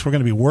customer base. We're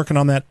going to be working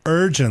on that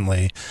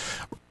urgently.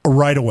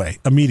 Right away,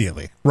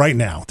 immediately, right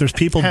now. There's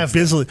people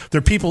busily. There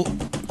are people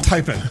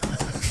typing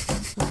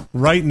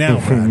right now,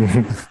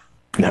 Brad.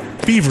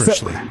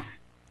 Feverishly.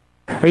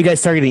 Are you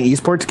guys targeting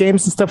esports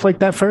games and stuff like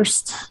that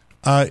first?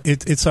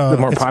 It's the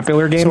more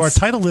popular games. So our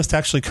title list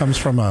actually comes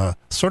from a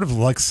sort of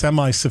like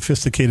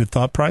semi-sophisticated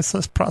thought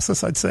process.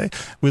 I'd say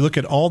we look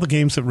at all the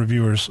games that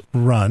reviewers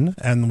run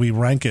and we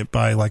rank it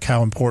by like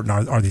how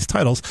important are these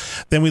titles.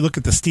 Then we look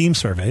at the Steam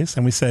surveys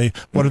and we say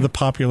what are the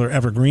popular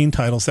evergreen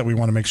titles that we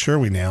want to make sure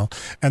we nail,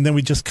 and then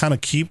we just kind of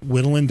keep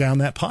whittling down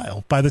that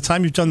pile. By the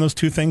time you've done those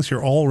two things,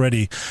 you're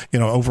already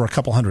over a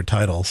couple hundred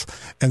titles,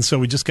 and so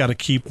we just got to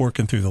keep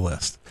working through the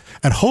list.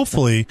 And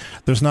hopefully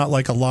there's not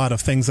like a lot of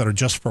things that are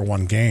just for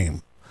one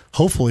game.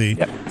 Hopefully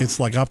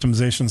it's like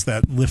optimizations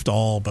that lift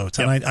all boats.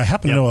 And I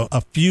happen to know a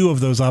few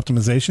of those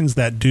optimizations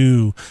that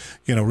do,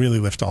 really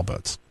lift all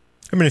boats.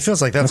 I mean, it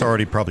feels like that's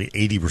already probably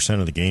 80%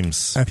 of the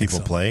games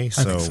people play.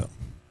 So,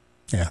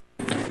 yeah.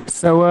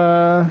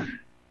 So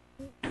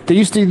they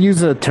used to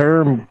use a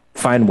term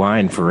fine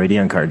wine for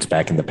Radeon cards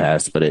back in the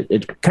past, but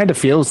it kind of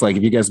feels like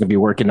if you guys are going to be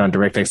working on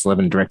DirectX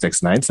 11 and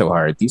DirectX 9 so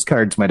hard, these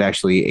cards might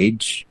actually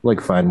age like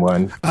fine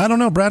wine. I don't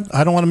know, Brad.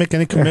 I don't want to make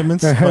any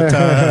commitments, but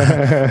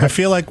I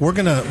feel like we're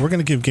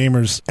gonna give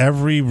gamers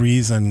every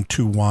reason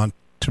to want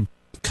to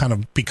kind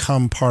of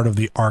become part of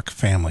the ARC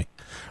family.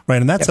 Right,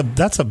 and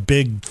that's a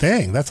big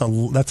thing. That's a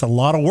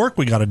lot of work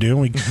we got to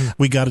do.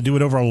 We got to do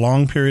it over a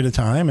long period of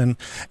time,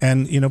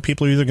 and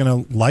people are either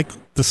going to like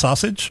the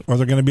sausage or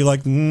they're going to be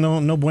like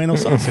no bueno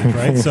sausage,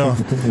 right? So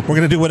we're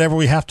going to do whatever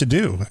we have to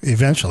do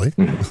eventually.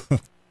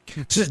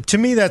 So, to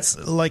me, that's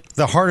like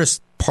the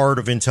hardest part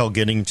of Intel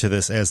getting to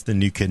this as the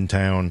new kid in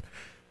town.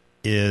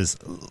 Is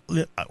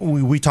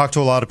we talk to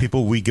a lot of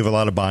people. We give a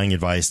lot of buying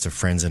advice to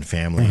friends and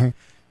family,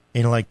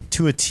 and like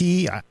to a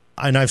T.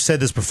 and I've said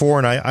this before,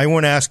 and I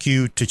won't ask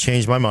you to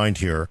change my mind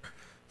here,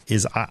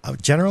 is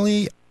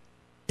generally,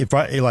 if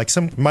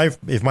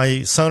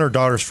my son or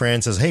daughter's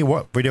friend says, hey,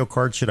 what video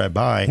card should I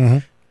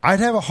buy? I'd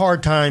have a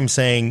hard time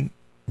saying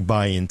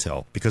buy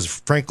Intel, because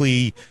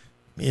frankly,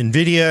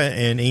 NVIDIA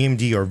and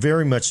AMD are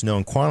very much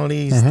known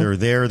quantities.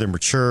 They're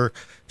mature.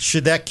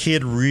 Should that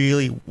kid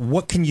really,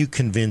 what can you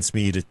convince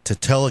me to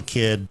tell a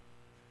kid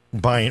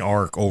buying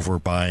ARC over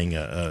buying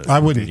I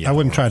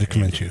wouldn't try to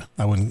convince you.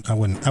 I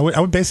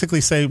would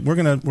basically say we're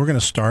gonna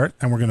start,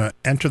 and we're gonna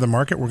enter the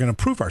market. We're gonna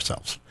prove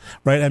ourselves,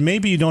 right? And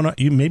maybe you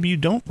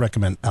don't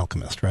recommend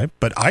Alchemist, right?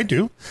 But I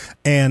do,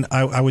 and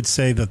I would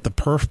say that the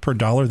perf per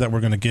dollar that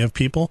we're gonna give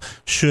people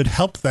should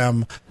help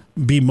them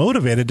be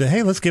motivated to,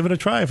 hey, let's give it a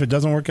try. If it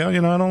doesn't work out, I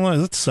don't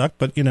know, it suck,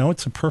 but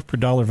it's a perf per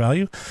dollar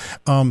value.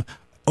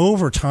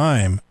 Over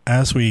time,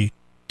 as we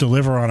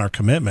deliver on our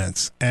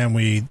commitments and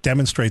we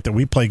demonstrate that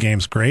we play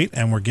games great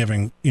and we're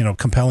giving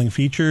compelling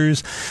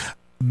features,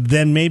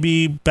 then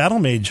maybe Battle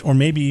Mage, or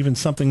maybe even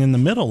something in the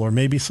middle, or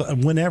maybe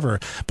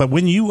whenever. But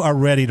when you are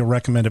ready to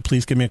recommend it,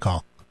 please give me a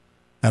call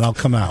and I'll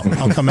come out.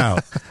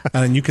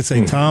 And you could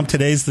say, Tom,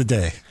 today's the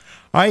day.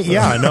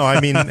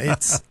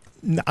 It's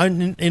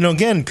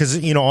again,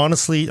 because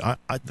honestly,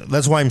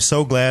 that's why I'm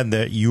so glad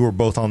that you were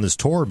both on this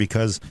tour,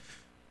 because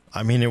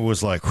it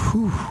was like,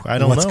 whew, I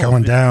don't know what's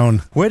going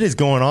down. What is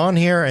going on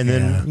here? And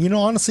then,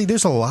 honestly,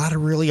 there's a lot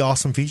of really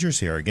awesome features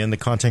here. Again, the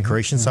content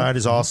creation side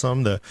is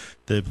awesome. The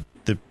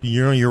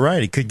you're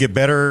right. It could get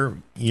better.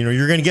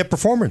 You're going to get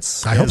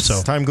performance. I hope so.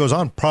 As time goes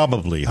on,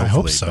 probably.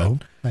 Hopefully,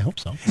 I hope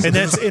so. And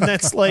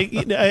that's like,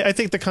 I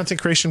think the content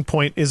creation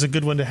point is a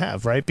good one to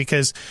have, right?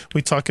 Because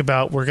we talk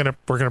about we're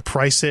gonna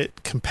price it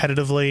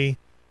competitively,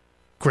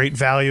 great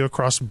value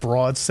across a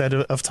broad set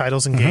of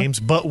titles and games,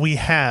 but we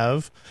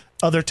have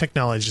other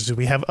technologies,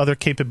 we have other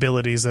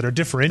capabilities that are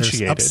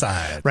differentiated. There's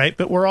upside, right?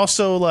 But we're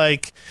also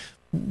like,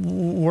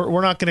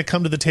 we're not going to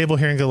come to the table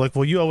here and go like,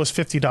 well, you owe us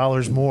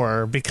 $50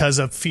 more because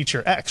of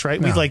feature X, right?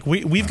 No.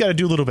 We've got to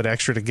do a little bit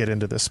extra to get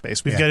into this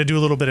space. We've got to do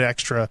a little bit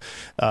extra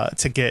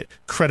to get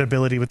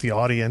credibility with the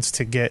audience,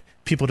 to get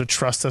people to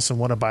trust us and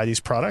want to buy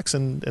these products.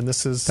 And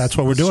that's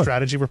what we're doing.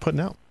 Strategy we're putting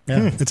out.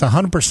 Yeah, it's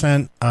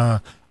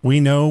 100%. We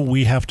know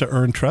we have to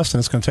earn trust, and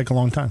it's going to take a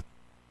long time.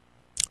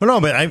 Well,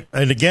 no, but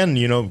again,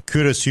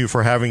 kudos to you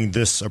for having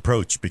this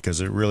approach,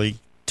 because it really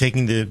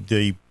taking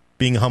the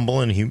being humble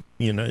and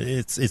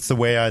it's the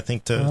way I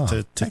think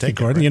to take it.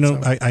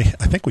 Gordon. Right? I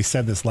think we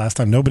said this last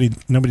time. Nobody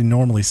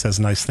normally says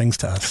nice things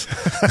to us.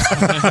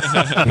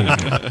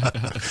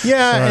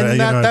 And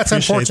that's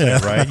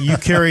unfortunate, right? You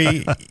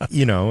carry,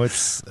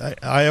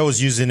 I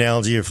always use the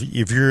analogy, if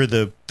you're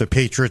the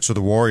Patriots or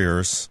the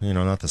Warriors,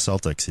 not the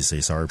Celtics. You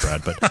say, sorry,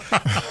 Brad, but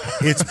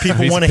it's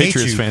people want to hate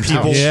you.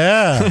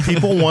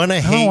 People want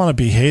to hate. I don't want to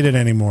be hated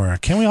anymore.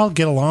 Can we all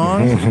get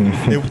along?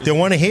 They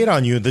want to hate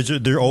on you.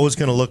 They're always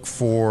going to look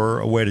for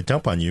a way to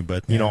dump on you.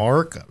 But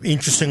ARC,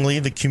 interestingly,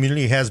 the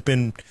community has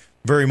been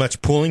very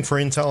much pulling for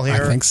Intel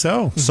here. I think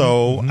so.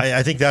 So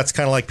I think that's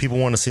kind of like people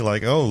want to see,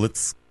 like, oh,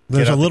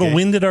 there's a little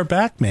wind at our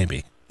back,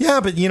 maybe. Yeah,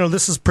 but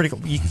this is pretty cool.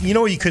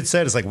 What you could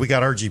say is like, we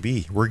got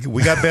RGB.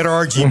 We got better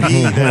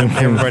RGB than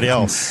everybody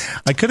else.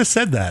 I could have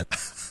said that.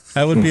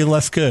 That would be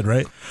less good,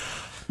 right?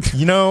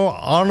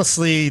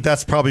 Honestly,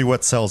 that's probably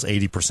what sells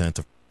 80%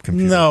 of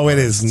computers. No, it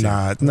is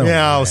not. No,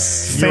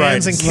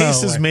 fans and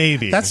cases,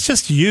 maybe. That's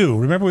just you.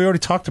 Remember, we already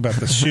talked about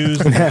the shoes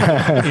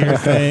ear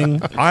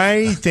thing.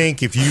 I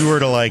think if you were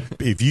to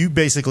if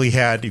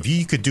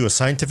you could do a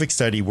scientific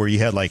study where you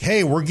had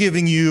hey, we're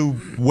giving you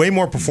way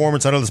more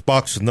performance out of this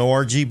box with no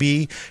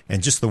RGB,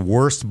 and just the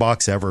worst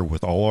box ever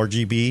with all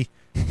RGB,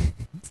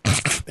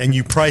 and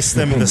you price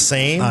them the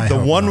same, the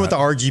one with the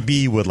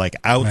RGB would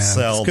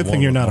outsell. It's a good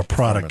thing you're not a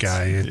product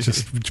guy. It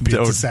just would be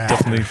a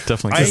disaster.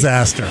 Definitely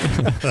disaster.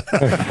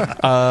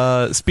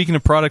 Speaking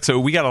of products, so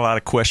we got a lot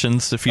of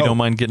questions. If you don't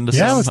mind getting to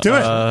some, let's do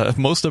it.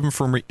 Most of them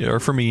are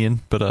from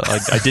Ian, but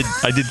I did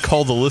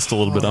call the list a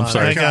little bit. I'm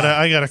sorry.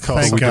 I got to call.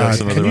 Thank God.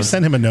 Can you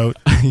send him a note?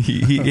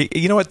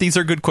 You know what? These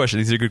are good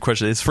questions.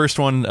 His first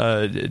one,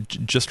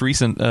 just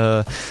recent,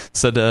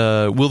 said,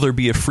 "Will there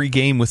be a free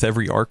game with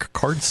every ARC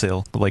card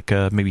sale, like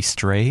maybe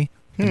Stray?"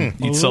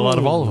 You'd sell out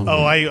of all of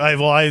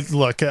them.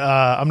 Look,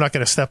 I'm not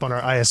going to step on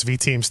our ISV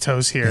team's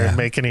toes here and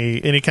make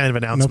any kind of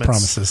announcements. No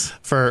promises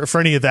for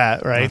any of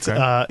that, right?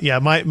 Okay.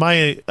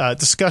 My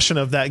discussion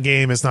of that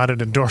game is not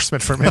an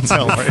endorsement from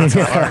Intel or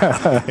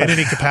Intel in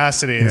any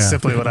capacity. It's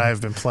simply what I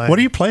have been playing. What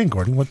are you playing,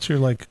 Gordon? What's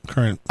your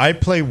current? I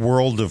play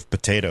World of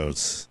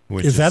Potatoes.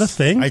 Is that a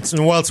thing?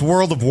 It's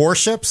World of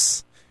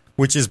Warships,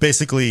 which is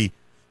basically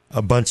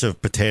a bunch of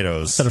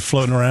potatoes that are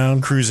floating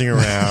around, cruising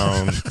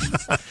around.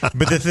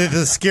 But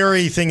the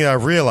scary thing that I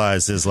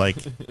realized is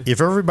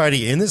if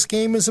everybody in this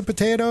game is a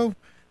potato,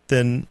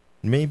 then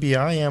maybe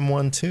I am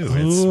one too.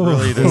 It's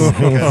really this.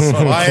 Because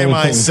why am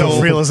I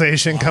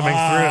self-realization coming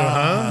through?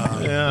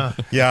 Huh?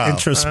 Yeah.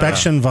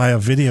 Introspection via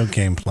video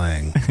game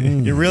playing.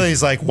 It really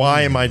is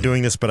why am I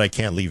doing this? But I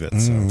can't leave it.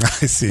 So.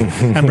 I see.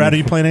 And Brad, are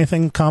you playing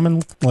anything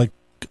common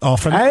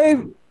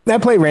often? I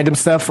play random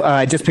stuff.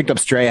 I just picked up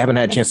Stray. I haven't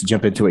had a chance to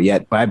jump into it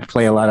yet, but I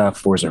play a lot of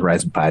Forza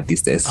Horizon 5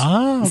 these days.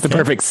 Okay. It's the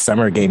perfect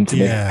summer game to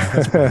me. Yeah,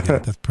 that's pretty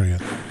good. That's pretty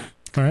good.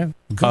 All right.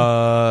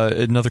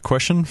 Good. Another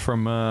question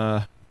from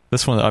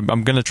this one.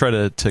 I'm going to try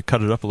to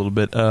cut it up a little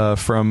bit.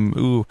 From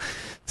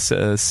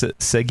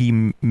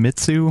Segi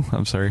Mitsu.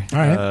 I'm sorry. All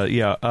right.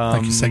 Yeah.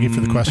 Thank you, Segi,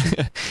 for the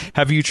question.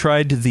 Have you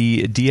tried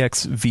the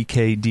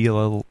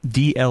DXVK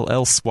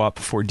DLL swap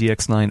for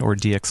DX9 or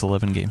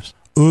DX11 games?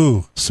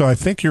 Ooh, so I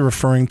think you're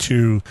referring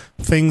to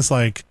things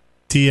like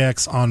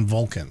DX on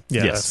Vulkan.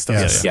 Yes.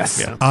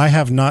 Yes. I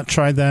have not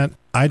tried that.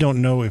 I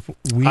don't know if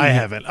we. I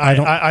haven't. I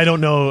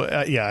don't know.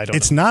 I don't.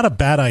 It's not a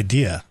bad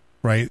idea,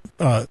 right?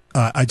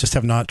 I just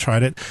have not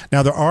tried it.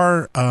 Now there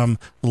are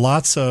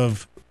lots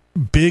of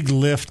big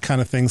lift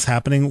kind of things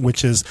happening,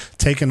 which is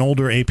take an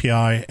older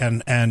API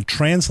and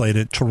translate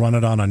it to run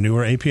it on a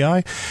newer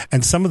API,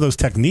 and some of those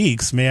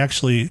techniques may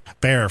actually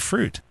bear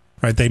fruit,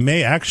 right? They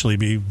may actually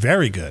be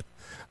very good.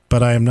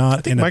 But I am not.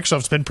 I think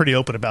Microsoft's been pretty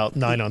open about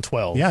 9 on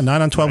 12. Yeah,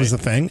 9 on 12 is the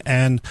thing,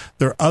 and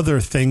there are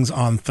other things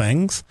on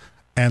things,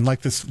 and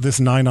like this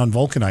 9 on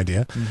Vulkan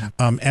idea.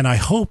 Mm-hmm. And I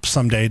hope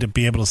someday to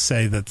be able to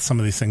say that some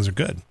of these things are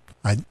good.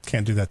 I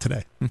can't do that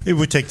today. It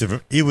would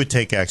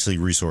take actually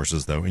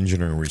resources, though,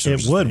 engineering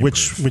resources. It would,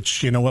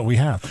 which you know what we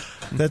have.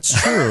 That's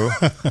true.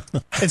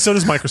 And so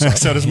does Microsoft.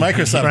 So does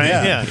Microsoft, right?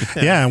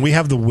 Yeah. And we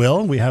have the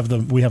will, we have the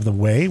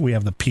way, we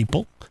have the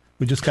people.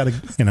 We just got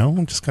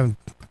to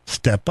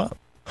step up.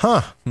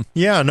 Huh.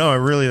 Yeah, no,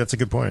 that's a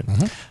good point.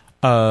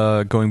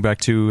 Mm-hmm. Going back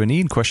to an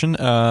Ian question,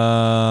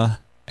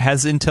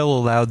 has Intel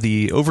allowed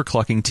the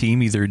overclocking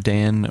team, either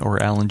Dan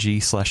or Alan G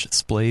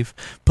 /Splave,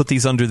 put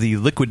these under the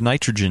liquid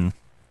nitrogen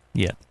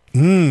yet?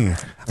 Well,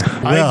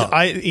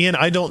 Ian,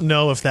 I don't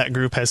know if that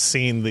group has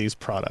seen these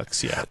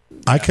products yet.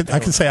 I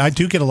can say I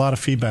do get a lot of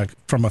feedback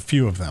from a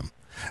few of them.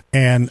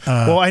 And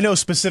well, I know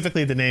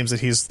specifically the names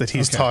that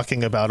he's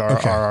talking about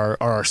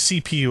are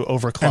CPU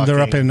overclocking, and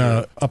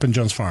they're up in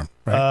Jones Farm,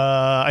 right?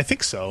 I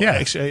think so. Yeah,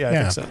 actually, I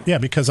think so. Yeah,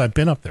 because I've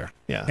been up there.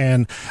 Yeah,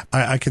 and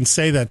I can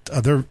say that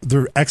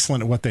they're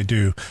excellent at what they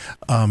do.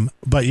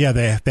 But yeah,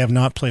 they have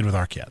not played with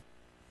Arc yet.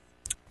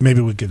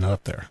 Maybe we get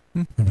up there.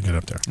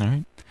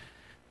 All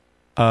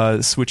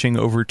right. Switching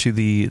over to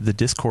the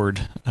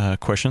Discord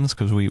questions,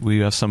 because we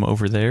have some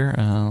over there.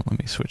 Let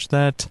me switch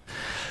that.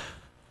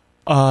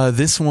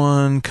 This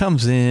one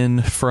comes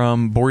in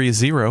from Borea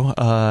Zero.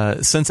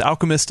 Since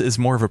Alchemist is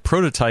more of a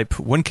prototype,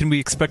 when can we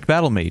expect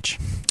Battle Mage?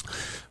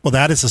 Well,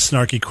 that is a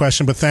snarky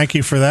question, but thank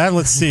you for that.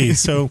 Let's see.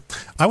 So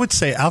I would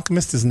say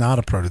Alchemist is not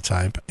a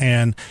prototype,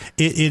 and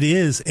it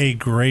is a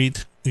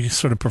great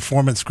sort of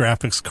performance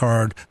graphics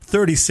card,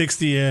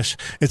 3060-ish.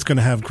 It's going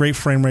to have great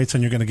frame rates,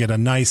 and you're going to get a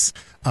nice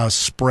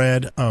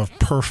spread of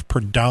perf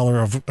per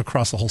dollar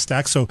across the whole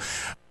stack. So,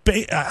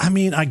 I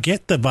mean, I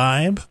get the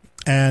vibe.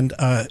 And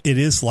it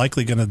is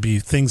likely going to be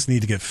things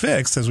need to get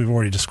fixed, as we've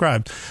already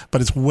described, but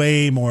it's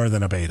way more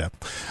than a beta.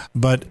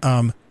 But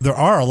there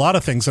are a lot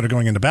of things that are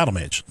going into Battle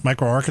Mage,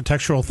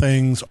 architectural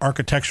things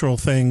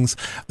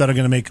that are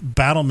going to make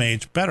Battle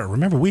Mage better.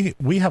 Remember,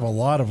 we have a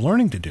lot of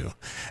learning to do,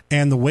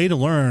 and the way to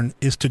learn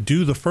is to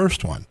do the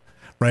first one.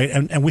 Right,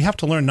 and we have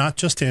to learn not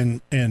just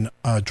in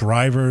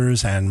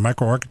drivers and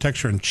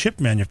microarchitecture and chip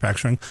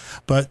manufacturing,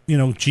 but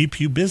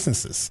GPU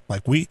businesses.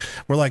 Like we're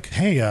like,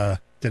 hey,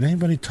 did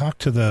anybody talk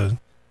to the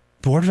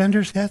board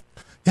vendors yet?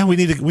 Yeah, we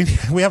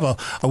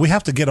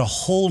have to get a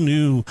whole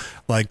new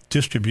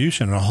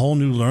distribution and a whole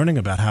new learning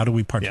about how do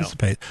we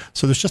participate. Yeah.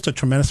 So there's just a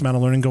tremendous amount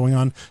of learning going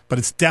on, but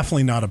it's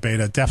definitely not a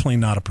beta, definitely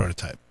not a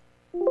prototype.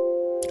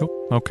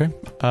 Oh, okay.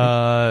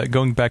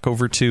 Going back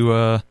over to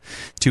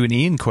an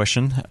Ian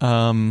question.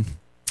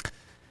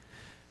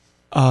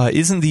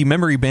 Isn't the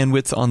memory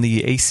bandwidth on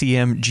the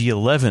ACM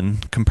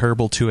G11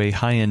 comparable to a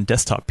high-end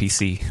desktop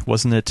PC?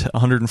 Wasn't it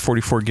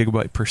 144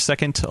 gigabyte per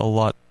second, a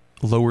lot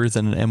lower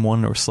than an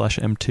M1 or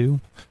 /M2?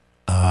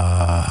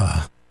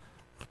 I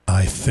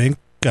think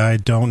I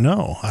don't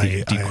know.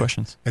 Deep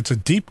questions. It's a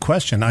deep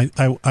question.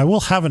 I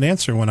will have an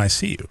answer when I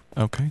see you.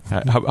 Okay.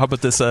 How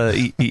about this?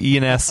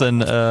 Ian asks,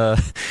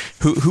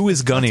 who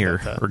is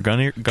Gunir? Or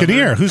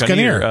Gunir? Who's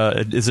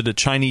Gunir? Is it a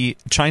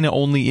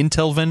China-only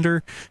Intel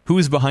vendor? Who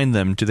is behind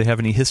them? Do they have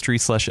any history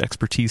 /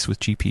 expertise with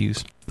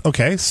GPUs?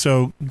 Okay,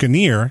 so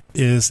Gunir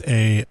is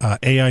a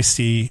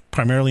AIC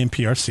primarily in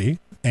PRC.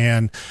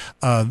 And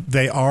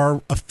they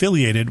are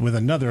affiliated with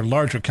another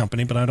larger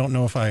company, but I don't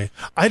know if I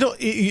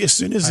don't. As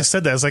soon as you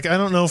said that, I was like, I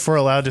don't know if we're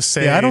allowed to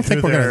say. Yeah, I don't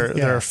think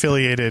they're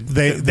affiliated.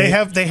 They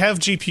have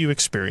GPU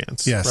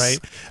experience. Yes,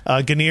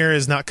 right. Gunir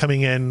is not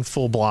coming in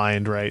full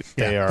blind. Right.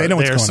 Yeah, they know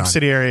what's going on. They're a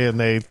subsidiary, and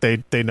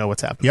they know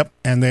what's happening. Yep,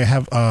 and they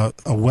have a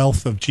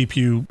wealth of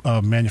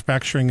GPU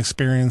manufacturing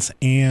experience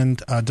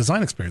and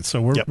design experience.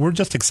 So we're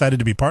just excited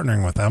to be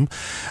partnering with them,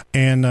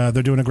 and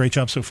they're doing a great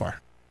job so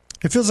far.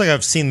 It feels like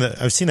I've seen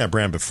that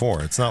brand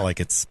before. It's not like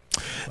it's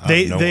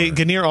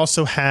Gunir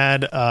also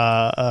had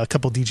a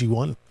couple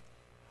DG1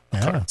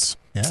 cards.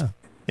 Yeah.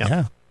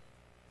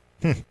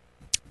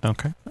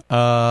 Okay.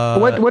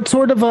 What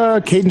sort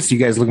of cadence are you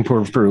guys looking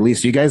for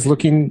release? Are you guys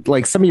looking,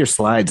 like some of your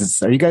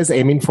slides, are you guys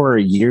aiming for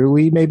a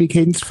yearly maybe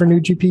cadence for new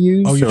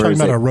GPUs? Oh, you're talking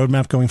about our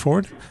roadmap going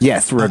forward?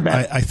 Yes,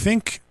 roadmap. I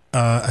think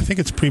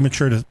it's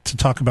premature to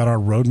talk about our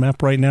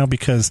roadmap right now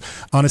because,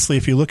 honestly,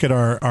 if you look at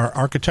our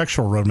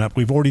architectural roadmap,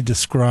 we've already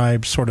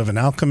described sort of an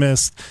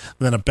Alchemist,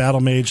 then a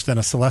Battle Mage, then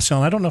a Celestial.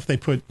 And I don't know if they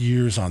put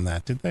years on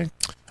that, did they?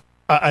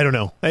 I don't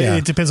know. Yeah.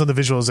 It depends on the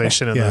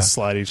visualization and the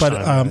slide each time.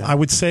 But I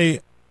would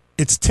say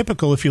it's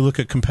typical if you look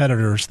at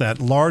competitors that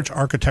large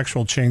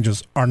architectural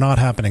changes are not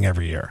happening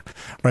every year,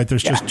 right?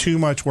 There's just too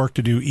much work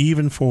to do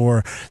even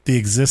for the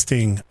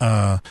existing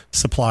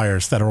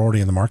suppliers that are already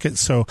in the market.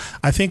 So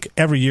I think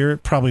every year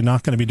probably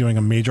not going to be doing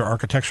a major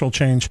architectural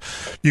change.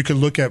 You could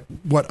look at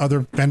what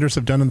other vendors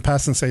have done in the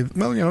past and say,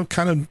 well,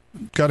 kind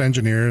of got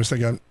engineers, they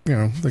got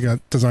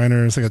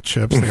designers, they got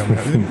chips, they got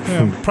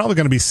probably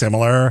going to be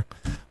similar,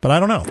 but I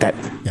don't know.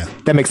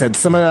 That makes sense.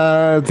 Some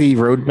of the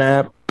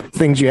roadmap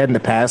things you had in the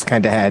past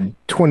kind of had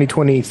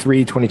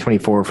 2023,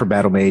 2024 for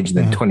Battle Mage, and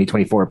then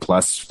 2024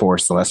 plus for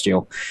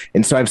Celestial.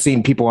 And so I've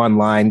seen people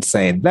online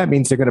saying that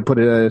means they're going to put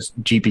a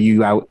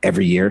GPU out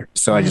every year.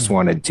 So I just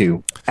wanted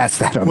to ask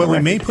that on Well, we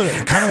may put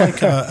it kind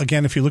of like,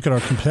 again, if you look at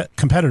our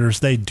competitors,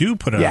 they do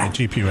put out a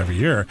GPU every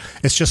year.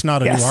 It's just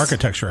not a new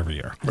architecture every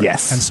year. Right?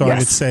 Yes. And so I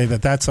would say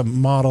that that's a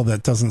model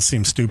that doesn't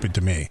seem stupid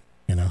to me.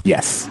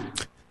 Yes.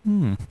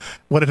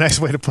 What a nice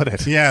way to put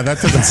it. Yeah, that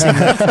doesn't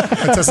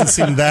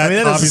seem that. I mean,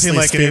 that doesn't obviously seem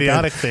like stupid. an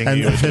idiotic thing.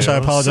 And Fish, I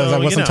apologize. I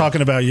wasn't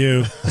talking about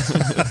you.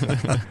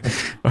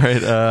 All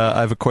right,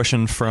 I have a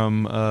question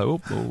from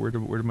where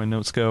did my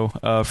notes go?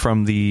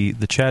 From the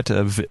chat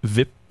of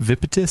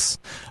Vipitus.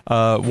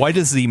 Why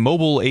does the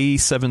mobile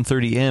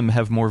A730M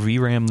have more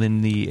VRAM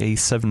than the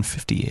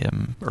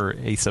A750M or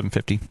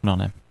A750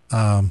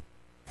 non-M?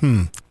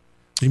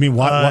 You mean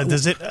what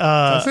does it?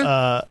 Does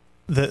it?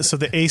 So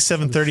the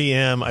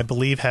A730M, I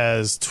believe,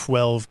 has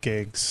 12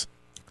 gigs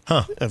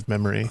of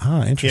memory.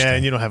 Interesting. Yeah,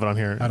 and you don't have it on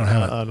here. I don't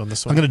have it on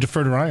this one. I'm going to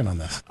defer to Ryan on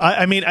this.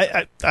 I mean,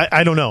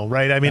 I don't know,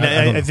 right? I mean,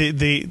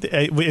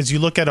 as you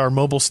look at our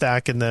mobile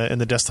stack and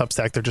the desktop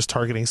stack, they're just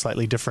targeting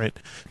slightly different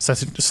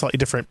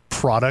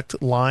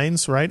product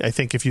lines, right? I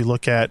think if you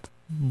look at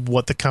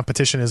what the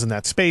competition is in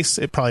that space,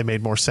 it probably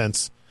made more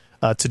sense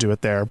to do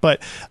it there.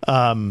 But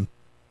and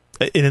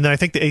then I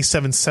think the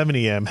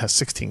A770M has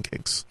 16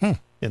 gigs.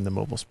 In the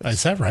mobile space.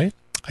 Is that right?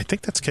 I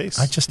think that's the case.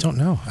 I just don't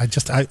know.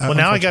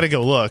 Now I got to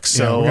go look.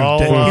 So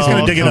he's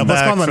going to dig it up.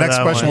 Let's go on the next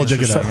question. We'll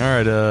dig it up. All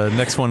right.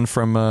 Next one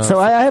from. So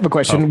I have a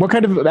question. What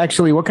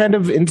kind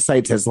of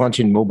insights has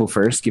launching mobile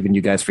first given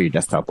you guys for your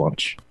desktop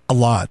launch? A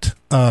lot.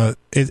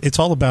 It's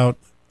all about,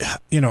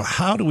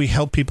 how do we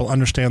help people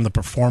understand the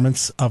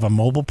performance of a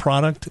mobile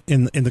product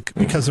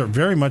because they're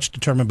very much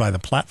determined by the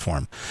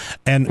platform.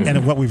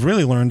 And what we've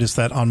really learned is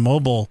that on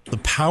mobile, the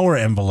power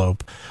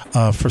envelope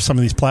for some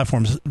of these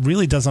platforms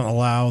really doesn't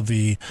allow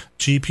the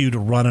GPU to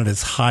run at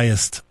its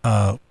highest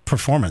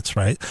performance,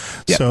 right?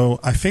 Yep. So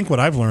I think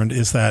what I've learned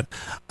is that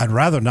I'd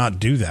rather not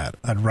do that.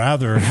 I'd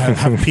rather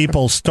have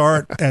people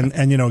start and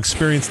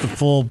experience the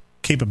full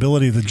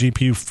capability of the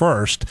GPU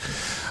first.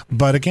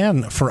 But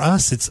again, for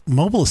us,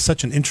 mobile is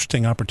such an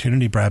interesting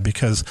opportunity, Brad,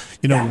 because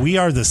we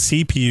are the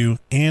CPU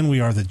and we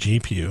are the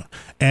GPU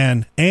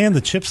and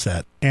the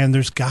chipset, and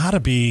there's got to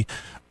be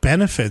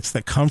benefits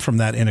that come from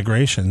that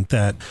integration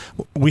that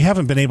we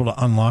haven't been able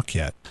to unlock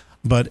yet.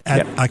 But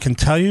I can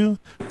tell you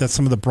that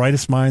some of the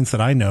brightest minds that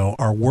I know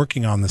are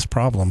working on this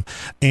problem.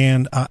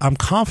 And I'm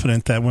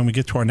confident that when we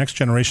get to our next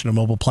generation of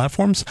mobile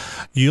platforms,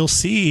 you'll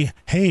see,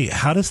 hey,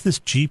 how does this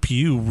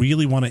GPU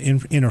really want to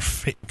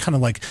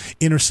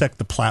intersect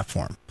the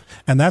platform?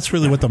 And that's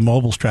really what the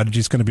mobile strategy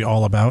is going to be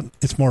all about.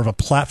 It's more of a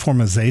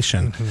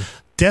platformization. Mm-hmm.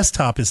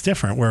 Desktop is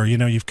different, where,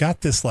 you've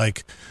got this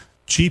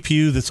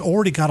GPU that's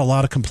already got a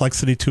lot of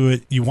complexity to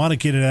it. You want to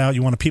get it out.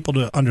 You want people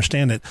to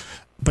understand it.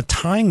 But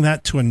tying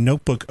that to a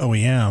notebook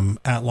OEM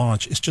at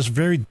launch is just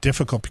very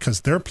difficult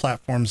because their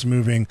platform's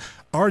moving,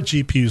 our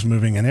GPU's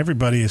moving, and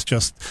everybody is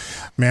just,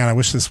 man, I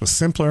wish this was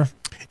simpler.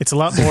 It's a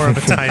lot more of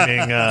a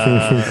timing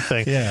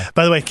thing. Yeah.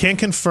 By the way, can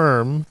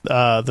confirm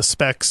the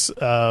specs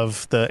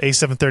of the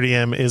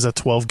A730M is a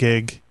 12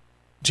 gig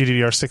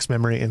GDDR6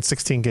 memory and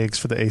 16 gigs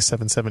for the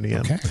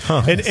A770M.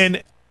 Okay.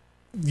 And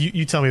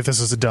you tell me if this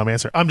is a dumb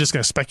answer. I'm just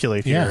going to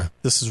speculate here. Yeah.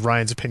 This is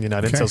Ryan's opinion,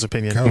 not Intel's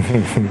opinion.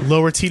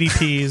 Lower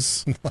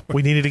TDPs.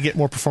 We needed to get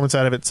more performance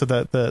out of it, so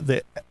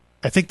that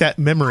I think that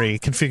memory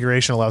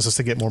configuration allows us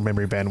to get more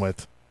memory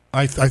bandwidth.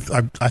 I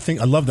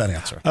think I love that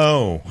answer.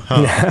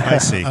 I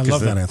see. I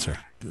love that answer.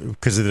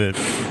 Because of it.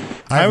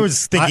 I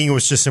was thinking it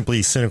was just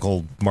simply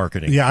cynical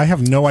marketing. Yeah, I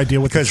have no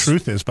idea what the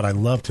truth is, but I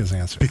loved his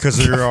answer. Because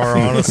there are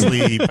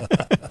honestly,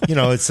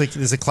 it's like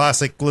there's a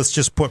classic. Let's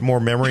just put more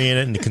memory in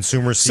it, and the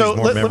consumer sees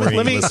more memory.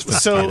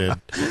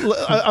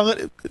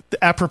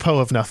 Apropos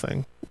of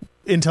nothing,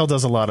 Intel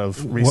does a lot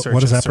of research.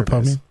 What does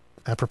apropos mean?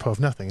 Apropos of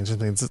nothing. It just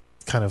means it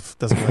kind of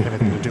doesn't really have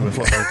anything to do with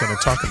what we're going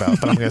to talk about,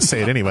 but I'm going to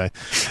say it anyway.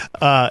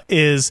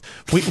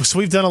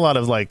 We've done a lot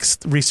of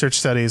research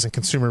studies and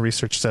consumer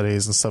research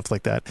studies and stuff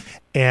like that,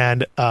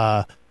 and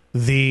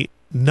the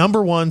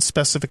number one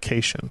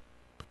specification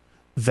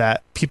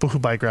that people who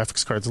buy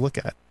graphics cards look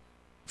at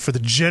for the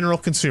general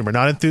consumer,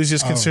 not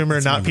enthusiast consumer,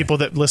 not memory. People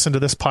that listen to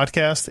this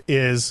podcast,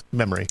 is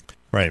memory.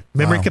 Right.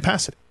 Memory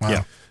capacity. Wow.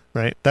 Yeah.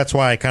 Right. That's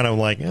why I kind of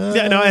like.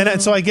 Yeah. No.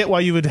 And so I get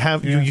why you would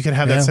have you can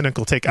have that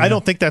cynical take. I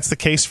don't think that's the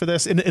case for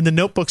this. In the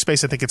notebook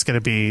space, I think it's going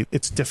to be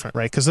different,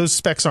 right? Because those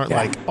specs aren't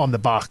like on the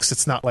box.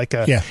 It's not like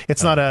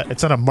it's not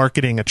a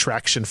marketing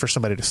attraction for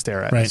somebody to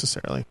stare at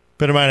necessarily.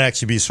 But it might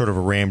actually be sort of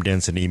a RAM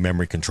density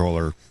memory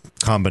controller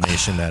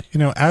combination that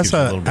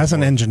as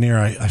an engineer,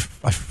 I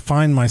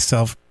find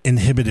myself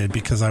inhibited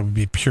because I would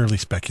be purely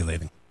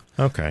speculating.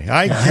 Okay,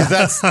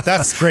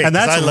 that's great, and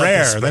that's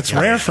rare. That's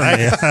rare for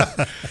me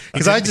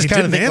because I just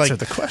kind of think like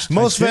the question.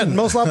 Most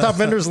laptop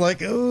vendors are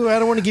like, oh, I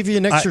don't want to give you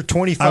an extra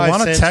 25 cents. I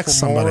want to text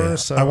somebody. More,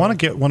 so. I want to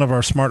get one of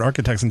our smart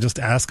architects and just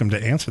ask them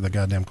to answer the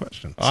goddamn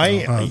question.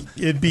 So,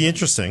 it'd be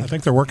interesting. I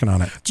think they're working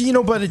on it.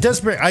 But it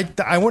does.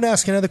 I want to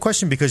ask another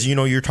question because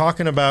you're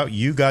talking about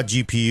you got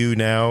GPU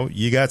now,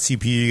 you got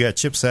CPU, you got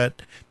chipset.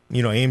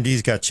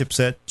 AMD's got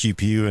chipset,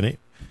 GPU, and it.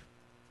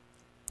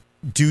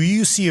 Do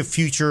you see a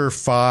future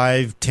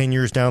 5-10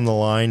 years down the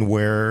line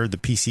where the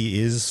PC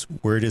is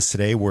where it is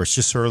today, where it's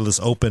just sort of this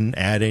open,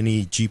 add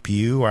any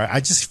GPU? I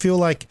just feel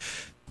like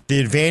the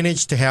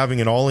advantage to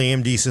having an all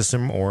AMD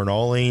system or an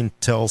all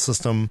Intel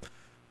system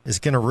is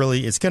going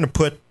to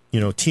put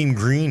Team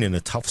Green in a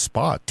tough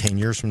spot 10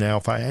 years from now.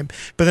 But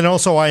then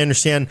also I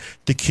understand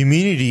the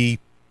community,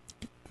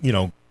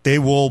 they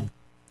will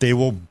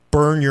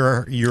burn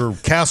your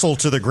castle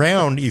to the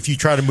ground if you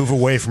try to move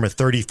away from a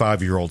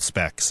 35-year-old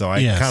spec. So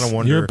I kind of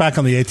wonder. You're back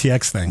on the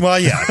ATX thing. Well,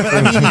 yeah, but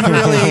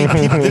I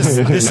mean,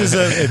 this is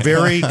a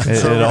very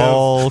conservative. It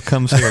all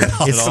comes here.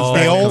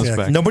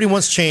 Nobody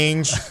wants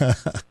change,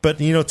 but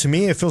to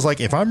me, it feels like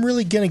if I'm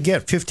really going to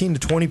get 15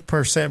 to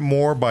 20%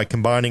 more by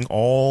combining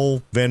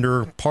all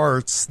vendor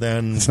parts,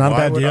 then it's not a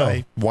bad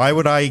deal. Why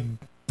would I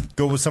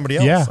go with somebody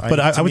else? Yeah,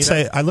 but I would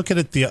say I look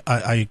at it.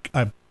 I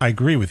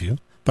agree with you.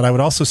 But I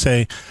would also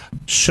say,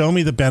 show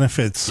me the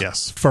benefits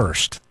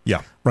first.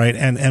 Yeah. Right.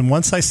 And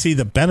once I see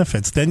the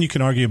benefits, then you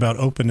can argue about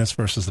openness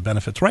versus the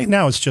benefits. Right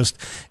now, it's just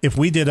if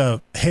we did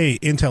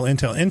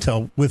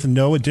Intel with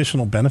no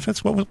additional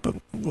benefits, what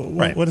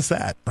is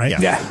that? Right.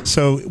 Yeah.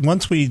 So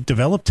once we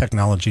develop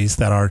technologies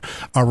that are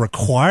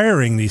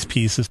requiring these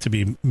pieces to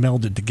be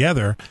melded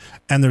together,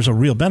 and there's a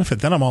real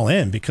benefit, then I'm all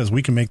in because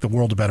we can make the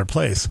world a better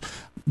place.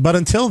 But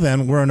until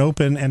then, we're an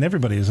open, and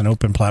everybody is an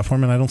open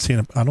platform, and I don't see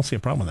a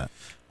problem with that.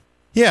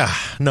 Yeah,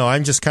 no,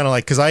 I'm just kind of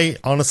like, because I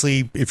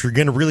honestly, if you're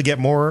going to really get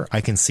more,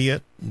 I can see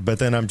it. But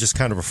then I'm just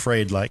kind of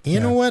afraid, like, you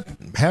know what?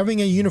 Having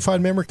a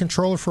unified memory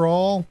controller for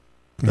all,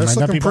 that's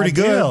looking pretty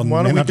good.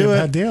 Why don't we do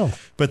it? Deal.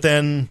 But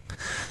then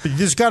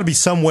there's got to be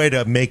some way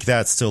to make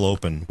that still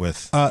open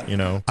with,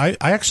 I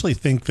actually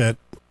think that,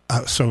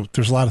 so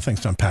there's a lot of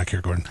things to unpack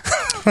here, Gordon.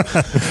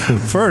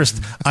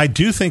 First, I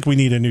do think we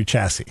need a new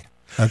chassis.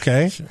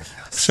 Okay,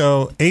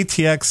 so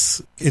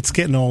ATX, it's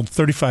getting old,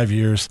 35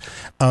 years.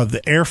 The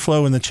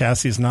airflow in the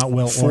chassis is not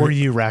well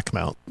oriented. 4U rack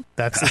mount.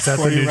 Is that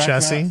the new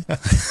chassis?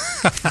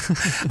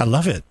 I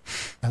love it.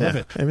 I love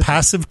it.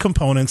 Passive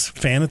components,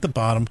 fan at the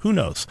bottom. Who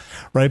knows,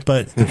 right?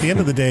 But at the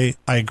end of the day,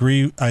 I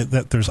agree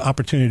that there's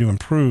opportunity to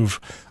improve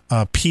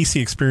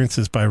PC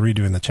experiences by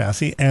redoing the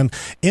chassis. And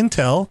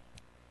Intel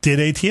did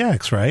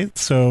ATX, right?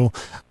 So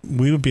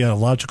we would be a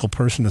logical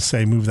person to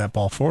say move that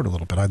ball forward a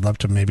little bit. I'd love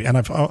to maybe, and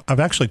I've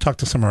actually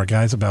talked to some of our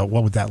guys about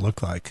what would that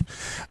look like,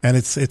 and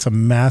it's a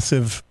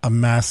massive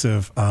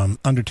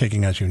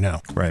undertaking, as you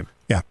know. Right.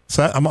 Yeah.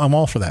 So I'm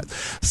all for that.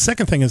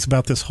 Second thing is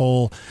about this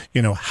whole,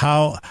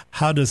 how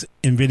does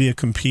NVIDIA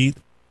compete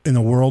in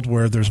a world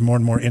where there's more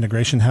and more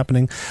integration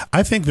happening?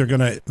 I think they're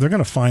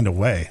gonna find a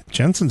way.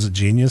 Jensen's a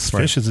genius.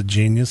 Fish is a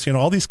genius.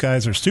 All these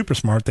guys are super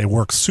smart. They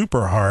work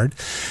super hard,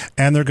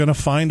 and they're gonna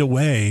find a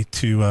way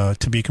to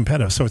be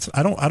competitive. So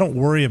I don't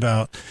worry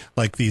about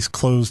like these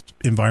closed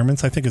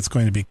environments. I think it's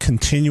going to be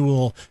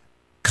continual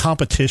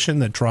competition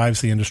that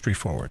drives the industry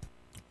forward.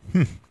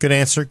 Good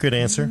answer.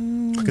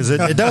 Because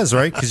it does,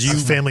 right? Because you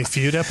Family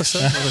Feud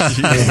episode.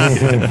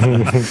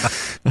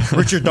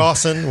 Richard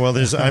Dawson. Well,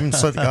 I'm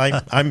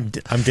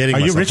dating. Are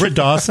you myself. Richard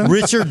Dawson?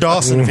 Richard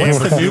Dawson. What's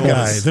the new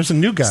guy? There's a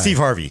new guy. Steve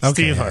Harvey. Okay,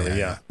 Steve Harvey.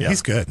 Yeah.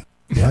 He's good.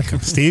 Like him.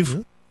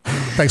 Steve.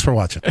 Thanks for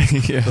watching.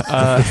 Yeah.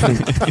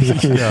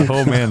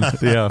 Oh man.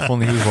 Yeah. If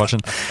only he was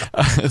watching.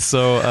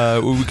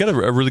 So we got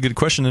a really good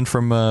question in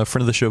from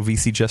friend of the show,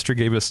 VC Jester,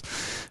 gave us.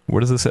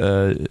 What is this?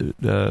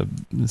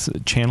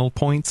 Channel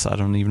points. I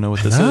don't even know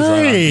what this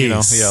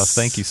is. Yeah.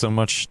 Thank you so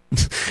much.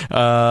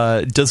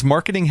 Does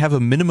marketing have a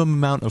minimum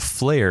amount of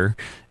Flare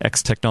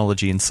X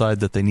technology inside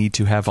that they need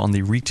to have on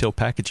the retail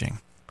packaging?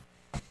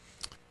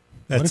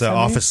 That's an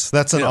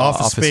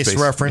office space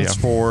reference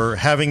for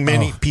having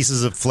many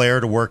pieces of Flare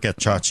to work at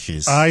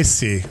tchotchkes. I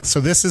see.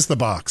 So this is the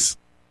box.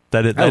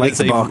 That is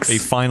a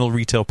final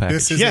retail package.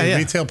 This is a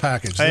retail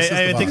package.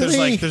 I think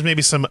there's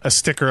maybe a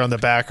sticker on the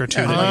back or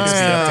two that needs to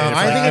be updated.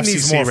 I think it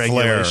needs more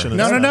Flare.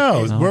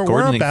 No.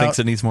 Gordon thinks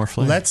it needs more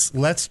Flare.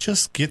 Let's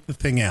just get the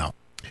thing out.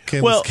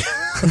 Well,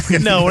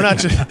 no, we're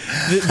not.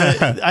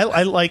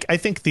 I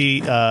think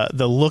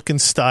the look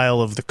and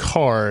style of the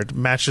card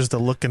matches the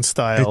look and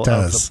style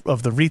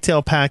of the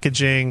retail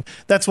packaging.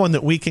 That's one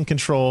that we can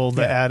control.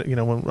 The ad, when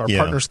our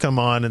partners come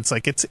on, it's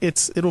like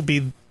it'll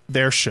be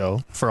their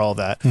show for all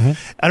that. Mm-hmm.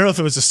 I don't know if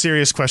it was a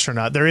serious question or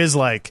not. There is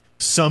like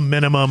some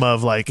minimum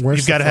of like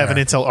you've got to have an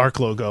Intel Arc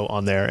logo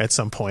on there at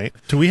some point.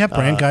 Do we have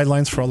brand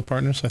guidelines for all the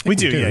partners? I think we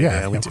do.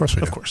 Yeah, of course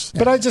we do. Of course.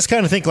 But I just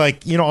kind of think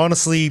like,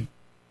 honestly,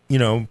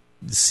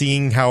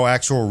 seeing how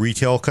actual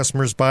retail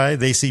customers buy,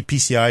 they see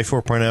PCI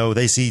 4.0,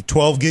 they see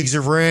 12 gigs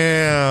of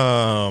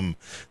RAM,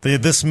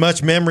 this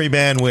much memory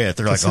bandwidth.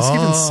 They're like, does this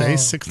even say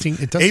 16?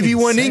 It doesn't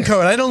AV1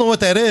 encode. I don't know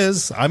what that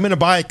is. I'm going to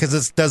buy it because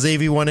it does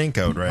AV1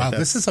 encode, right? Wow,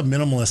 this is a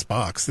minimalist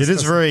box.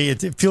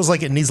 It feels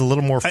like it needs a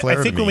little more flair.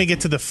 I think when we get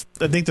to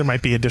I think there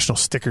might be additional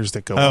stickers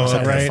that go on.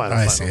 Oh, right.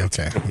 I see.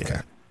 Okay.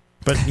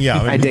 But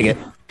yeah, I dig it.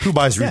 Who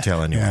buys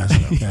retail anyway?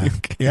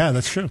 Yeah,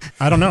 that's true.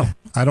 I don't know.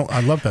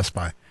 I love Best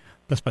Buy.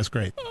 Best Buy's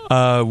great.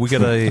 We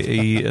got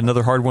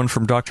another hard one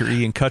from Dr.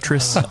 Ian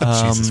Cutress.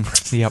 Jesus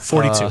Christ. Yeah,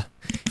 42.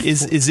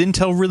 Is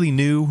Intel really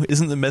new?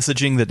 Isn't the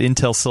messaging that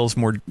Intel sells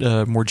more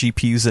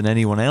GPUs than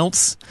anyone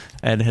else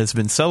and has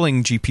been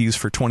selling GPUs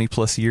for 20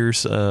 plus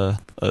years?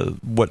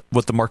 What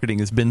the marketing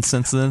has been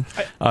since then?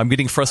 I'm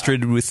getting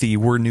frustrated with the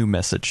 "we're new"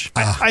 message.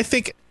 I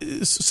think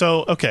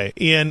so. Okay,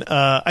 Ian.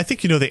 I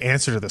think you know the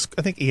answer to this.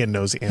 I think Ian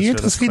knows the answer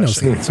to this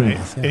question.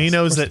 Right? And he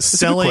knows that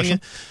selling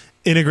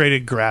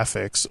integrated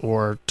graphics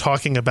or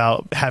talking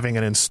about having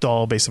an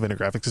install base of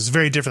integrated graphics is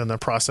very different than the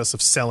process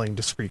of selling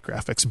discrete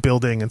graphics,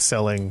 building and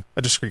selling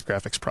a discrete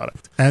graphics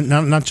product. And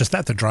not just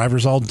that, the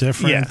driver's all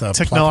different. Yeah, the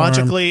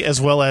technologically as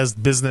well as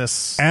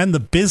business. And the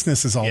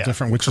business is all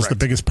different, which is the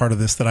biggest part of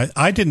this that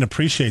I didn't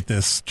appreciate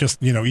this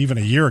just, even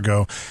a year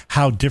ago,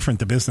 how different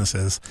the business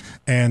is.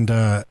 And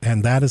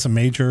that's a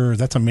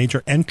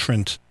major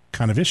entrant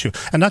kind of issue.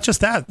 And not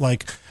just that,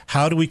 like,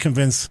 how do we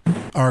convince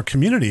our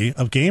community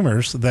of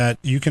gamers that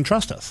you can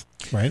trust us,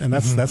 right? And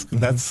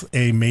that's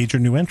a major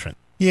new entrant.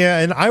 Yeah,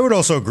 and I would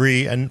also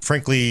agree, and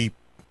frankly,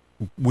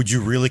 would you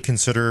really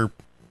consider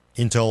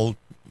Intel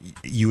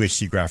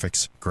UHD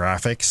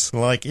graphics?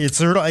 Like, it's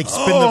sort of like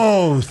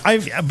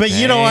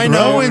I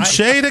know, and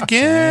shade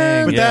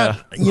again. But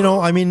that,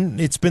 I mean,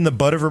 it's been the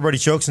butt of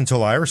everybody's jokes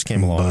until Iris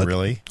came along.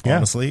 Really,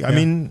 honestly, I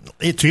mean,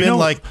 it's been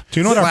like. Do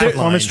you know what our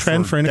performance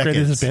trend for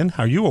integrated has been?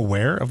 Are you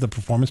aware of the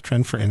performance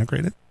trend for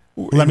integrated?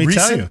 Let me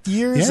tell you.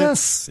 Years,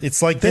 yes,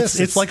 it's like this.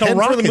 It's like a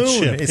rocket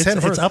ship. It's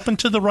up and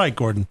to the right,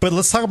 Gordon. But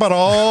let's talk about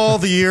all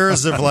the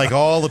years of like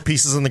all the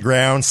pieces on the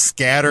ground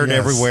scattered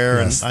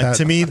everywhere. Yes, and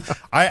to me,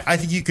 I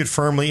think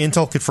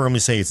Intel could firmly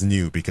say it's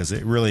new because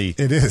it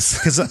is.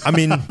 Because I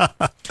mean,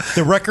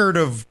 the record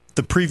of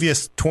the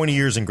previous 20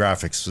 years in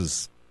graphics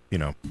was,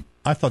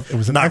 I thought it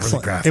was an not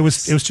excellent. Really it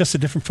was just a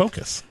different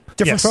focus.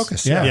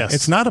 Focus. Yeah. Yes.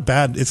 It's not a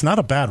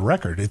bad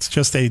record. It's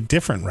just a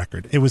different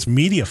record. It was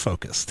media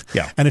focused.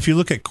 Yeah. And if you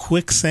look at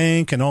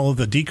QuickSync and all of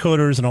the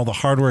decoders and all the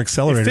hardware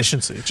accelerators,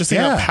 efficiency, just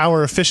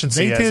power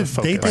efficiency.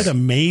 They did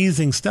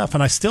amazing stuff.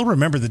 And I still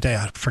remember the day.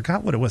 I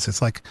forgot what it was.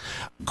 It's like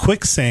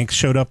QuickSync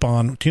showed up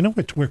on. Do you know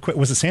where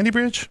was it? Sandy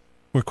Bridge?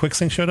 Where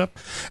QuickSync showed up,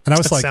 and I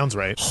was like, "Sounds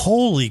right."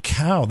 Holy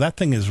cow, that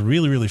thing is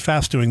really, really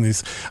fast doing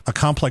these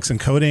complex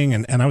encoding,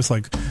 and I was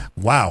like,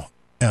 "Wow,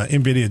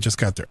 NVIDIA just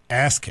got their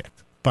ass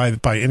kicked by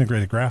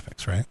integrated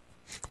graphics, right?"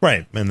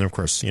 Right, and then of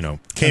course,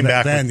 came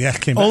back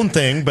own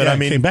thing, but I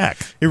mean, came back.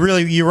 It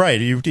really, you're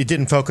right. It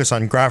didn't focus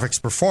on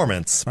graphics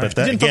performance, but it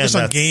didn't focus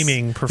on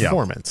gaming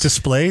performance.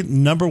 Display,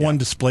 number one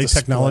display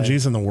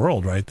technologies in the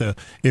world, right?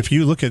 If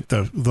you look at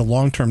the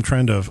long term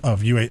trend of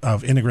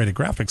integrated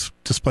graphics,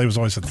 display was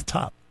always at the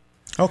top.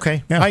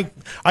 Okay, yeah.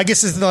 I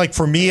guess it's like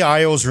for me,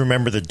 I always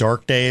remember the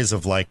dark days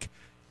of like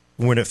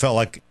when it felt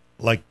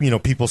like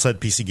people said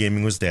PC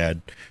gaming was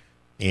dead,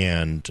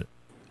 and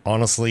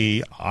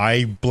honestly,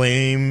 I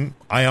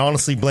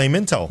honestly blame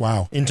Intel.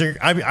 Wow.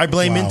 I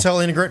blame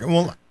Intel integrated.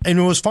 Well, and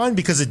it was fine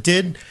because it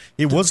did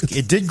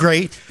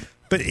great.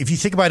 But if you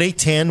think about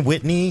 810,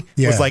 Whitney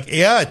was like,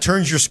 it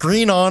turns your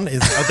screen on.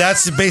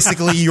 That's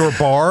basically your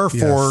bar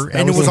for,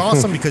 and it was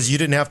awesome because you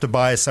didn't have to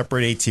buy a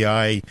separate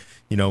ATI,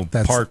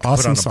 part to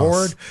put on the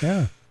board.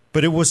 Yeah.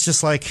 But it was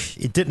just like,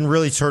 it didn't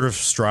really sort of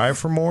strive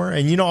for more.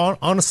 And,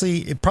 honestly,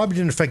 it probably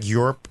didn't affect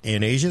Europe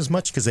and Asia as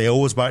much because they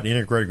always bought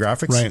integrated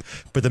graphics. Right.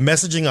 But the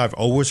messaging I've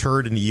always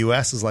heard in the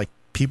U.S. is like,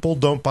 people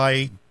don't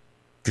buy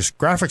just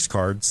graphics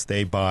cards.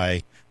 They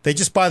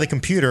just buy the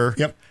computer.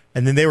 Yep.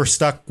 And then they were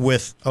stuck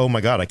with, oh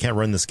my God, I can't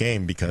run this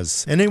game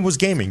and it was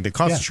gaming. The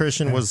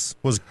concentration was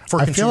for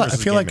consumers. I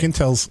feel like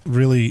Intel's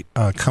really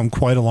come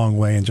quite a long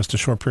way in just a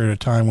short period of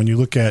time. When you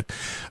look at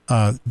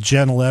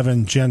Gen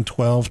 11, Gen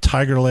 12,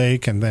 Tiger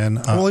Lake, and then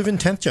even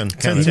 10th Gen,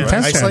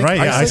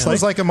 Ice Lake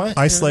was like a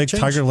Ice Lake,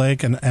 Tiger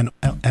Lake, and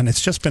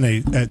it's just been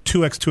a 2x,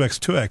 2x,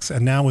 2x,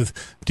 and now with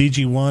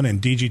DG1 and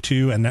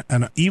DG2,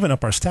 and even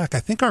up our stack,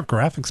 I think our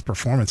graphics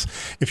performance.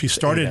 If you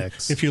started,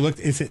 8X. if you looked,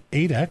 is it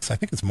 8x? I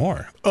think it's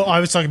more. Oh, I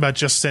was talking about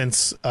just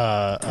since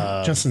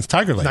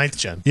Tiger Lake 9th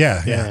gen.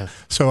 Yeah.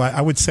 So I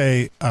would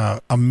say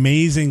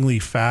amazingly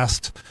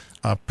fast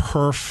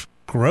perf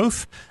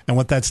growth, and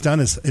what that's done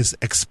is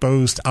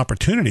exposed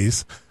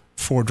opportunities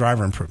for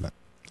driver improvement.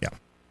 Yeah,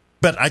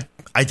 but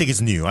I think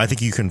it's new. I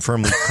think you can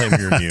firmly claim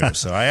you're new.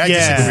 So I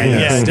disagree.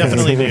 Yeah,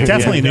 definitely new.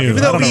 Definitely new.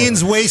 Even though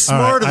Ian's way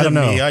smarter than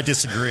me, I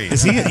disagree.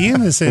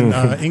 Ian is in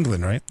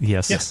England, right?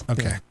 Yes.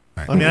 Okay.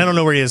 Right. I mean, I don't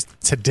know where he is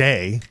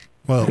today.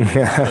 Well,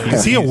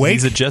 is he awake?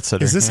 He's a jet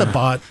setter. Is this a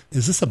bot?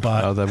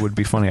 Oh, that would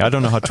be funny. I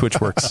don't know how Twitch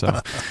works.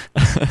 So,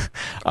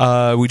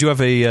 we do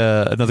have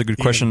another good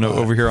question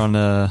over here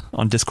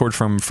on Discord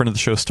from friend of the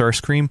show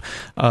Starscream.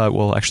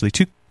 Well, actually,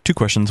 two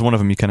questions. One of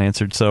them you kind of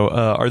answered. So,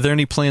 are there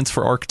any plans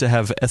for Arc to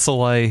have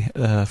SLI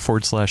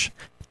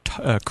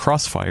 /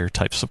 Crossfire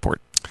type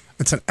support?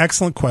 It's an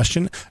excellent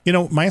question.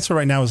 My answer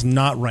right now is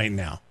not right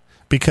now,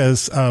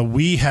 because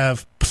we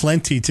have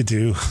plenty to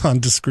do on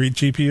discrete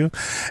GPU,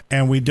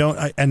 and we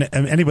don't. And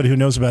anybody who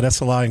knows about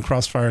SLI and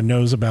Crossfire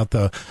knows about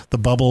the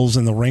bubbles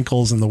and the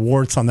wrinkles and the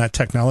warts on that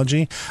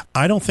technology.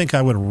 I don't think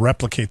I would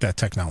replicate that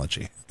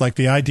technology. Like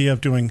the idea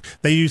of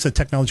they use a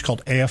technology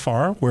called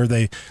AFR, where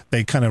they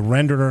kind of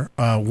render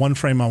one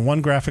frame on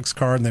one graphics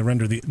card, and they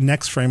render the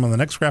next frame on the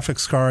next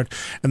graphics card,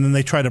 and then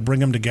they try to bring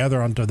them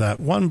together onto that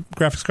one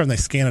graphics card, and they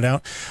scan it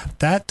out.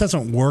 That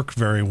doesn't work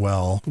very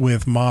well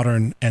with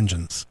modern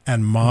engines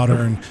and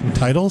modern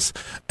titles,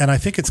 and I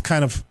think it's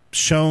kind of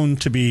shown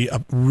to be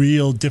a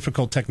real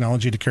difficult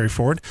technology to carry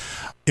forward.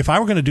 If I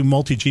were going to do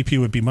multi-GPU, it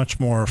would be much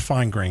more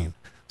fine-grained.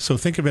 So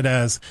think of it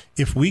as,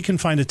 if we can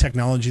find a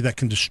technology that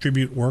can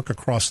distribute work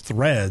across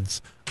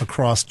threads,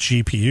 across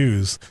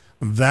GPUs,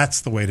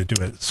 that's the way to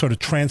do it. Sort of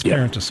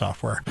transparent to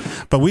software.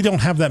 But we don't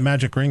have that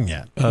magic ring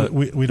yet.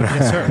 We don't.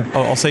 Yes, sir.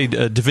 I'll say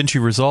DaVinci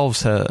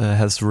Resolves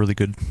has really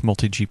good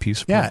multi-GPU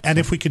support. Yeah, and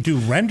if we could do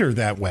render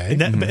that way.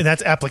 And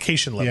that's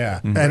application level. Yeah,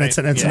 and right? it's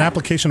an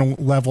application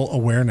level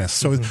awareness.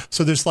 So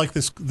so there's like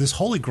this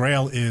holy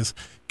grail is,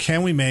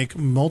 can we make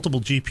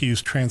multiple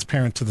GPUs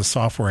transparent to the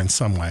software in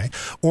some way?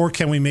 Or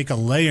can we make a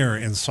layer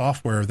in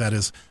software that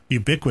is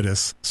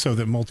ubiquitous so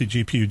that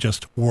multi-GPU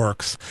just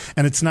works?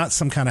 And it's not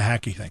some kind of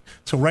hacky thing.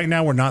 So right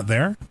now we're not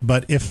there,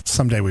 but if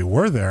someday we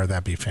were there,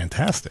 that'd be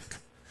fantastic.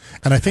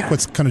 And I think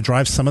what's going to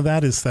drive some of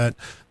that is that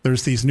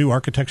there's these new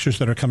architectures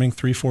that are coming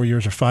 3, 4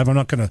 years, or 5. I'm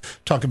not going to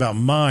talk about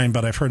mine,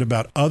 but I've heard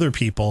about other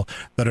people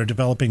that are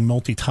developing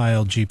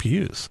multi-tiled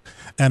GPUs.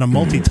 And a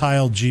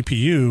multi-tiled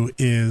GPU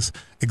is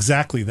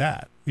exactly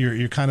that.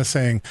 You're kind of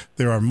saying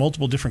there are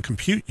multiple different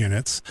compute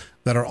units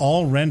that are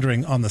all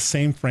rendering on the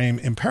same frame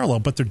in parallel,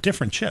 but they're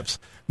different chips.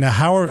 Now,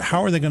 how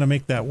are they going to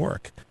make that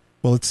work?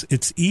 Well,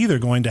 it's either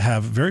going to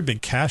have very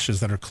big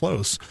caches that are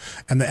close,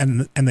 and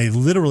they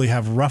literally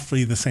have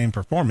roughly the same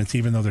performance,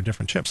 even though they're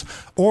different chips,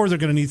 or they're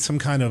going to need some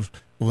kind of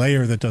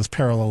layer that does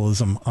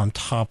parallelism on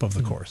top of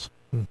the cores.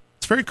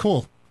 It's very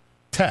cool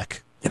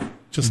tech,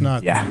 just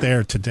not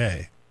there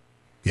today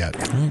yet.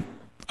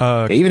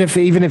 Even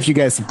if you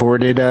guys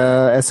supported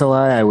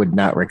SLI, I would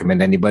not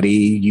recommend anybody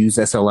use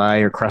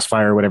SLI or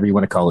Crossfire or whatever you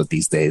want to call it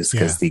these days,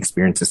 because the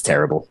experience is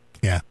terrible.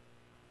 Yeah,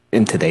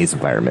 in today's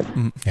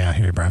environment. Yeah, I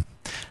hear you, Brian.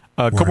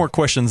 A couple more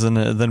questions, and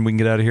then we can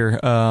get out of here.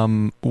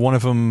 One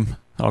of them,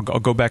 I'll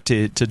go back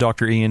to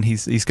Dr. Ian.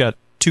 He's got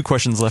 2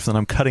 questions left, and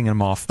I'm cutting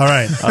him off. All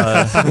right.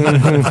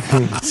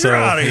 So, you're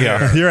out of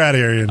here. You're out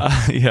of here,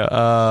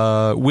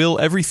 Ian. Will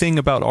everything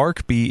about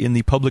Arc be in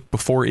the public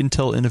before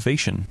Intel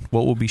Innovation?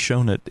 What will be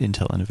shown at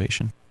Intel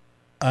Innovation?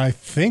 I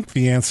think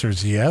the answer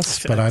is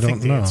yes, but I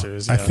don't know.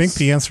 Yes. I think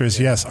the answer is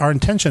yes. Our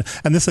intention,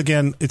 and this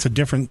again, it's a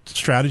different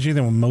strategy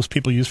than what most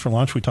people use for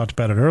launch. We talked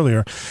about it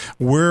earlier.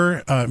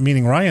 We're,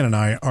 meaning Ryan and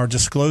I, are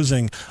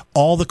disclosing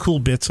all the cool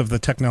bits of the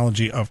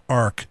technology of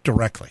Arc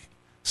directly.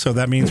 So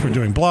that means we're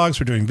doing blogs,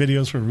 we're doing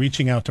videos, we're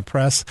reaching out to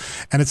press,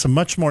 and it's a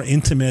much more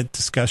intimate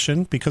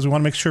discussion because we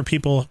want to make sure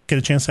people get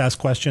a chance to ask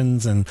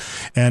questions, and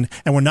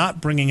we're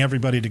not bringing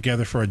everybody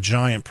together for a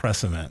giant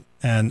press event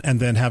and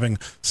then having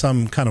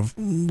some kind of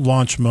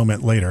launch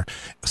moment later.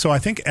 So I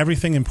think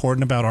everything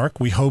important about Arc,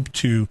 we hope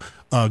to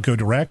go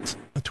direct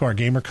to our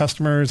gamer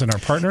customers and our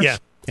partners. Yeah.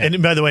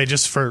 And by the way,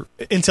 just for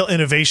Intel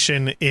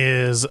Innovation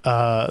is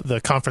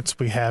the conference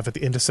we have at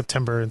the end of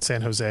September in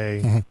San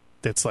Jose. Mm-hmm.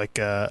 That's like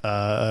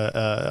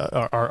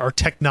our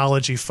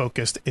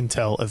technology-focused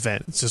Intel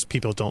event. It's just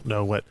people don't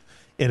know what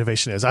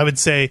innovation is. I would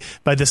say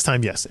by this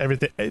time, yes,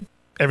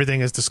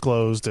 everything is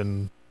disclosed,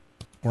 and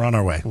we're on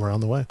our way. We're on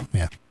the way.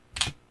 Yeah.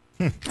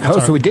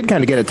 So we did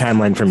kind of get a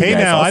timeline from you guys.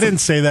 Hey, now, I didn't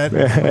say that.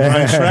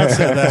 Ryan Schratt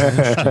said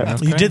that.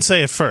 Okay. You did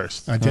say it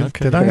first. I did.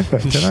 Okay. Did I?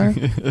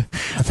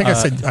 I think I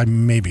said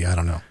maybe. I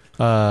don't know.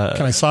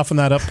 Can I soften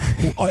that up?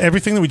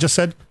 Everything that we just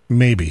said,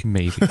 maybe.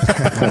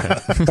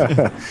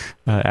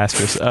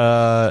 Asterisk.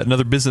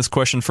 Another business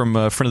question from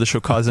a friend of the show,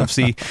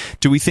 CosMC.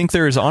 Do we think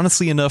there is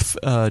honestly enough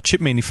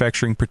chip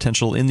manufacturing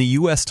potential in the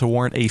U.S. to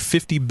warrant a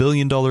 $50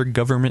 billion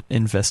government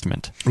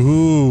investment?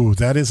 Ooh,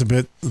 that is a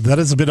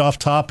bit off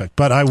topic,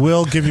 but I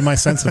will give you my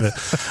sense of it.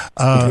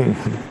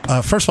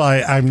 First of all,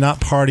 I'm not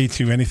party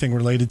to anything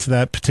related to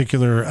that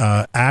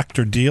particular act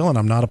or deal, and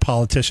I'm not a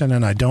politician,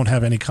 and I don't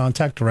have any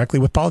contact directly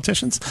with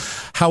politicians.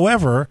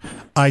 However,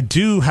 I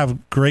do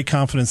have great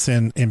confidence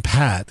confidence in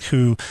Pat,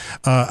 who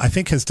I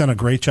think has done a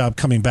great job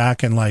coming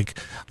back and like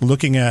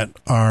looking at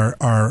our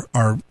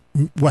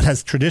what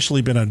has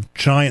traditionally been a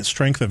giant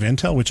strength of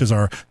Intel, which is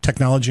our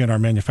technology and our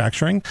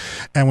manufacturing.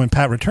 And when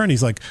Pat returned,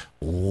 he's like,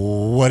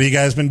 "What have you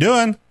guys been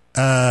doing?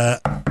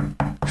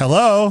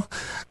 Hello."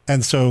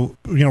 And so,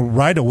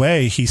 right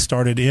away he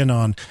started in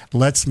on,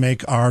 let's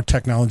make our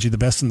technology the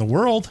best in the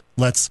world.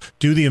 Let's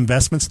do the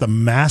investments, the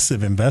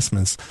massive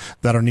investments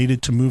that are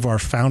needed to move our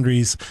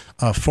foundries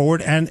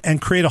forward and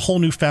create a whole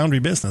new foundry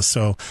business.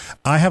 So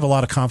I have a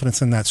lot of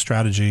confidence in that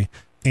strategy.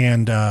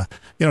 And,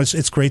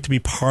 it's great to be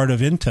part of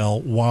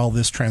Intel while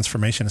this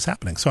transformation is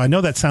happening. So I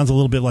know that sounds a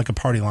little bit like a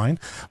party line,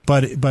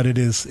 but it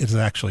is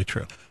actually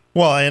true.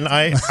 Well, and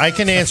I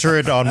can answer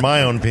it on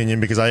my own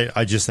opinion, because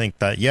I just think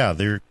that,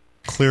 they're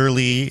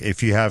clearly,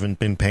 if you haven't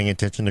been paying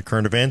attention to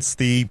current events,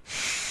 the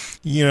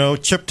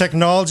chip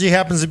technology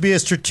happens to be a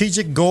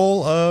strategic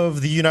goal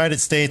of the United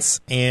States,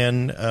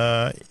 and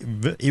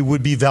it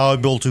would be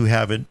valuable to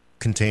have it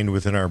contained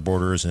within our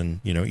borders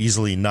and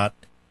easily not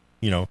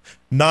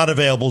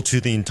available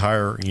to the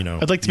entire,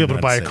 I'd like to be able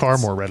to buy a car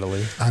more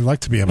readily. I'd like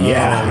to be able to.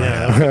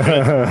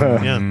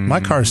 Yeah. My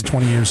car is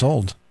 20 years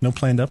old. No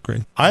planned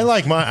upgrade.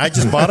 I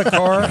just bought a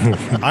car.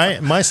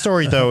 My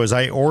story, though, is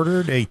I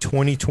ordered a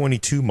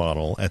 2022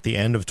 model at the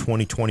end of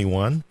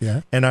 2021. Yeah.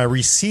 And I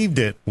received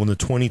it when the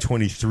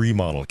 2023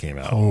 model came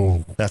out.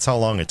 Oh. That's how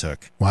long it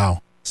took.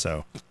 Wow.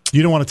 So.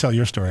 You don't want to tell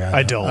your story.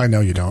 I don't. I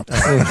know you don't. I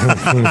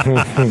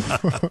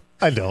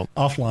don't.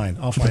 Offline.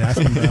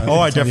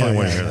 I definitely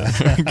want to hear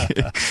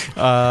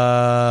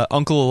that.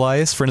 Uncle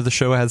Elias, friend of the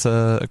show, has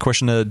a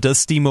question.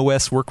 Does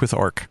SteamOS work with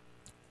Arc?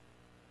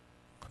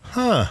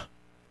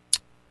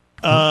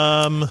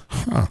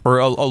 Or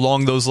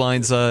along those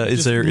lines,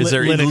 is there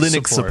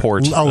Linux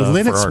support?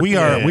 Linux. We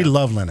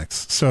love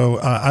Linux. So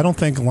I don't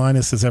think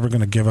Linus is ever going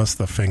to give us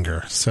the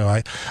finger.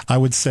 So I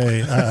would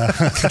say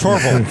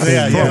Torvald.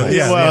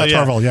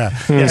 Torvald. Yeah.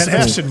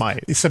 Sebastian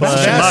might.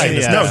 Sebastian might.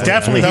 Yeah. No,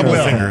 definitely double he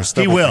will. Fingers,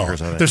 he will.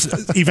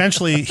 Fingers,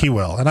 eventually he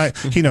will, and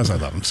he knows I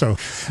love him. So,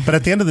 but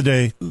at the end of the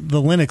day,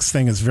 the Linux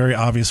thing is very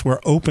obvious. We're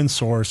open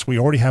source. We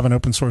already have an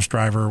open source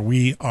driver.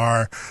 We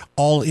are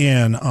all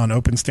in on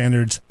open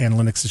standards, and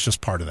Linux is just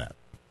part of that.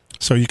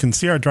 So you can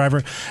see our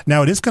driver.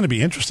 Now, it is going to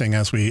be interesting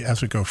as we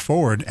go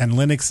forward, and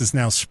Linux is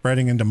now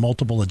spreading into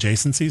multiple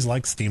adjacencies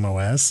like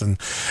SteamOS,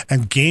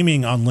 and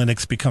gaming on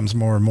Linux becomes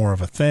more and more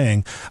of a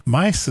thing.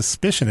 My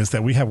suspicion is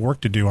that we have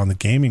work to do on the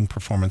gaming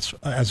performance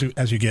as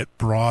you get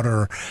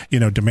broader,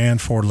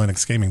 demand for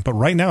Linux gaming. But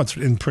right now, it's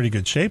in pretty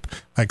good shape.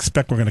 I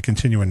expect we're going to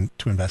continue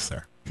to invest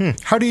there.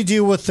 How do you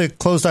deal with the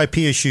closed IP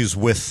issues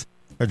with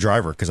a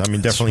driver? Because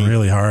definitely it's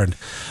really hard.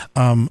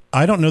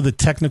 I don't know the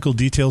technical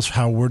details of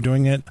how we're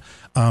doing it.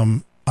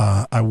 I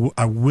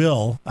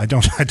will. I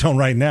don't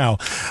right now.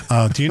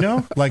 Do you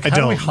know? Like, how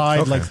do we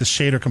hide like the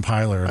shader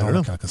compiler? And I don't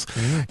know. Kind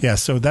of yeah.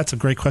 So that's a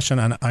great question,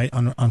 and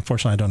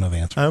unfortunately I don't know the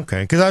answer.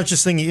 Okay, because I was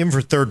just thinking, even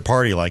for third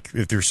party, like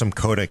if there's some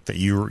codec that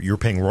you're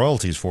paying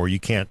royalties for, you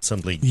can't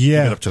simply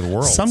give it up to the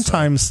world.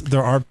 Sometimes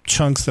there are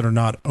chunks that are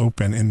not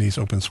open in these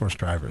open source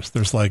drivers.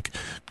 There's like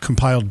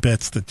compiled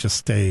bits that just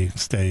stay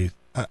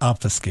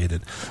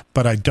obfuscated,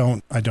 but I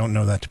don't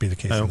know that to be the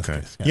case. Okay,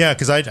 in this case. yeah,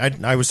 because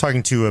I was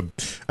talking to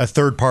a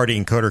third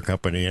party encoder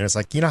company, and it's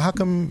like, how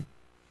come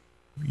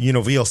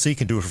VLC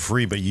can do it for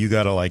free, but you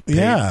gotta pay.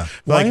 Yeah.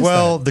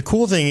 The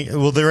cool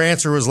thing, their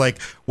answer was like,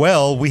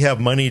 we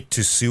have money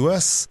to sue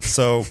us,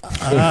 so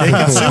they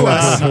can sue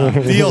us.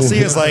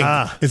 VLC is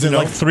like, is it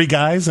like three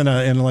guys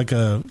in like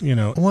a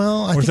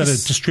or is that a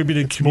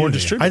distributed community? More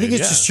distributed. I think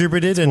it's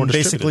distributed, and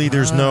basically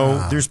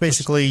there's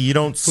basically you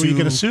don't sue. Who are you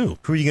going to sue?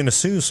 Who are you going to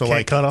sue? So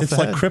cut off it's the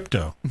like head.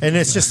 crypto, and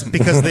it's just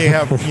because they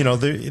have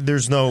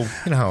there's no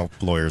how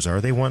lawyers are.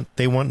 They want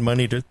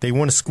money they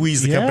want to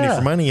squeeze the company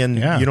for money, and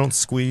you don't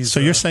squeeze. So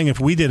you're saying if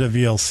we did a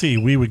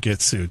VLC, we would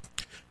get sued?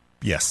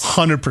 Yes,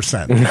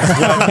 100%.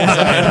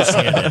 I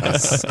understand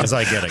it, as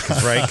I get it,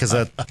 because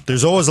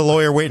there's always a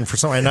lawyer waiting for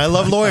someone, and I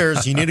love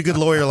lawyers. You need a good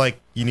lawyer, like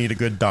you need a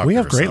good doctor. We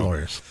have great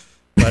lawyers.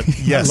 But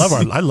yes,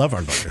 I love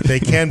our lawyers. They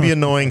can be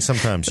annoying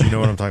sometimes. You know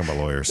what I'm talking about,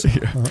 lawyers.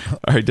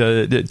 All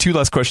right, two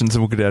last questions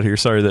and we'll get out of here.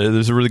 Sorry,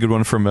 there's a really good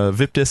one from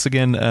Viptis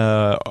again.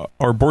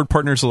 Are board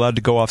partners allowed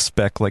to go off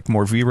spec, like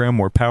more VRAM,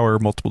 more power,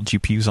 multiple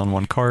GPUs on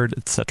one card,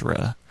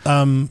 etc.?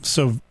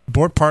 So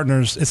board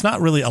partners, it's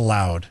not really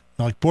allowed.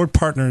 Like board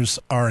partners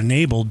are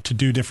enabled to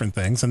do different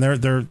things, and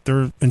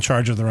they're in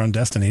charge of their own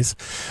destinies.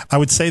 I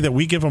would say that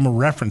we give them a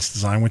reference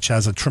design, which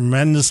has a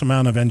tremendous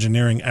amount of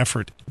engineering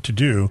effort to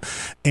do,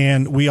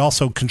 and we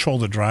also control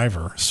the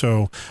driver.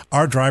 So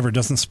our driver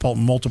doesn't support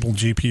multiple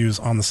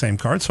GPUs on the same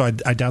card. So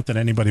I doubt that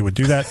anybody would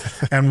do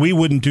that, and we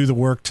wouldn't do the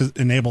work to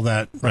enable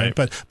that. Right.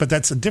 But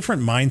that's a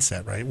different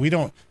mindset, right? We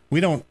don't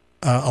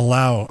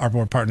allow our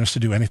board partners to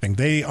do anything.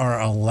 They are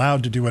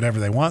allowed to do whatever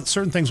they want.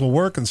 Certain things will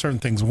work and certain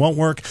things won't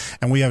work,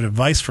 and we have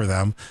advice for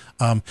them.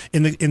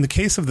 In the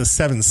case of the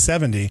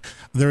 770,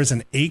 there is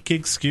an 8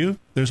 gig SKU.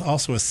 There's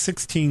also a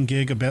 16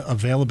 gig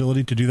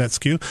availability to do that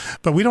SKU,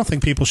 but we don't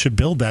think people should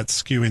build that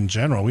SKU in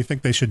general. We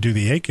think they should do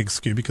the 8 gig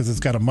SKU because it's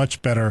got a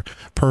much better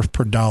per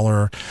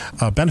dollar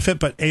benefit,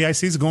 but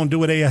AIC is going to do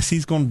what AIC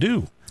is going to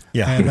do.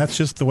 Yeah. And that's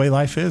just the way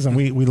life is, and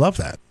we love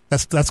that.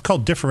 That's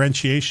called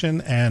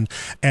differentiation and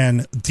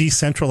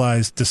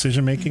decentralized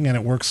decision making, and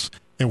it works.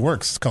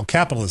 It's called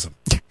capitalism.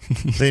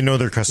 They know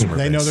their customer.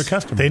 They know their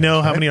customer. They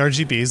know how many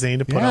RGBs they need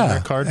to put on their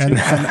card. And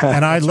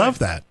I love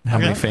that. How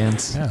many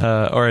fans?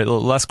 Yeah. All right,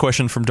 last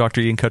question from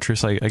Dr. Ian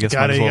Cuttress. I guess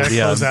might as well.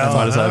 Yeah,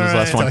 might as well have his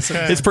last one.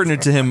 Okay. It's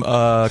pertinent to him.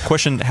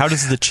 Question: how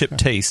does the chip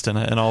taste? And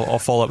I'll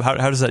follow up.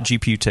 How does that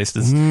GPU taste?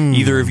 Has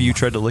either of you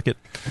tried to lick it?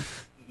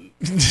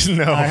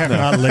 No, I have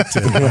not licked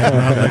it.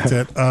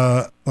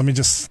 Let me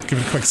just give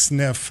it a quick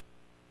sniff.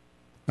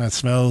 That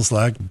smells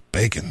like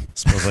bacon.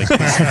 Smells like it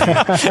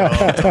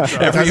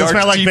doesn't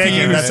smell like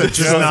bacon. It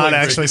does not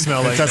actually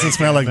smell like. It doesn't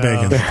smell like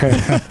bacon. Would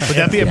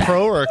that be a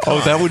pro or a con?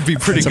 Oh, that would be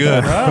pretty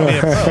good.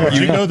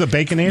 Do you know the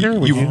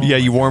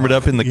Baconator? You warm it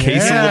up in the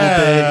case a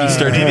little bit. You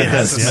start to get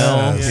that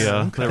smell.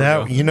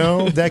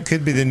 That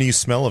could be the new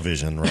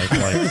smell-o-vision, right?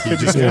 Like you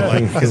just go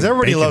like, because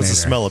everybody loves the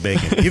smell of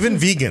bacon. Even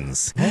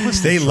vegans,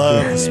 they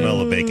love the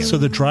smell of bacon. So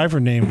the driver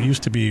name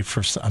used to be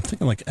for, I'm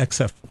thinking like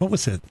XF. What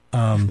was it?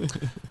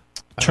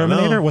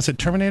 Terminator? Was it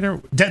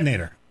Terminator?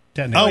 Detonator.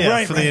 Oh, yeah,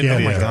 right. For the NVIDIA. Oh,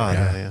 my God.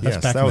 Yeah.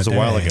 Yes, that was a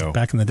while ago.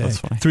 Back in the day.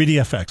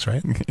 3DFX,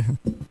 right?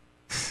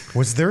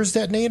 Was theirs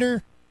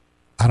Detonator?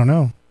 I don't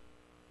know.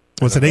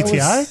 Was it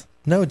ATI?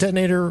 No,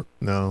 Detonator.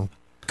 No.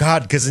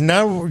 God, because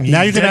now you're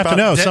going to have to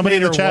know. Somebody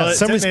in the chat.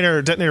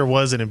 Detonator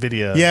was an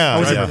NVIDIA. Yeah.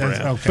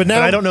 Okay. But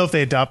now I don't know if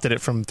they adopted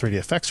it from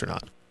 3DFX or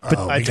not. But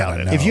I doubt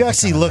it. If you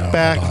actually look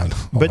back,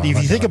 but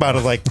if you think about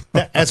it, like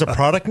as a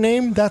product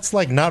name, that's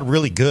like not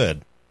really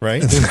good.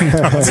 Right? It's just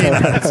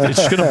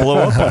going to blow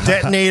up.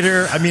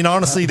 Detonator. I mean,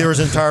 honestly, there was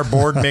an entire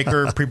board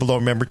maker. People don't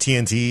remember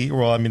TNT.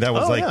 Well, I mean, that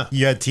was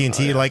you had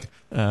TNT.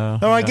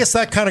 I guess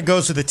that kind of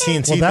goes to the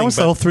TNT thing. That was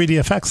the whole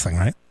 3DFX thing,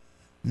 right?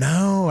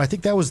 No, I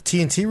think that was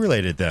TNT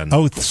related then.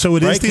 Oh, so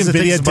it is the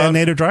NVIDIA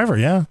Detonator driver,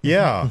 yeah.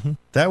 Yeah.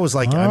 That was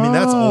like, I mean,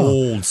 that's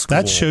old school.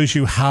 That shows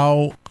you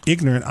how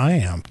ignorant I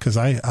am, because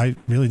I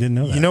really didn't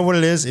know that. You know what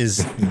it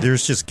is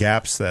there's just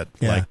gaps that,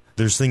 like,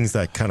 there's things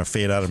that kind of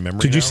fade out of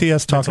memory. Did you see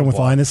us talking with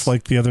Linus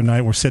like the other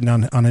night? We're sitting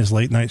on his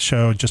late night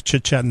show, just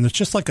chit chatting. It's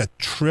just like a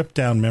trip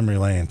down memory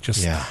lane.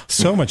 Just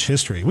so much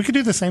history. We could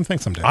do the same thing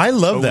someday. I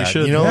love that.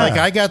 Like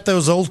I got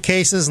those old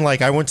cases, and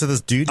like I went to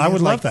this dude. I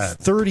would love that.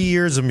 30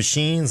 years of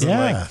machines.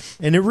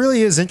 And it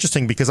really is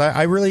interesting because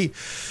I really.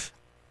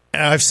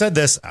 I've said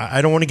this.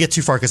 I don't want to get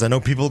too far because I know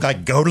people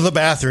like go to the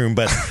bathroom,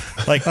 but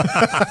like,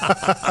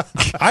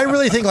 I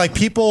really think like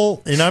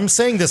people, and I'm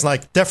saying this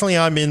like definitely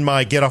I'm in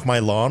my get off my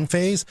lawn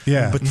phase.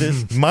 Yeah. But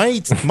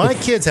my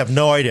kids have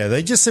no idea.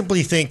 They just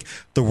simply think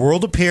the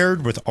world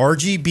appeared with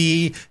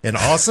RGB and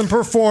awesome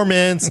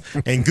performance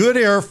and good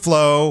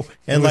airflow,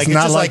 and like it's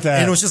not just like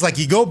that. And it was just like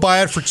you go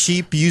buy it for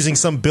cheap using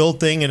some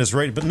build thing and it's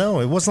ready. But no,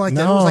 it wasn't like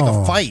that. It was like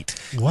a fight.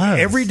 What?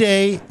 Every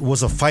day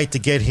was a fight to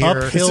get here.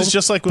 Uphill. This is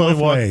just like when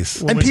both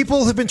ways. And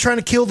people have been trying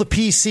to kill the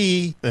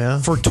PC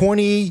for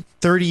 20,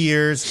 30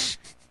 years.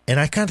 And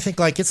I kind of think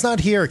like it's not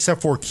here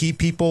except for key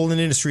people in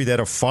the industry that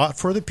have fought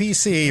for the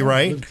PC,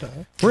 right?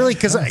 Really,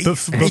 because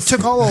it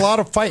took a lot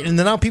of fight. And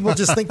then now people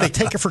just think they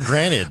take it for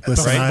granted.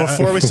 Listen, right?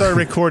 Before we started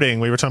recording,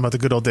 we were talking about the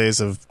good old days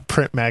of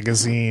print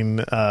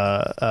magazine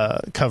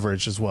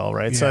coverage as well,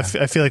 right? Yeah. So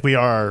I feel like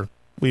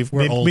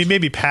we may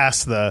be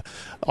past the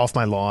off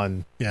my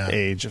lawn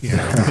age.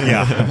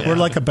 We're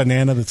like a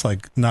banana that's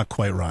like not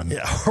quite rotten.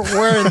 Yeah.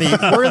 We're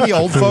in the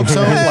old folks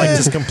home, like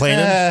just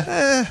complaining.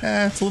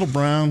 It's a little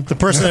brown. The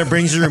person that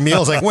brings you your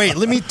meal is like, wait,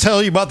 let me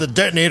tell you about the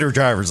Detonator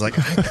drivers. Like,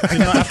 I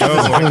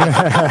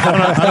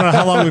don't know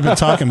how long we've been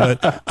talking,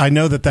 but I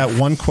know that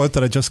one quote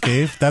that I just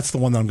gave, that's the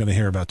one that I'm going to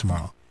hear about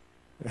tomorrow.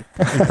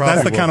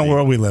 That's the kind of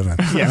world we live in.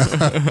 Yeah.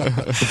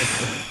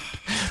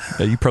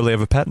 You probably have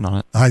a patent on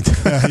it.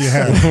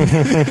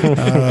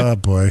 Oh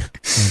boy.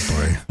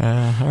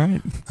 All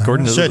right,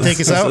 Gordon, should I take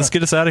us out? Let's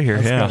get us out of here.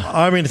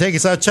 I'm going to take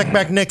us out. Check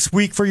back next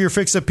week for your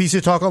fix of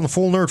PC Talk on the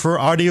Full Nerd for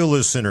audio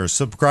listeners.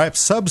 Subscribe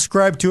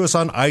to us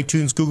on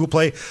iTunes, Google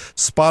Play,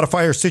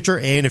 Spotify, or Stitcher.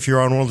 And if you're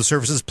on one of the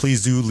services,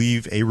 please do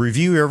leave a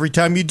review. Every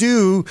time you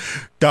do,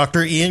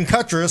 Dr. Ian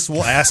Cuttress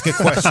will ask a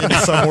question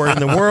somewhere in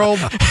the world.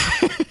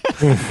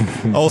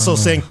 Also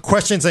send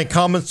questions and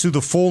comments to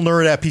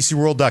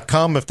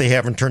thefullnerd@pcworld.com if they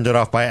haven't turned it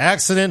off by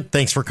accident.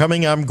 Thanks for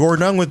coming. I'm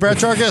Gordon Ung with Brad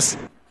Chargas.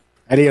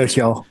 Adios,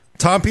 y'all.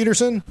 Tom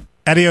Peterson.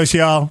 Adios,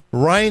 y'all.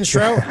 Ryan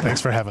Strout. Thanks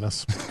for having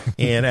us.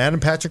 And Adam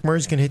Patrick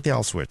Murray's going to hit the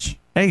L switch.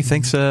 Hey,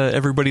 thanks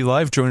everybody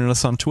live joining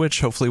us on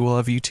Twitch. Hopefully we'll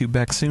have YouTube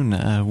back soon.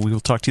 We will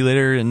talk to you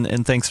later.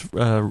 And thanks,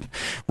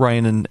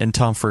 Ryan and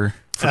Tom, for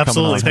Absolutely.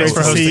 coming on. Thanks for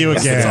hosting. See you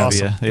again. It's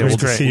awesome. We'll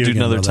do it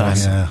another time.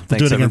 Yeah.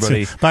 Thanks,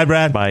 everybody. Bye,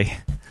 Brad. Bye.